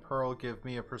check, and Pearl, give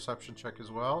me a perception check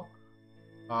as well.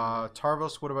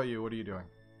 Tarvos, what about you? What are you doing?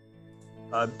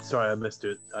 I'm sorry, I missed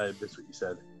it. I missed what you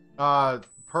said.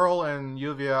 Pearl and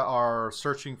Yuvia are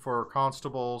searching for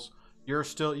constables. You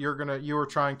were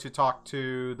trying to talk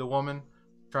to the woman,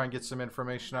 try and get some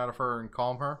information out of her and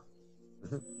calm her.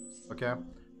 Okay.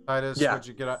 Titus, Yeah. what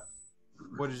did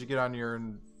you get on your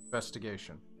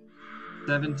investigation?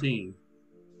 17.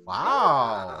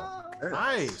 Wow.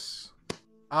 Nice.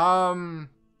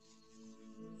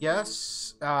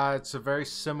 Yes, it's a very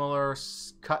similar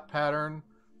cut pattern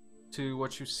to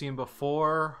what you've seen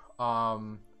before.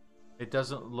 It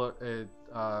doesn't look,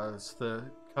 it's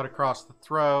the cut across the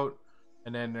throat,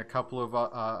 and then a couple of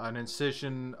an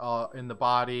incision in the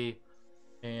body,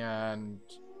 and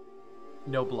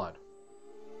no blood,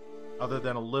 other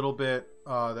than a little bit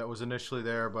that was initially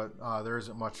there, but there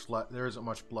isn't much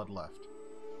blood left.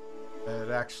 It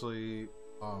actually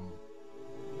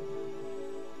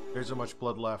there isn't much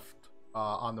blood left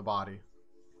on the body.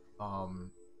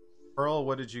 Pearl,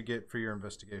 what did you get for your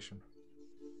investigation?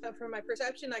 For my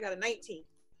perception, I got a 19.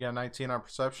 Yeah, 19 on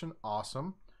perception.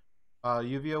 Awesome.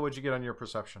 Yuvia, what'd you get on your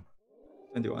perception?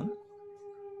 21.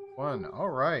 1.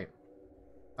 All right.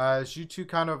 As you two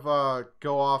kind of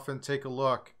go off and take a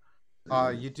look,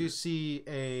 you do see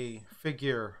a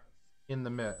figure in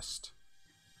the mist.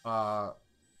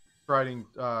 Striding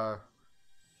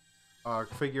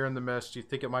figure in the mist. You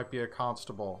think it might be a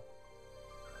constable.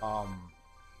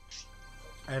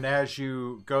 And as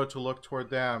you go to look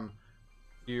toward them,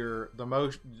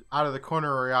 out of the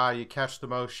corner of your eye, you catch the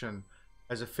motion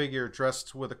as a figure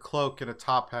dressed with a cloak and a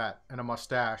top hat and a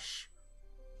mustache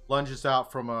lunges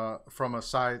out from a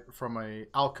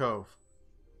alcove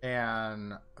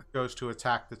and goes to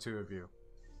attack the two of you.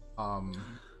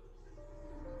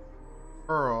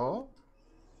 Pearl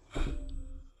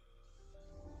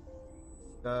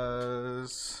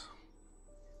does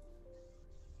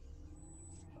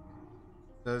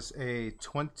a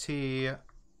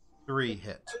 23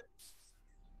 hit.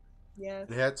 Yes.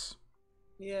 It hits?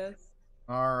 Yes.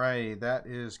 All right, that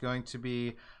is going to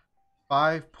be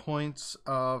 5 points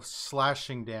of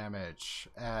slashing damage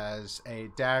as a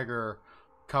dagger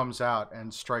comes out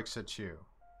and strikes at you.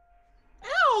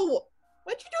 Ow!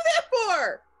 What'd you do that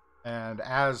for? And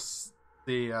as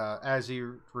he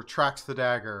retracts the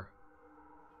dagger,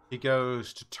 he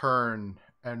goes to turn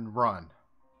and run.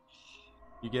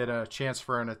 You get a chance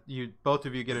for both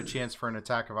of you get a chance for an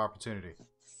attack of opportunity.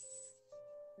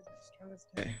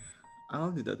 Okay. I'll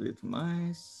do that with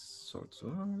my sword.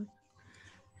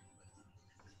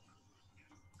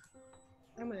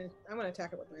 I'm gonna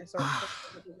attack it with my sword.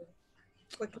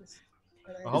 Quickness.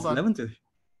 Hold on. 11 to...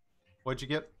 What'd you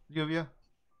get, Yuvia?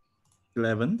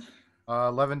 11.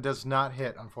 11 does not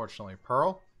hit, unfortunately.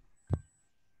 Pearl?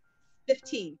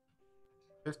 15.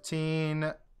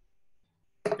 15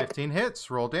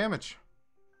 hits. Roll damage.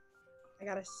 I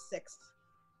got a 6.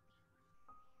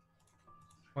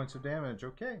 Points of damage.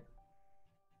 Okay.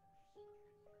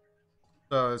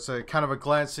 So it's a kind of a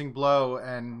glancing blow,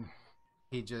 and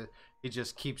he just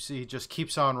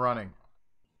keeps on running.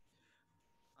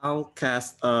 I'll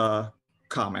cast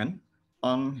comment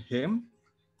on him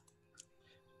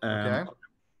and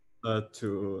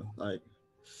to like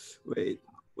wait,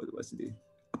 what was the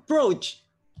approach?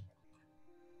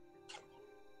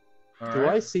 Do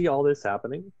I see all this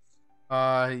happening?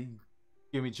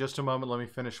 Give me just a moment. Let me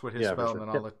finish with his spell,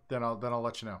 and then I'll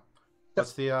let you know.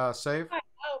 What's the save?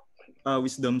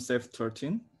 Wisdom save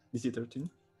 13. DC 13.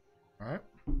 All right.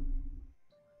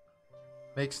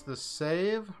 Makes the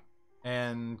save,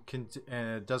 and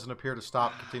it doesn't appear to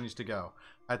stop. Continues to go.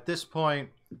 At this point,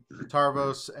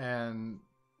 Tarvos and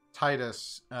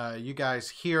Titus, you guys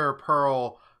hear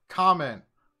Pearl comment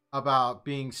about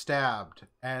being stabbed,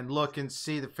 and look and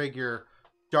see the figure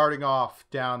darting off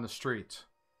down the street.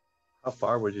 How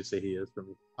far would you say he is from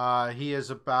me? He is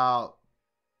about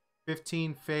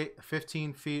 15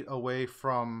 feet away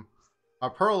from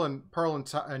Pearl and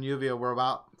Yuvia were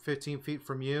about 15 feet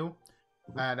from you,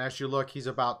 and as you look, he's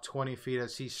about 20 feet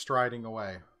as he's striding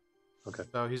away. Okay.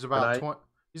 So he's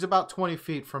about 20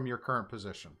 feet from your current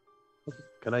position. Okay.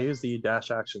 Can I use the dash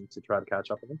action to try to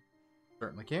catch up with him?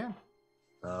 Certainly can.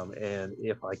 And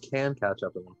if I can catch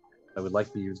up with him, I would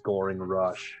like to use Goring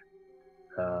Rush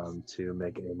to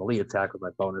make a melee attack with my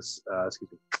bonus.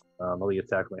 Melee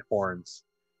attack with my horns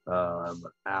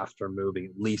after moving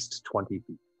at least 20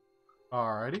 feet.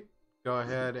 Alrighty. Go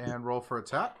ahead and roll for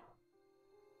attack.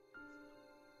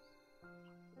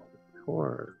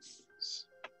 Horns.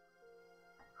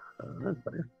 That's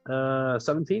better.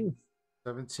 17.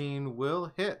 17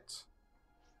 will hit.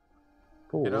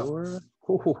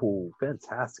 Ooh,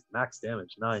 fantastic. Max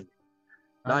damage. 9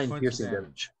 piercing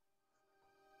damage.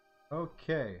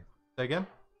 Okay. Say again?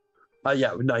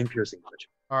 Yeah, 9 piercing damage.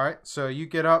 All right. So you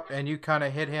get up and you kind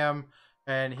of hit him,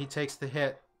 and he takes the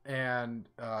hit and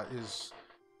is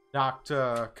knocked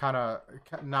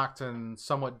and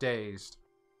somewhat dazed.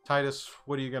 Titus,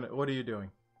 what are you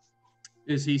doing?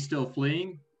 Is he still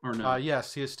fleeing or no?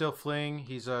 Yes, he is still fleeing.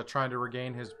 He's trying to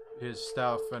regain his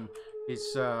stuff, and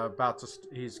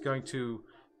he's going to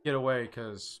get away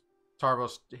because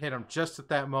Tarvos hit him just at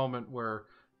that moment where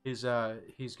he's going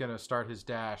to start his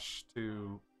dash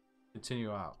to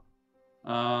continue out.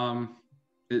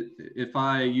 If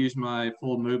I use my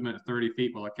full movement at 30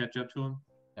 feet, will I catch up to him?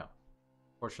 No.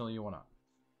 Fortunately, you will not.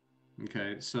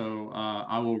 Okay, so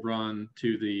I will run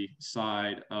to the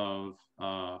side of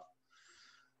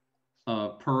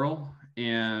Pearl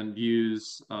and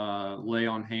use Lay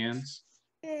on Hands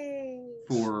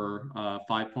for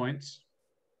 5 points.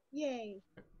 Yay.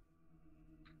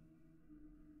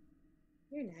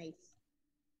 You're nice.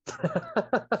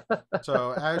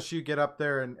 So as you get up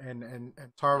there and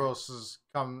Tarvos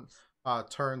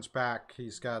turns back,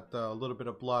 he's got a little bit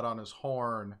of blood on his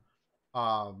horn.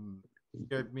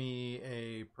 Give me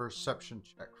a perception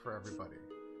check for everybody.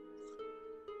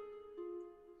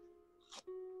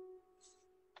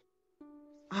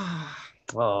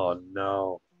 Oh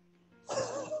no.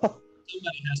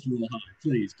 Somebody has to roll high,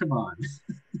 please. Come on.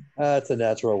 That's a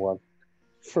natural one.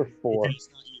 For 4. Okay, it's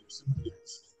not you, somebody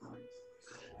else.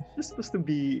 I'm supposed to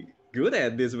be good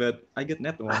at this, but I get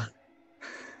net 1.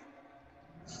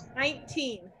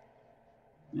 19.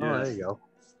 Yeah. Oh, there you go.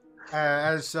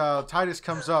 As Titus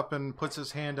comes up and puts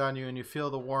his hand on you, and you feel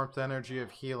the warmth energy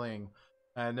of healing,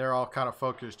 and they're all kind of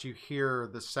focused, you hear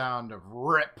the sound of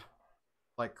rip,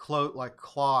 like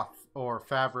cloth or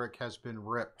fabric has been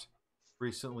ripped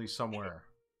recently somewhere.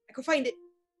 I go find it.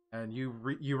 And you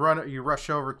rush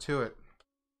over to it,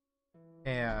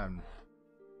 and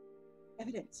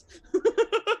evidence.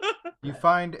 You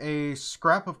find a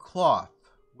scrap of cloth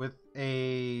with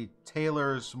a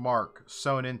tailor's mark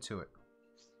sewn into it.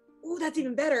 Ooh, that's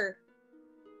even better.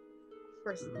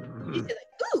 First, you say like,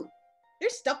 ooh,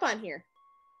 there's stuff on here.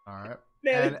 All right.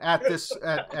 And at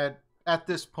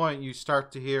this point, you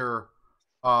start to hear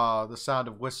the sound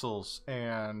of whistles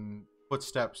and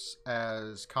footsteps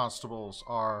as constables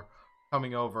are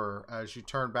coming over. As you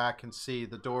turn back and see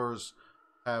the doors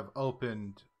have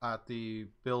opened at the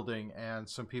building, and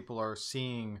some people are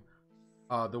seeing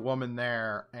the woman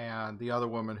there and the other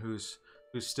woman who's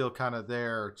still kind of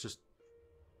there, just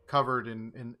covered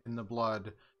in the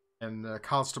blood. And the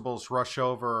constables rush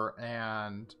over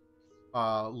and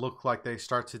look like they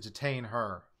start to detain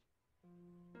her.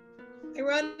 I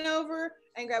run over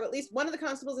and grab at least one of the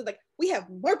constables and like, we have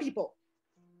more people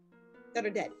that are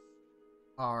dead.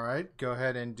 All right, go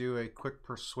ahead and do a quick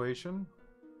persuasion.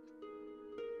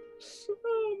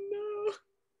 Oh no.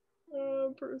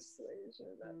 Oh, persuasion,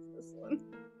 that's this one.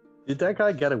 Did that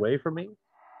guy get away from me?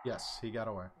 Yes, he got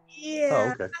away. Yeah.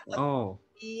 Oh, okay. Oh.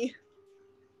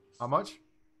 How much?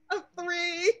 A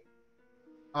 3.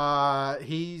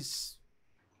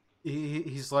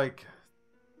 He's like,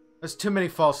 There's too many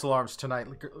false alarms tonight,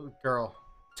 girl.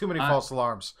 Too many false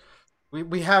alarms.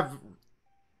 We have.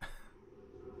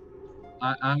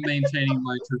 I'm maintaining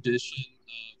my tradition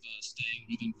of staying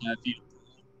within 5 feet of Pearl.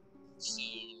 So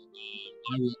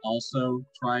I will also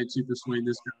try to persuade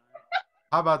this guy.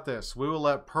 How about this? We will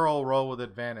let Pearl roll with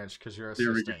advantage because you're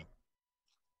There we assisting.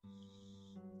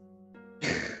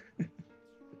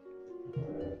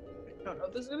 I don't know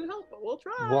if this is gonna help, but we'll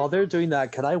try. While they're doing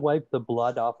that, can I wipe the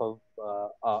blood off of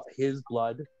his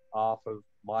blood off of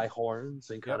my horns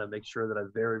and kind of make sure that I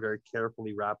very, very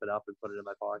carefully wrap it up and put it in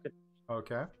my pocket?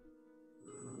 Okay.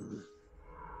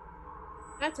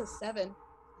 That's a 7.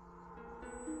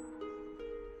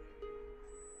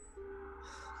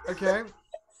 Okay.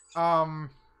 It's not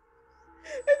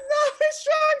my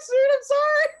strong suit. I'm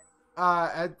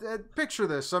sorry. Picture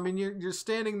this. I mean, you're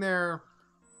standing there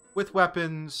with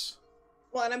weapons.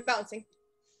 Well, and I'm bouncing.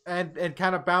 And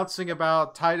kind of bouncing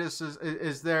about. Titus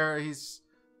is there. He's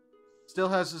still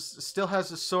has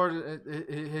his sword,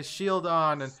 his shield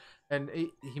on, and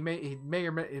he may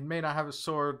or may not have a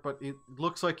sword, but it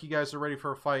looks like you guys are ready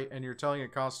for a fight. And you're telling a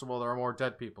constable there are more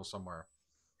dead people somewhere,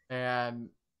 and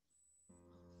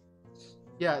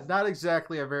yeah, not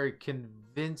exactly a very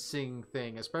convincing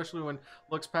thing, especially when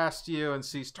looks past you and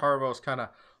sees Tarvos kind of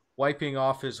wiping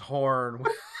off his horn.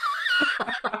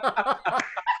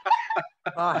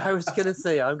 I was gonna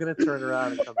say I'm gonna turn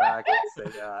around and come back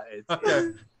and say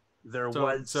Okay. There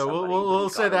was so we'll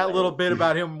say that away. Little bit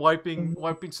about him wiping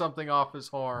something off his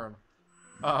horn.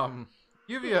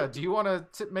 Yuvia, do you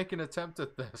want to make an attempt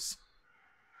at this?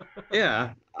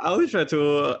 Yeah, I will try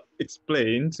to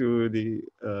explain to the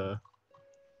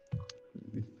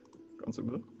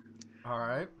constable. All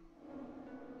right.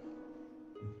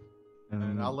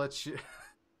 And I'll let you.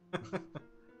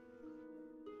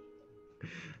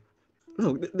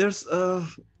 Look, there's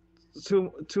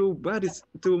two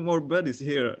more bodies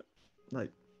here,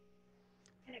 like.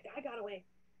 And a guy got away.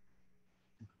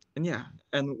 And yeah,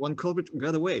 and one culprit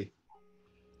got away.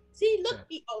 See, look.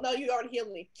 Oh no, you already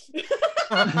healed me.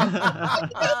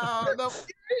 No.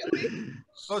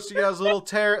 Most of you guys a little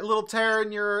tear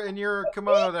in your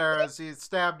kimono there as he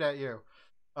stabbed at you.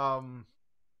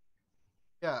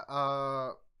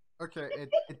 Yeah. Okay.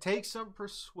 It takes some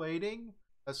persuading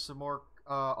as some more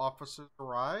officers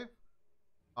arrive.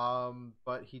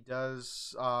 But he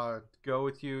does go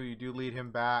with you. You do lead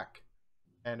him back,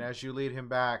 and as you lead him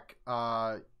back,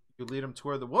 you lead him to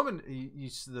where the woman. You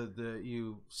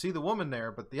see the woman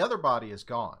there, but the other body is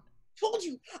gone. Told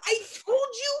you. I told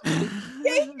you.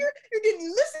 You didn't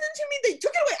listen to me. They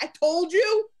took it away. I told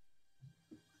you.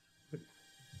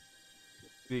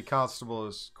 The constable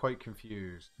is quite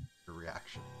confused. The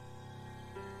reaction.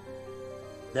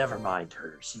 Never mind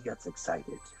her. She gets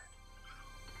excited.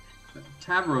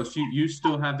 Tavros, you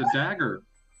still have the dagger.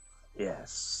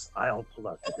 Yes, I'll pull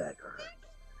out the dagger.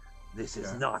 This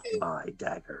is not my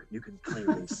dagger. You can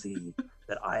clearly see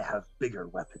that I have bigger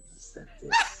weapons than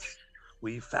this.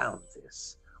 We found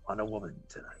this on a woman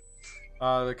tonight.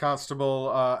 The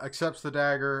constable accepts the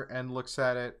dagger and looks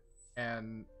at it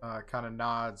and kind of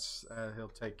nods. He'll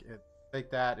take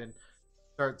that and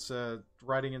starts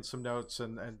writing in some notes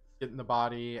and getting the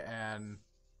body and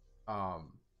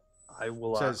I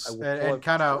will says I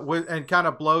will and kind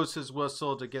of blows his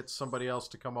whistle to get somebody else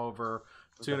to come over.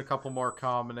 Soon a couple more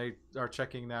come and they are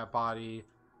checking that body,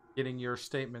 getting your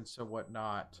statements and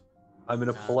whatnot. I'm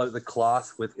gonna pull out the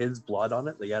cloth with his blood on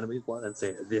it, the enemy's blood, and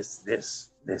say, This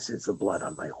is the blood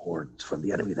on my horns from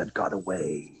the enemy that got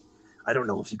away. I don't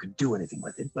know if you could do anything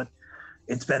with it, but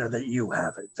it's better that you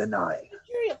have it than I.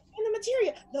 The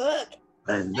materia. Look.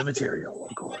 And the material,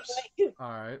 of course.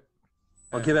 All right.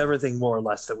 I'll give everything more or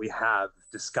less that we have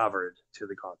discovered to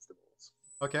the constables.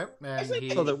 Okay,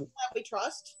 and So that we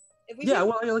trust. If we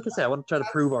well, like I say, I want to try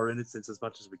to prove our innocence as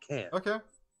much as we can. Okay.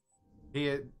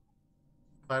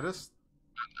 Titus?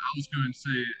 I was going to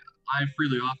say, I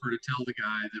freely offer to tell the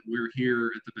guy that we're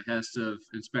here at the behest of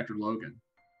Inspector Logan.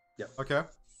 Yep. Okay.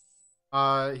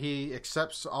 He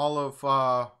accepts all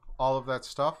of that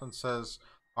stuff and says,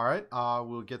 "All right,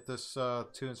 we'll get this to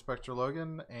Inspector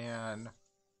Logan." And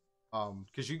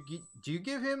because do you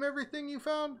give him everything you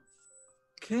found?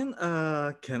 Can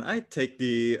I take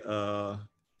the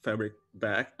fabric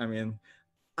back? I mean,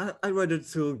 I'd rather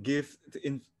to give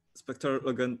the Inspector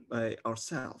Logan by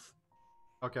ourselves.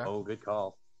 Okay. Oh, good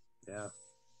call. Yeah.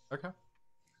 Okay.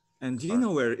 And do you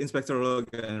know where Inspector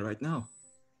Logan right now?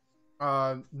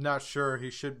 Not sure.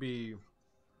 He'll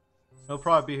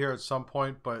probably be here at some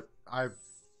point, but I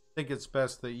think it's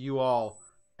best that you all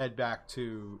head back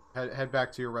to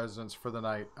your residence for the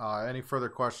night. Any further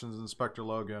questions, Inspector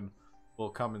Logan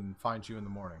will come and find you in the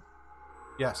morning.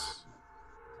 Yes.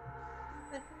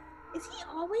 Is he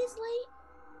always late,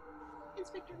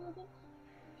 Inspector Logan?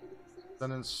 He's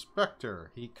an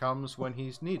inspector. He comes when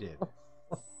he's needed.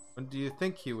 When do you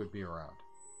think he would be around?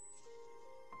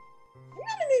 I'm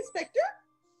not an inspector.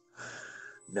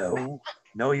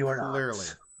 No, you are not. Clearly.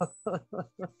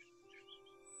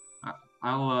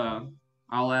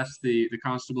 I'll ask the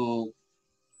constable.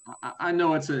 I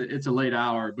know it's a late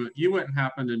hour, but you wouldn't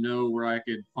happen to know where I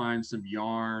could find some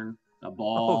yarn, a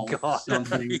ball, Oh God,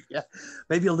 something, yeah.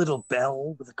 Maybe a little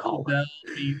bell with a collar. bell,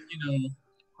 you know,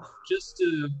 just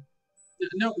to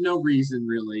no reason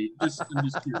really. I'm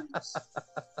just curious.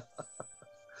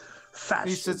 Fashion.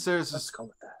 He sits there Let's call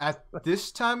it that. at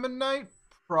this time of night.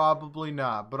 Probably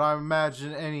not, but I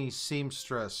imagine any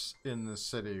seamstress in the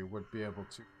city would be able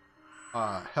to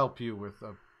help you with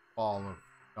a ball of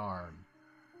yarn.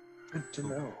 Good to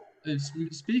know.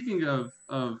 Speaking of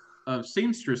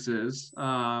seamstresses,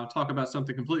 talk about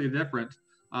something completely different.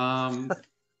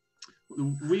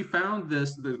 We found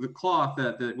the cloth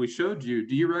that we showed you.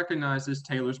 Do you recognize this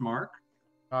tailor's mark?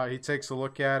 He takes a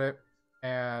look at it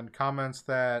and comments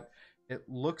that it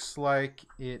looks like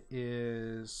it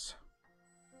is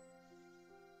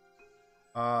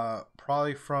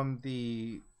probably from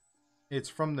the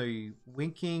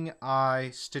Winking Eye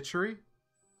Stitchery.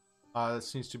 That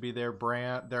seems to be their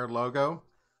brand, their logo,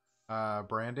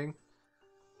 branding.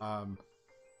 So.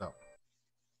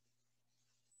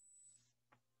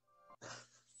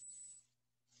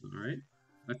 All right.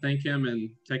 I thank him and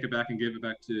take it back and give it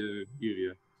back to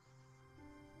Yuvia.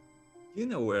 You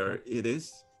know where it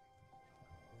is?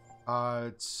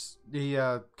 It's he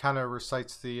kind of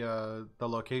recites the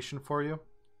location for you,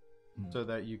 so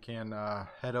that you can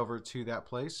head over to that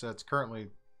place. It's currently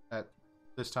at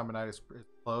this time of night it's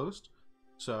closed,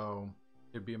 so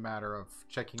it'd be a matter of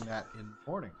checking that in the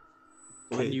morning.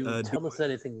 Can you tell us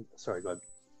anything? Sorry, go ahead.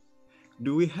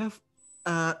 Do we have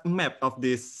a map of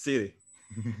this city?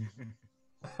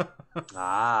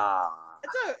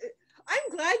 I'm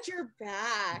glad you're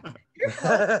back. Like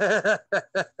that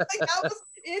was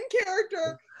in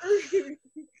character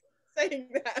saying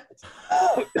that.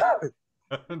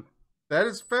 That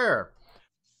is fair.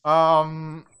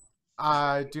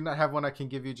 I do not have one I can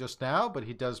give you just now, but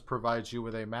he does provide you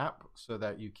with a map so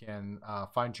that you can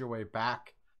find your way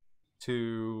back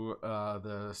to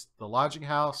the lodging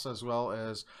house, as well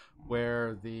as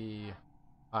where the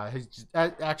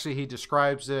he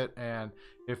describes it, and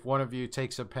if one of you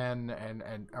takes a pen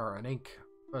and or an ink,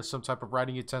 some type of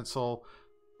writing utensil,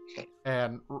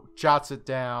 and jots it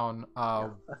down,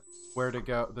 where to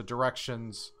go, the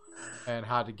directions, and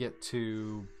how to get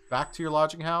back to your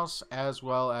lodging house, as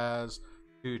well as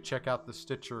to check out the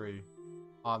stitchery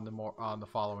on the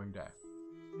following day.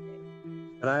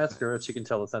 Can I ask her if she can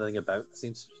tell us anything about the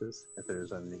seamstresses? If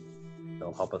there's anything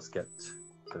that'll help us get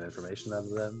some information out of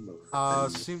them?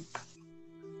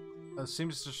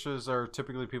 Seamstresses are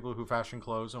typically people who fashion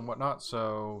clothes and whatnot,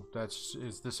 so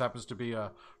this happens to be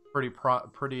a pretty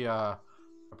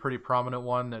prominent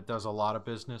one that does a lot of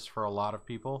business for a lot of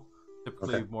people.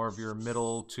 Typically, more of your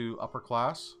middle to upper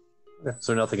class. Okay.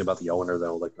 So nothing about the owner,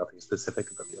 though, like nothing specific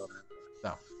about the owner.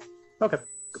 No. Okay.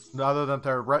 Other than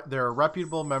they're a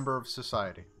reputable member of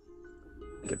society.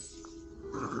 Thank you.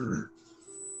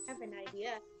 I have an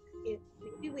idea. If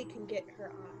maybe we can get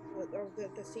her on, or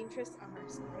the seamstress on our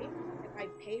side, if I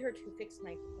pay her to fix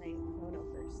my kimono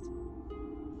first.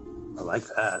 I like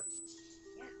that.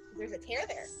 Yeah, there's a tear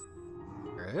there.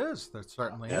 There is. There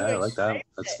certainly is. Yeah, I like that.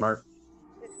 That's smart.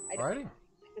 I Alrighty.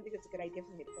 don't think it's a good idea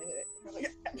for me to play with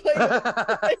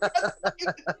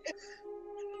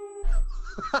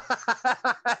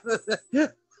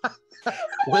it.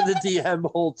 When the DM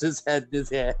holds his head in his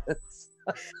hands.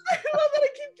 I love that I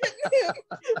keep getting him.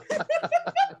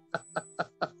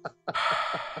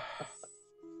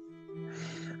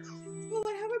 Well,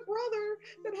 I have a brother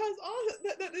that has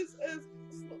that is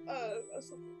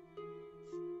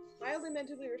mildly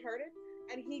mentally retarded,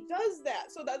 and he does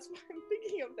that. So that's why I'm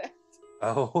thinking of that.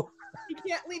 Oh. He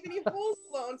can't leave any holes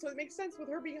alone, so it makes sense with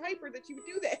her being hyper that she would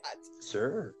do that.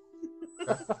 Sure.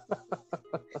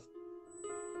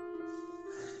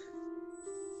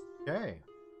 Okay.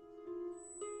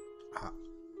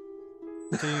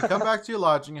 So you come back to your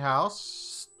lodging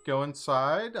house, go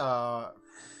inside,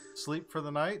 sleep for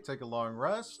the night, take a long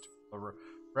rest,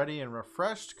 ready and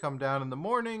refreshed, come down in the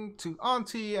morning to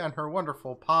Auntie and her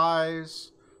wonderful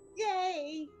pies.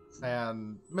 Yay!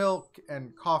 And milk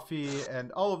and coffee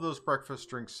and all of those breakfast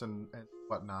drinks and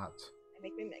whatnot. I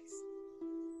make me mix.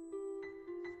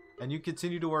 And you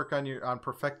continue to work on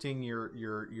perfecting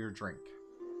your drink.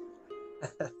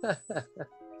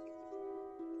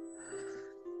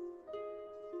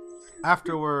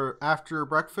 After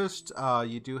breakfast,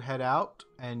 you do head out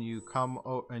and you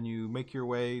and you make your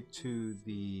way to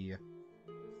the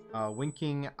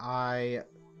Winking Eye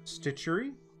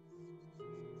Stitchery.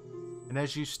 And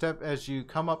as you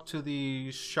come up to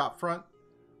the shop front,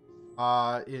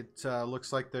 it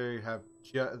looks like they have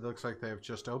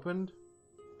just opened.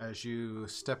 As you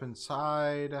step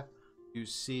inside, you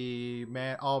see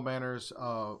all manners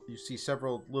of. You see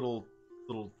several little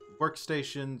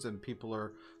workstations, and people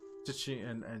are stitching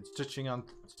and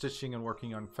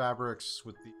working on fabrics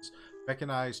with these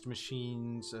mechanized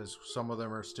machines. As some of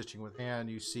them are stitching with hand,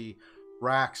 you see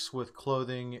racks with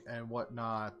clothing and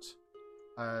whatnot,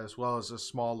 as well as a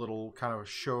small little kind of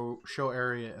show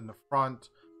area in the front,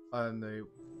 and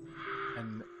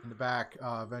in the back.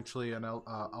 Eventually,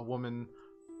 a woman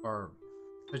or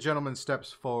a gentleman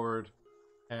steps forward,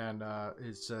 and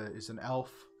is an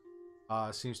elf.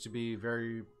 Seems to be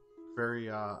very, very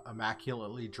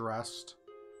immaculately dressed,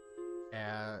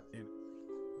 and in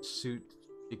a suit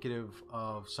indicative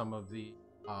of some of the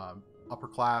upper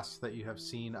class that you have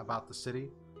seen about the city.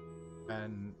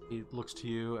 And he looks to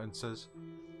you and says,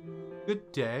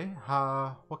 "Good day.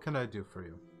 What can I do for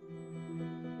you?"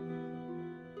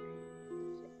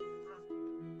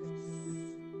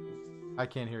 I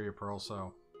can't hear you, Pearl,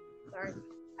 so. Sorry.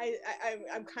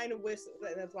 I'm kind of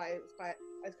whistling. That's why it's quiet.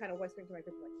 I was kind of whispering to my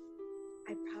group, like,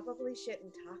 I probably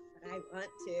shouldn't talk, but I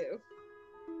want to.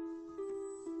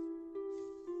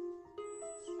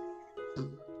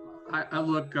 I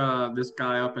look this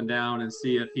guy up and down and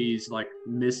see if he's like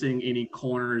missing any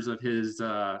corners of his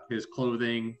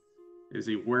clothing. Is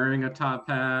he wearing a top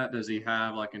hat? Does he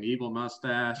have like an evil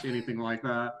mustache? Anything like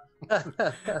that?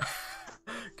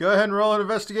 Go ahead and roll an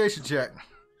investigation check.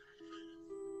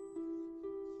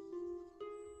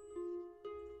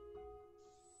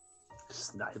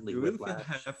 Snidely You whiplash.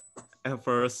 have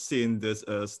ever seen this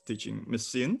stitching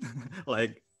machine,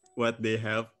 like what they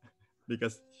have,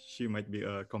 because she might be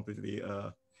completely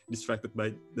distracted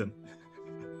by them.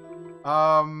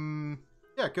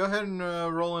 Yeah, go ahead and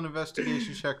roll an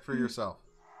investigation check for yourself.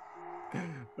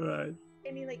 Right.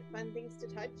 Any like fun things to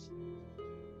touch?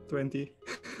 20.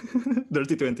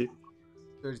 Dirty 20.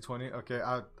 30-20. Okay,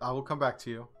 I will come back to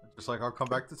you. Just like I'll come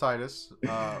back to Titus.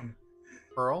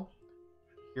 Pearl,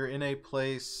 you're in a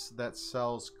place that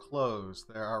sells clothes.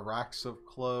 There are racks of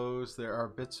clothes. There are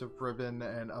bits of ribbon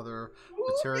and other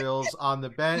materials on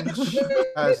the bench,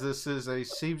 as this is a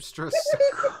seamstress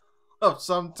of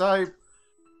some type.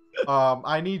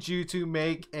 I need you to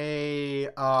make a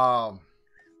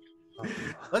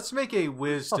let's make a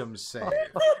wisdom save.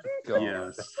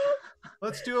 Yes.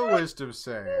 Let's do a wisdom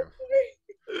save.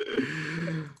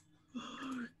 Oh,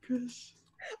 gosh.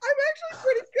 I'm actually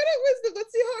pretty good at wisdom.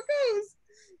 Let's see how it goes.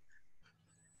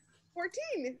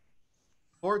 14.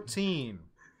 14.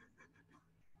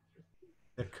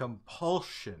 The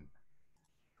compulsion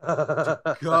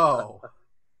to go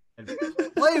and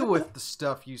play with the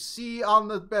stuff you see on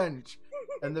the bench,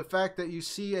 and the fact that you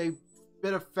see a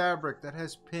bit of fabric that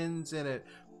has pins in it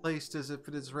placed as if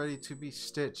it is ready to be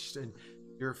stitched, and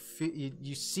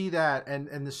you see that,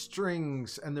 and the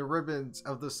strings and the ribbons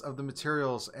of the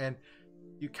materials, and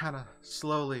you kind of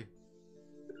slowly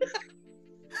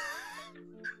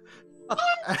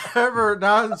ever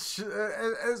not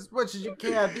as much as you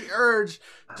can, the urge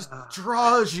just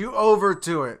draws you over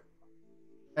to it,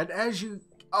 and as you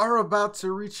are about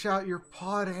to reach out your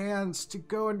pawed hands to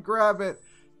go and grab it,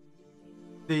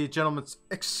 the gentleman's,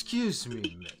 "Excuse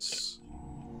me, miss."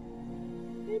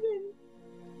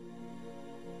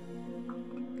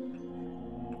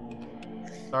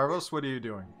 Starvos, what are you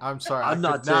doing? I'm sorry, I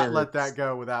could not let that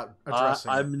go without addressing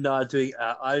it. I'm not doing.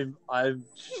 I'm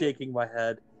shaking my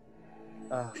head.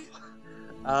 And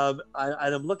I'm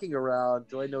looking around.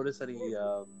 Do I notice any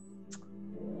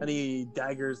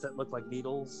daggers that look like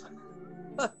needles?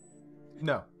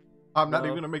 No, I'm not No.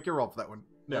 even gonna make you roll for that one.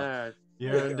 No, Nah.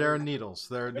 yeah, there are needles.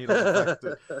 There are needles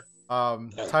affected.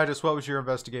 Titus, what was your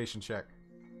investigation check?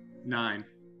 9.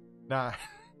 9.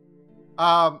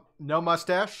 No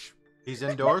mustache. He's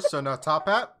indoors, so no top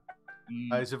hat.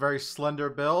 He's a very slender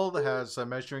build. Has a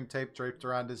measuring tape draped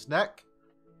around his neck.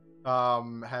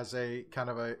 Has a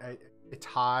kind of a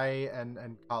tie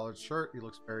and collared shirt. He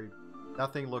looks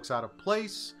nothing looks out of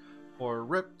place or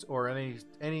ripped or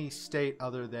any state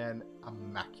other than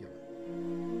immaculate.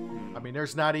 I mean,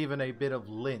 there's not even a bit of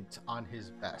lint on his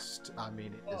vest. I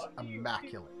mean, it is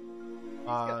immaculate.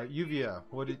 Yuvia,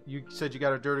 you said you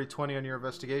got a dirty 20 on your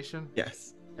investigation?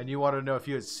 Yes. And you want to know if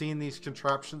you had seen these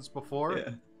contraptions before?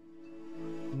 Yeah.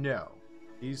 No.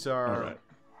 These are All right.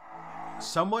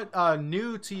 somewhat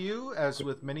new to you, as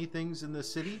with many things in the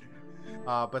city.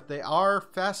 But they are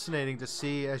fascinating to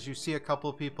see, as you see a couple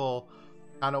of people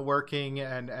kind of working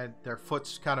and their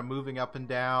foot's kind of moving up and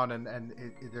down, and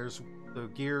there's the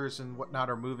gears and whatnot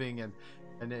are moving, and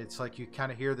it's like you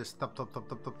kind of hear this thump, thump, thump,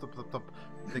 thump, thump, thump, thump, thump.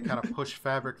 They kind of push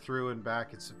fabric through and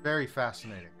back. It's very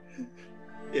fascinating.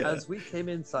 Yeah. As we came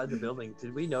inside the building,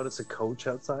 did we notice a coach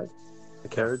outside? A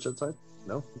carriage outside?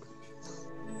 No?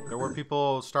 There were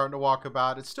people starting to walk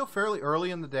about. It's still fairly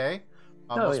early in the day.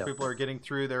 Most people are getting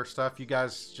through their stuff. You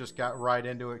guys just got right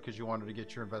into it because you wanted to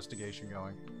get your investigation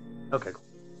going. Okay.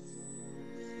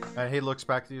 And he looks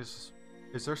back to you.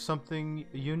 Is there something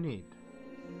you need?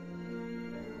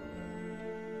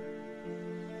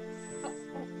 Oh,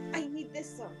 I need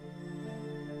this song.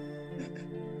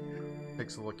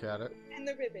 Takes a look at it. And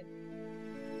the ribbon.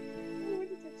 I want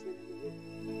to touch the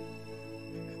ribbon.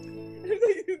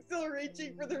 I'm still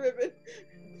reaching for the ribbon.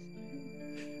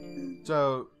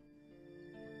 So,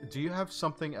 do you have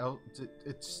something else?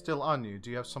 It's still on you. Do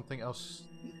you have something else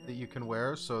that you can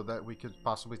wear so that we could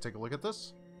possibly take a look at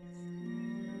this?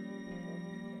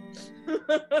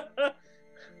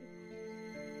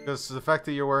 Because the fact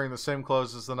that you're wearing the same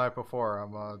clothes as the night before,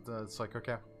 it's like,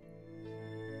 okay.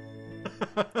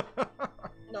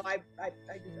 No, I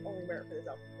just only wear it for this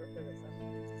outfit. For this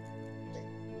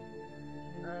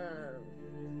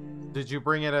Did you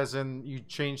bring it as in you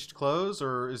changed clothes,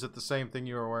 or is it the same thing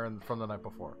you were wearing from the night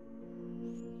before?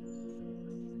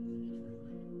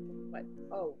 What?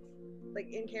 Oh, like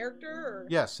in character? Or?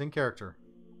 Yes, in character.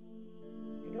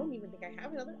 I don't even think I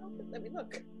have another outfit. Let me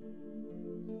look.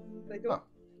 I don't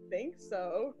think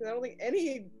so. Because I don't think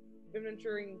any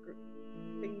adventuring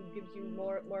thing gives you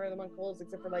more than one clothes,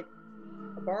 except for like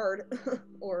a bard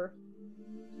or.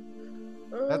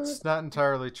 That's not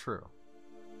entirely true.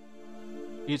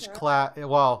 Each class,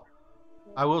 well,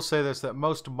 I will say this, that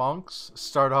most monks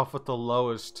start off with the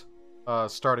lowest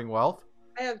starting wealth.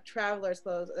 I have traveler's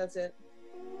clothes. That's it.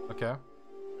 Okay.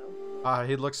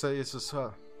 He looks at you and says,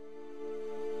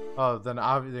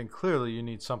 then clearly you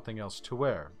need something else to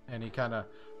wear. And he kind of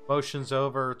motions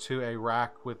over to a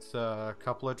rack with a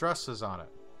couple of dresses on it.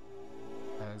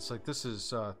 And it's like, this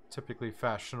is typically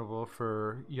fashionable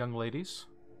for young ladies.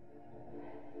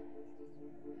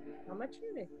 How much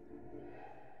are they?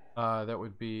 That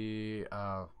would be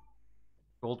a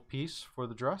gold piece for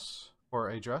the dress, or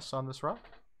a dress on this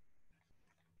rack.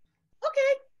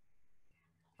 Okay.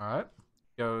 All right.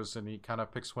 Goes and he kind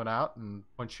of picks one out and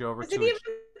points you over Does to any it. of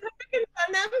them have ribbons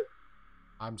on them?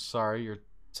 I'm sorry,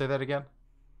 say that again?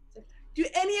 Do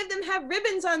any of them have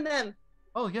ribbons on them?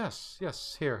 Oh, yes.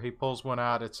 Here, he pulls one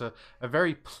out. It's a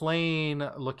very plain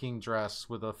looking dress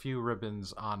with a few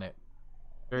ribbons on it.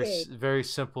 Very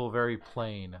simple, very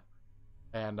plain.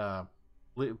 And kind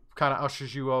of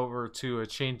ushers you over to a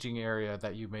changing area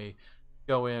that you may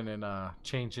go in and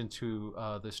change into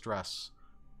this dress.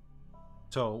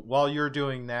 So while you're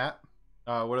doing that,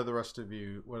 what are the rest of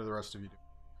you doing?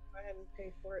 Go ahead and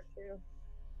pay for it too.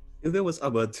 Ilya was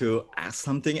about to ask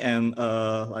something and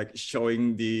like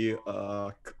showing the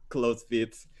clothes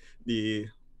with the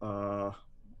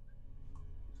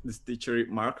stitchery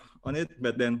mark on it,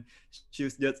 but then she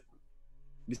was just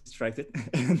distracted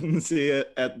and see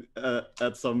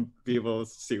at some people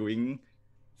sewing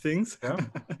things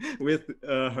with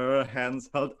her hands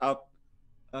held up.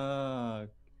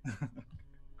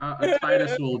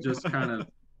 Titus will just kind of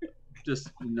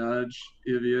nudge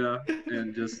Ivia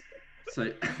and just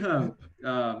say,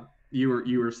 "You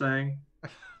were saying?"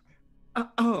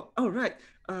 Oh, right.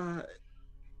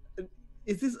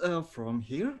 Is this from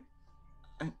here?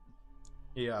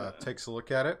 He takes a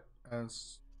look at it and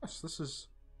yes, this is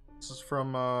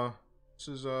from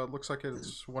looks like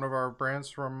it's one of our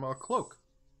brands from Cloak.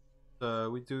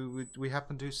 We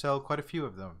happen to sell quite a few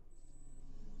of them.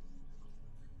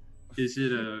 Is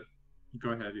it a?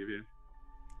 Go ahead, Ivia.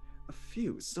 A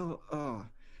few. So,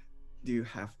 do you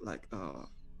have like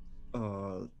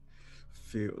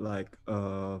few like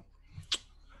what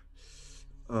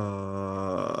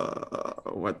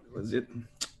was it?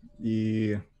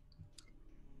 The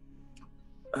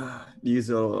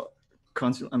usual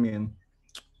consul. I mean,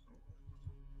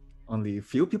 only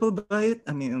few people buy it.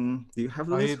 I mean, do you have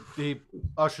this? He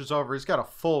ushers over. He's got a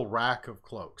full rack of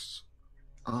cloaks.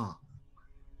 Ah.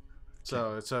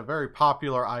 So it's a very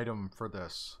popular item for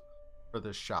this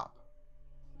shop.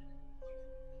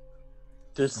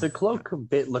 Does the cloak a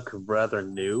bit look rather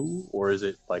new, or is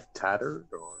it like tattered,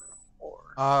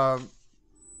 or?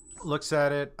 Looks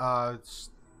at it.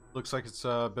 Looks like it's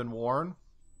been worn.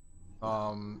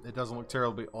 It doesn't look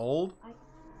terribly old.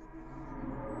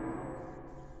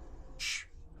 Shh.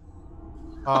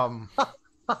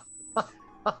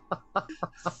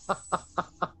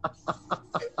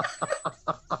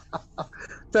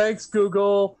 Thanks,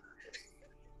 Google.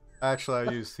 Actually,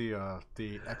 I use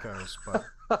the echoes, but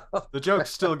the joke's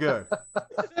still good.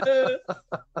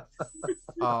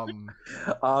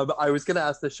 I was gonna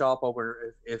ask the shop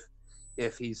owner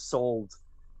if he sold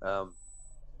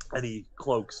any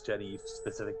cloaks to any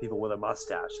specific people with a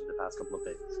mustache in the past couple of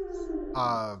days.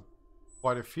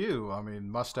 Quite a few. I mean,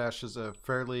 mustache is a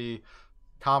fairly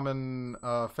common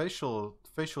facial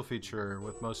feature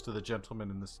with most of the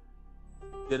gentlemen in this.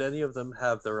 Did any of them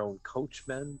have their own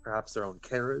coachmen, perhaps their own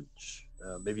carriage?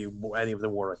 Maybe any of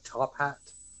them wore a top hat?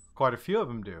 Quite a few of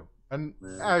them do. And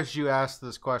as you asked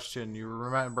this question, you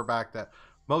remember back that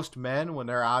most men, when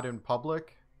they're out in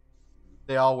public,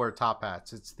 they all wear top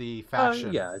hats. It's the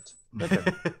fashion. Yeah.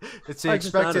 It's the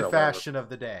expected fashion of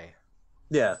the day.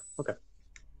 Yeah. Okay.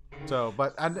 So,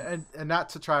 but and not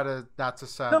to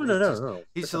sound no.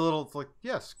 He's a little like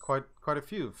yes, quite a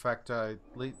few. In fact,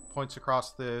 points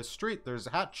across the street. There's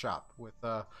a hat shop with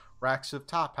racks of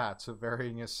top hats of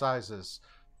varying sizes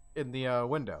in the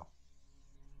window.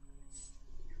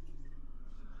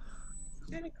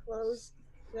 What kind of clothes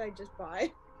did I just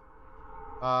buy?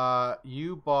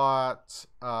 You bought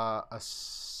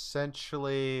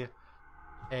essentially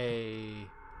a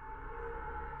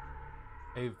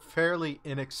fairly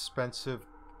inexpensive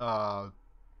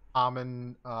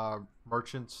common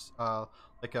merchants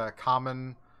like a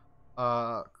common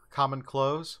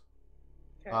clothes.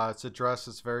 Okay. It's a dress.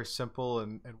 It's very simple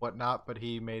and whatnot, but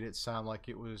he made it sound like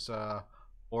it was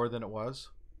more than it was.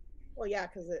 Well, yeah,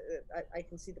 because I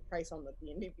can see the price on the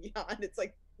D&D Beyond. It's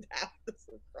like half the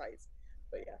price.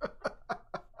 But yeah.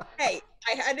 Hey,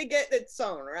 I had to get it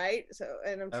sewn, right? So,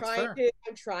 and I'm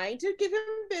trying to give him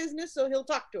business so he'll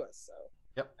talk to us. So.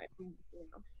 Yep. I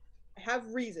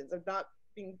have reasons. I'm not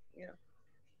being,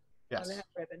 Yes. It has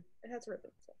ribbon. It has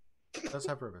ribbons. So. It does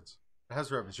have ribbons. It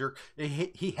has ribbons.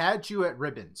 He had you at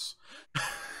ribbons.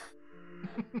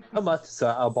 How much is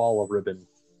a ball of ribbon?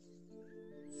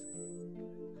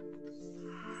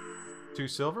 2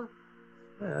 silver?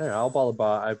 Yeah,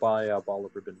 I buy a ball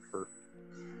of ribbon for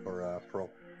Pearl.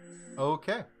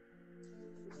 Okay.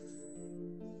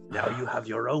 Now you have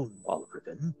your own ball of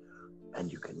ribbon,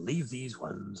 and you can leave these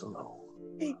ones alone.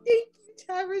 Thank you,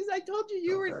 Tyrus. I told you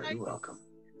you were very welcome.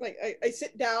 Like I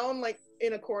sit down like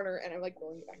in a corner and I'm like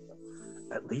rolling it back up.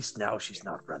 At least now she's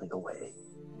not running away.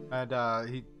 And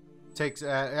he takes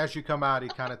as you come out, he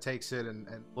kind of takes it and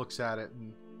looks at it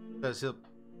and says he'll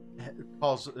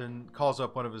calls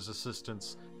up one of his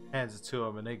assistants, hands it to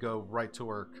him, and they go right to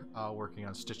work working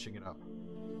on stitching it up.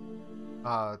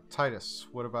 Titus,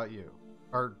 what about you?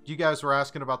 Or you guys were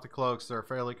asking about the cloaks. They're a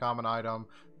fairly common item.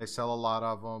 They sell a lot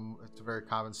of them. It's a very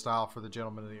common style for the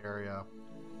gentlemen in the area.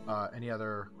 Any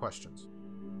other questions?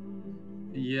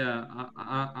 Yeah,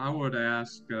 I would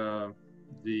ask the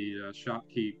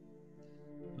shopkeep.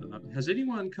 Has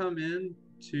anyone come in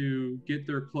to get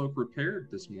their cloak repaired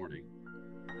this morning?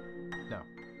 No.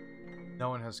 No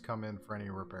one has come in for any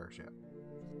repairs yet.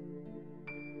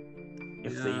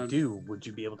 If they do, would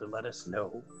you be able to let us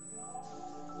know?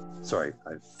 Sorry,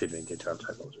 I didn't mean to interrupt.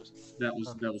 I apologize. That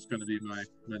was going to be my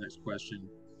next question.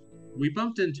 We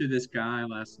bumped into this guy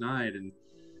last night, and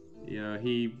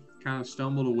he kind of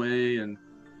stumbled away and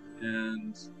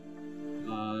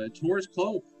tore his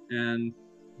cloak, and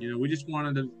we just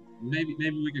wanted to maybe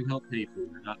we can help pay for it.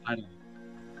 I don't know.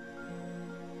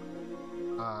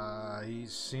 He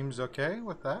seems okay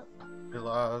with that.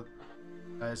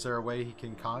 Is there a way he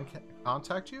can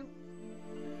contact you?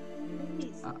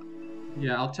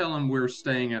 Yeah, I'll tell him we're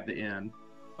staying at the inn.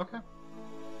 Okay.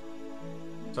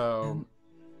 So,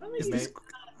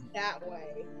 that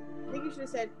way. I think you should have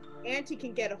said Auntie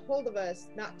can get a hold of us,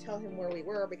 not tell him where we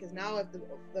were, because now if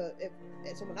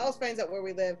someone else finds out where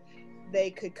we live, they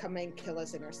could come and kill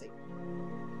us in our sleep.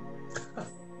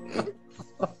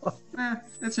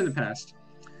 That's in the past.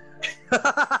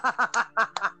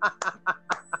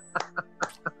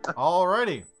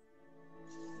 Alrighty.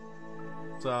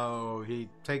 So he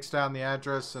takes down the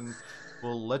address and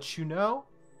will let you know.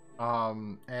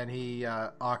 And he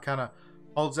kind of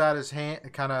holds out his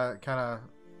hand, kind of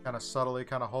subtly,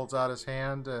 holds out his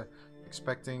hand,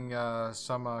 expecting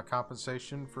some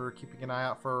compensation for keeping an eye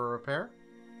out for a repair.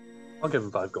 I'll give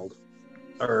him 5 gold,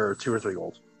 or 2 or 3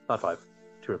 gold, not 5,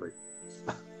 2 or 3.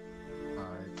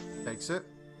 He takes it,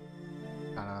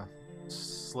 kind of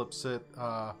slips it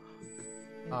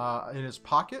in his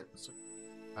pocket. So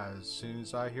as soon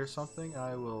as I hear something,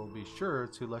 I will be sure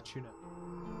to let you know.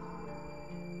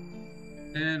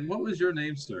 And what was your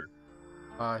name, sir?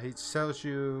 He tells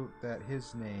you that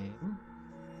his name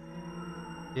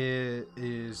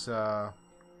is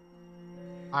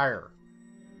Ire.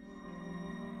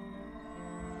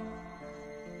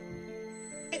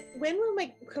 when will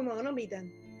my kimono be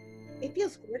done? It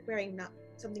feels weird wearing not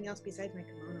something else besides my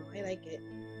kimono. I like it.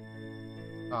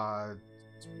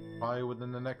 It's probably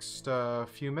within the next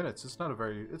few minutes. It's not a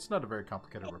very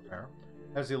complicated repair.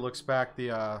 As he looks back,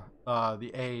 the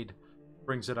aide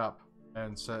brings it up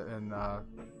and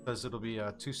says it'll be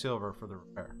 2 silver for the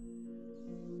repair.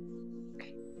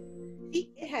 Okay. See,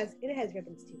 it has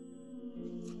ribbons too.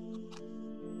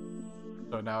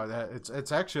 So now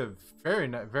it's actually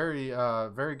a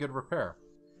very good repair.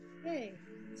 Yay!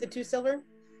 Is it 2 silver?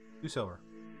 2 silver.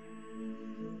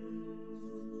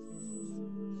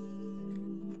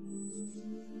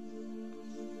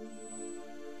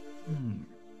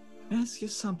 Let me ask you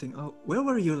something. Where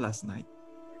were you last night?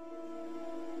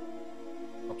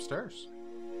 Upstairs.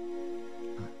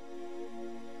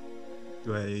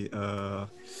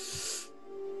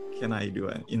 Can I do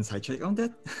an inside check on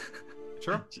that?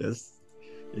 Sure. Just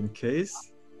in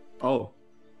case. Oh.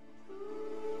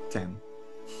 10.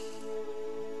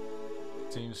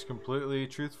 Seems completely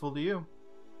truthful to you.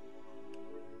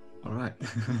 All right.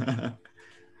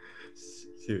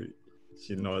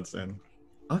 she nods and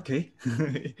okay.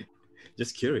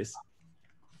 Just curious.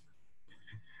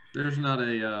 There's not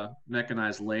a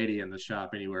mechanized lady in the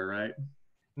shop anywhere, right?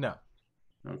 No.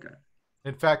 Okay.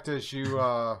 In fact, as you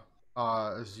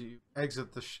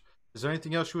exit is there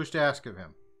anything else you wish to ask of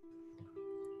him?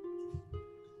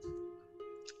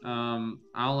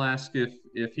 I'll ask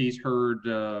if he's heard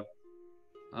of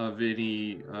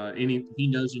any he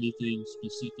knows anything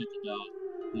specific about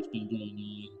what's been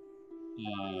going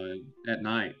on at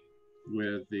night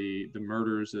with the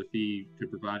murders, if he could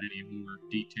provide any more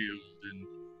detailed and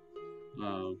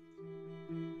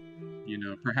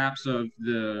perhaps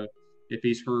if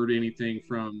he's heard anything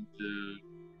from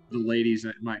the ladies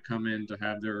that might come in to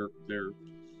have their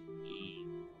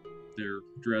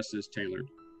dresses tailored.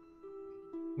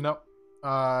 Nope.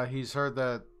 He's heard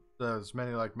that there's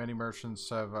many merchants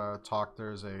have talked.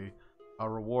 There's a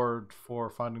reward for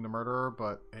finding the murderer,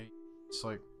 but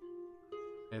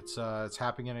it's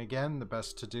happening again. The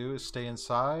best to do is stay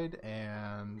inside,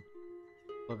 and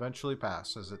it'll eventually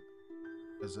pass, as it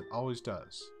always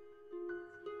does.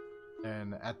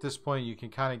 And at this point, you can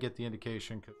kind of get the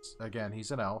indication, because again, he's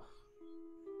an elf,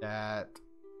 that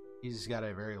he's got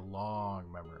a very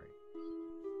long memory.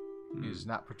 He's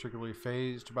not particularly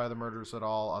fazed by the murders at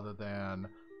all, other than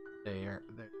they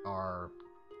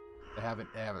have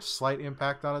a slight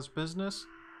impact on his business,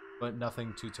 but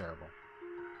nothing too terrible.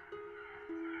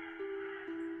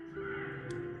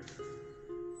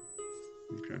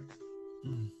 Okay.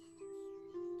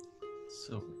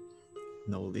 So,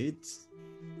 no leads.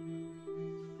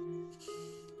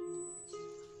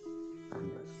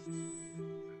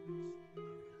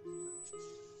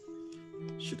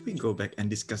 Should we go back and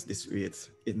discuss this with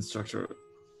Inspector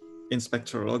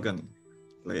Logan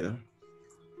later?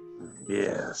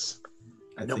 Yes.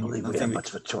 I don't believe we have much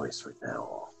of a choice right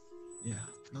now. Yeah,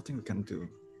 nothing we can do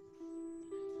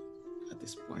at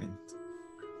this point.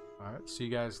 All right, so you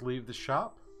guys leave the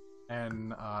shop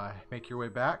and make your way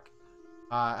back.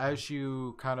 As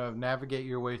you kind of navigate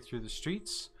your way through the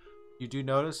streets, you do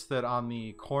notice that on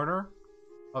the corner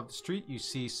of the street, you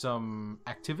see some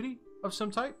activity of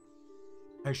some type.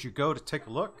 As you go to take a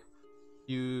look,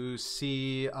 you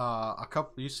see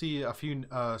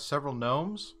several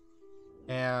gnomes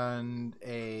and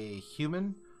a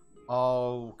human,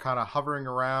 all kind of hovering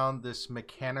around this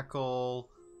mechanical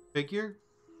figure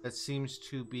that seems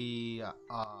to be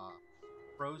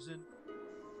frozen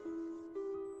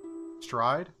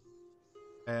stride.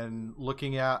 And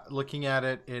looking at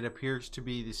it, it appears to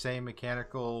be the same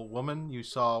mechanical woman you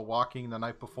saw walking the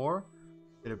night before.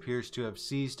 It appears to have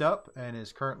seized up and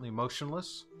is currently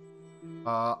motionless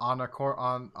on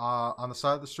the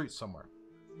side of the street somewhere.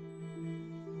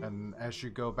 And as you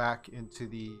go back into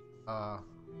the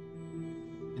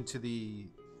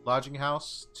lodging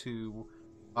house to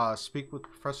speak with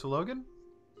Professor Logan,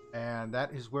 and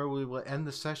that is where we will end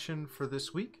the session for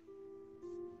this week,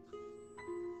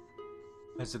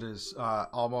 as it is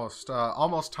almost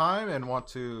time, and want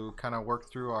to kind of work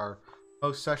through our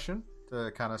post session to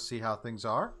kind of see how things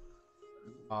are.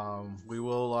 We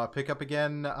will pick up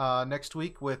again next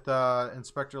week with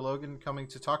Inspector Logan coming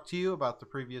to talk to you about the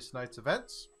previous night's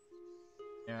events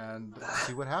and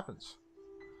see what happens.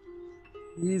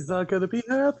 He's not gonna be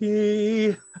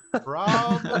happy.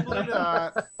 Probably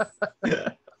not.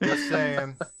 Just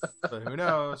saying. But who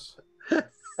knows?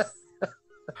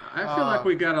 I feel like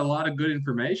we got a lot of good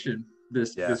information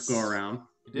this go around.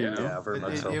 Yeah, very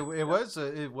much so. It was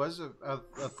a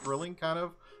thrilling kind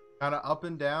of up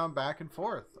and down, back and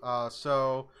forth.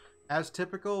 So as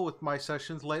typical with my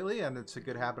sessions lately, and it's a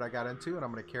good habit I got into, and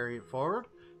I'm going to carry it forward,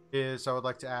 is I would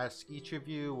like to ask each of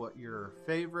you what your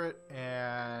favorite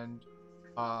and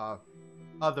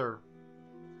other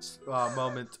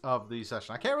moment of the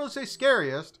session. I can't really say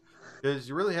scariest, because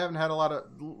you really haven't had a lot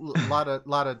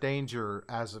of danger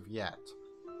as of yet.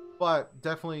 But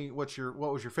definitely, what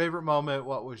was your favorite moment?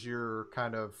 What was your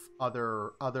kind of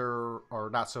other or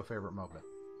not so favorite moment?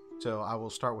 So I will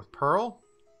start with Pearl.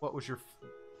 What was your?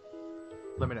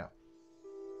 Let me know.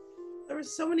 There were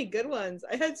so many good ones.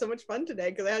 I had so much fun today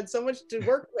because I had so much to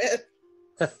work with.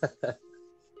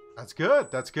 That's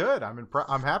good. That's good.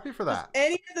 I'm happy for that.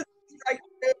 Any of the things I could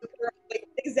do were like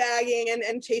zigzagging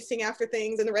and chasing after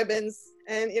things and the ribbons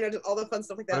and just all the fun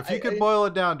stuff like that. But if you could boil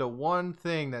it down to one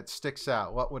thing that sticks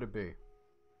out, what would it be?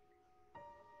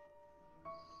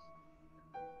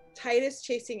 Titus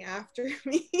chasing after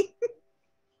me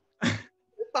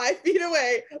 5 feet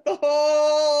away the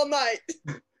whole night.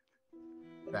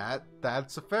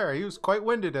 That's a fair. He was quite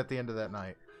winded at the end of that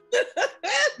night.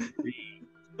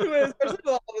 Especially with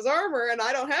all of his armor, and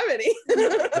I don't have any.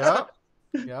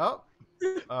 Yep.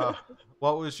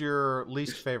 What was your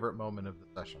least favorite moment of the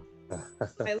session?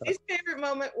 My least favorite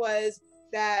moment was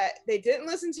that they didn't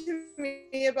listen to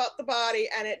me about the body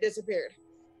and it disappeared.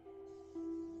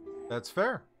 That's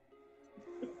fair.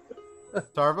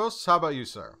 Tarvos, how about you,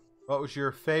 sir? What was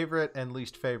your favorite and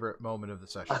least favorite moment of the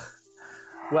session?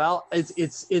 Well,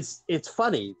 it's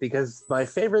funny because my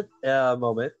favorite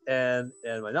moment and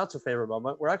my not so favorite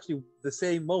moment were actually the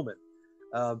same moment,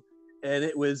 and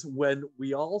it was when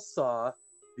we all saw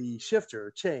the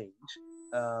shifter change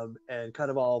and kind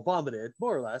of all vomited,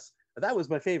 more or less. That was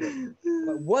my favorite.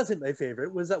 What wasn't my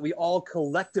favorite was that we all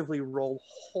collectively rolled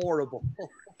horrible.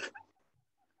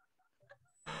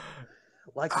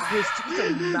 Like it was just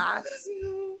a mass.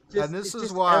 And this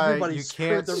is why you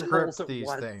can't script these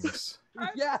things.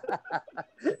 Yeah.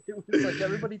 It was like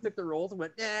everybody took the rolls and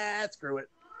went, nah, screw it.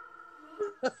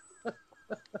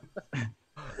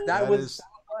 That was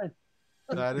fine.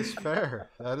 That is fair.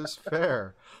 That is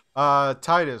fair.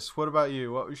 Titus, what about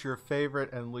you? What was your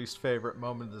favorite and least favorite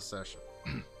moment of the session?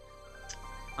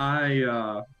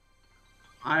 I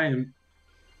am.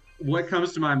 What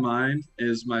comes to my mind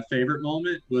is my favorite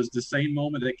moment was the same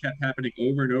moment that kept happening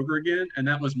over and over again, and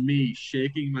that was me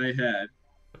shaking my head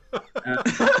at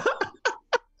the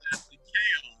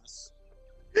chaos.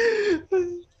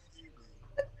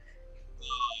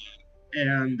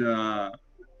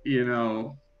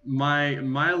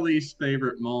 My least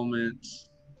favorite moment.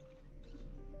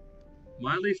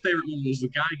 My least favorite moment was the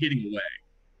guy getting away.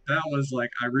 That was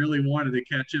like I really wanted to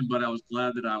catch him, but I was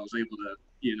glad that I was able to,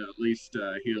 at least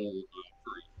heal.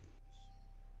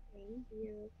 Thank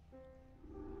you.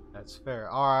 That's fair.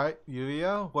 All right,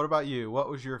 Yuya, what about you? What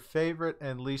was your favorite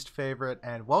and least favorite?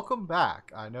 And welcome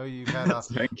back. I know you've had a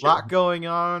lot going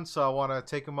on, so I want to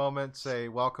take a moment, say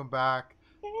welcome back.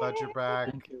 Glad you're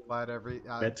back.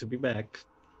 Glad to be back.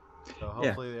 So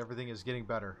hopefully everything is getting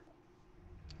better.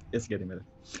 It's getting better.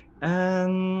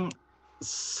 And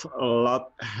a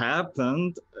lot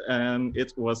happened, and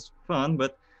it was fun.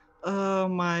 But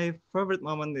my favorite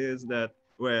moment is that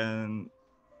when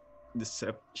the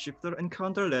shifter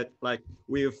encounter that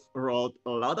we've rolled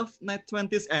a lot of nat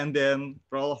 20s and then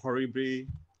roll horribly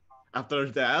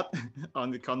after that on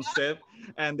the concept,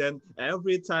 and then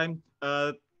every time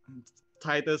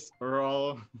Titus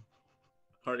roll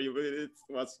horribly, it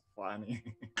was funny.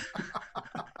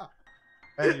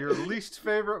 And your least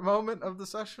favorite moment of the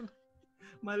session?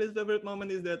 My least favorite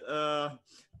moment is that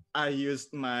I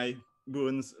used my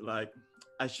boons like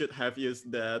I should have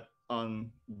used that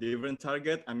on different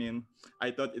target. I mean,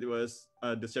 I thought it was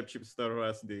the shapeshifter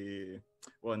was the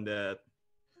one that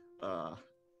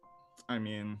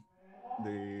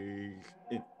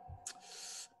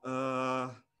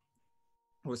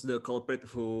was the culprit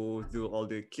who do all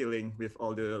the killing with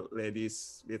all the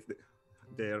ladies with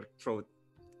their throat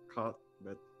cut.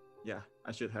 But yeah,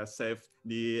 I should have saved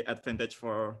the advantage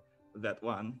for that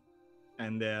one.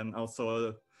 And then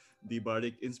also the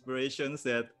bardic inspirations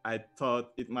that I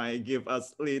thought it might give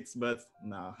us leads, but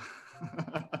no.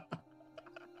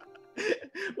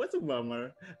 What's a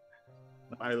bummer.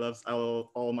 I love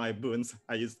all my boons.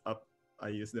 I used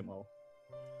them all.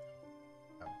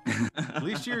 At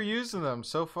least you're using them.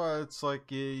 So far, it's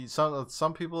like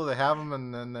some people, they have them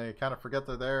and then they kind of forget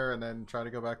they're there and then try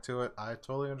to go back to it. I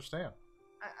totally understand.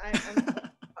 I'm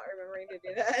not remembering to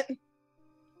do that.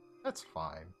 That's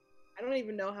fine. I don't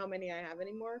even know how many I have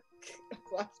anymore.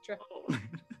 Lost track.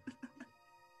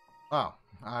 Oh,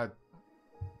 I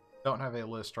don't have a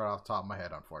list right off the top of my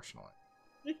head, unfortunately.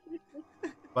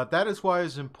 But that is why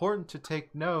it's important to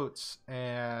take notes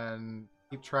and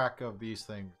keep track of these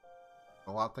things.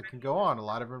 A lot that can go on, a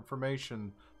lot of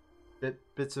information,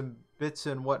 bits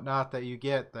and whatnot that you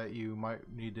get that you might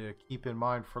need to keep in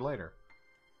mind for later.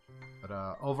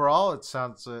 But overall, it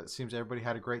seems everybody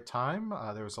had a great time.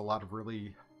 There was a lot of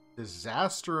really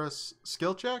disastrous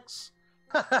skill checks.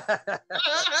 I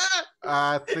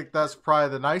think that's probably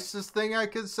the nicest thing I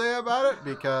could say about it,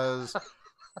 because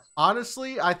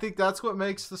honestly, I think that's what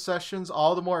makes the sessions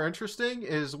all the more interesting,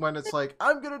 is when it's like,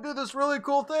 I'm gonna do this really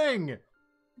cool thing.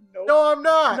 Nope. No, I'm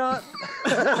not.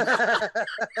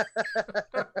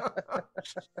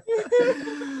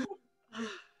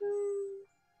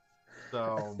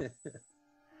 So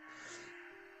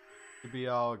to be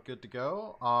all good to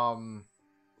go.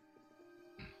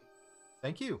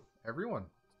 Thank you, everyone,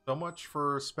 so much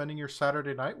for spending your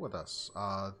Saturday night with us.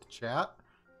 The chat,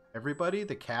 everybody,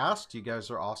 the cast, you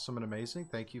guys are awesome and amazing.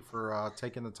 Thank you for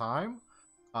taking the time.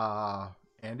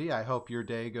 Andy, I hope your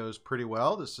day goes pretty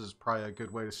well. This is probably a good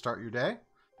way to start your day.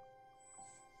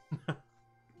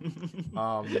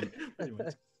 Pretty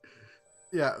much.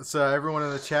 Yeah, so everyone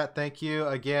in the chat, thank you.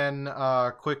 Again,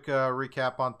 quick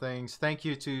recap on things. Thank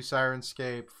you to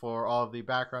Syrinscape for all of the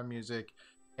background music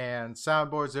and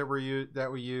soundboards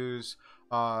that we use.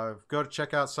 Go to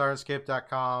check out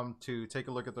Syrinscape.com to take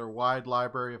a look at their wide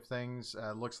library of things.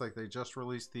 Looks like they just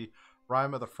released the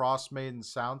Rime of the Frost Maiden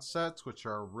sound sets, which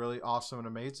are really awesome and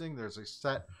amazing. There's a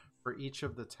set for each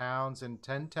of the towns in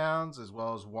 10 towns, as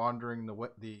well as wandering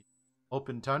the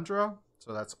open tundra.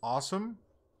 So that's awesome.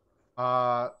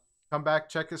 Come back,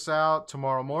 check us out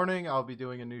tomorrow morning. I'll be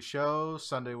doing a new show,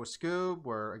 Sunday with Scoob,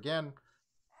 where again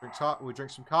we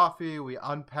drink some coffee, we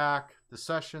unpack the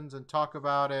sessions and talk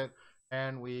about it,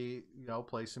 and we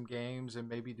play some games and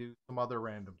maybe do some other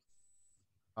random.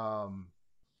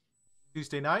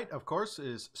 Tuesday night, of course,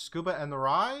 is Scuba and the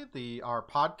Rye, our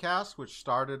podcast, which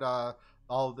started all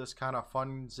of this kind of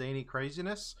fun, zany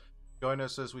craziness. Join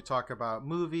us as we talk about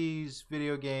movies,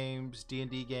 video games,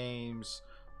 D&D games,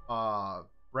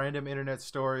 random internet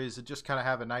stories, and just kind of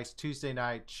have a nice Tuesday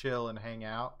night chill and hang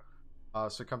out.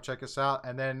 So come check us out.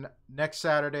 And then next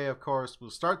Saturday, of course, we'll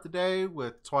start the day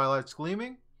with Twilight's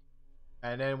Gleaming.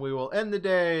 And then we will end the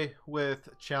day with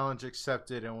Challenge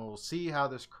Accepted, and we'll see how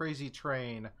this crazy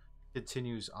train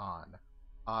continues on.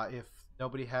 If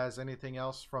nobody has anything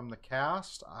else from the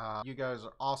cast, you guys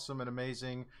are awesome and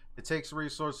amazing. It takes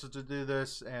resources to do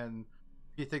this, and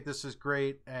if you think this is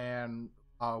great and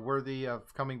worthy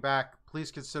of coming back,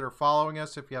 please consider following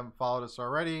us if you haven't followed us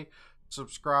already.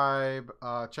 Subscribe,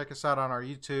 check us out on our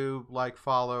YouTube, like,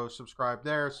 follow, subscribe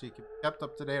there so you can be kept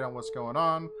up to date on what's going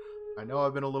on. I know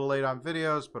I've been a little late on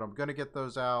videos, but I'm going to get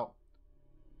those out.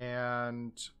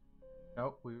 And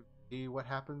we see what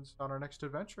happens on our next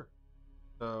adventure.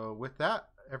 So with that,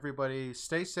 everybody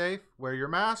stay safe, wear your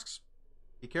masks,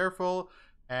 be careful.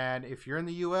 And if you're in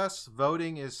the U.S.,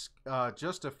 voting is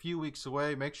just a few weeks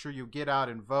away. Make sure you get out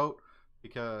and vote,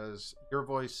 because your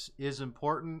voice is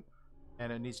important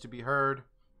and it needs to be heard.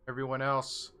 Everyone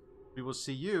else, we will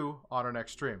see you on our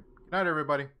next stream. Good night,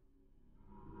 everybody.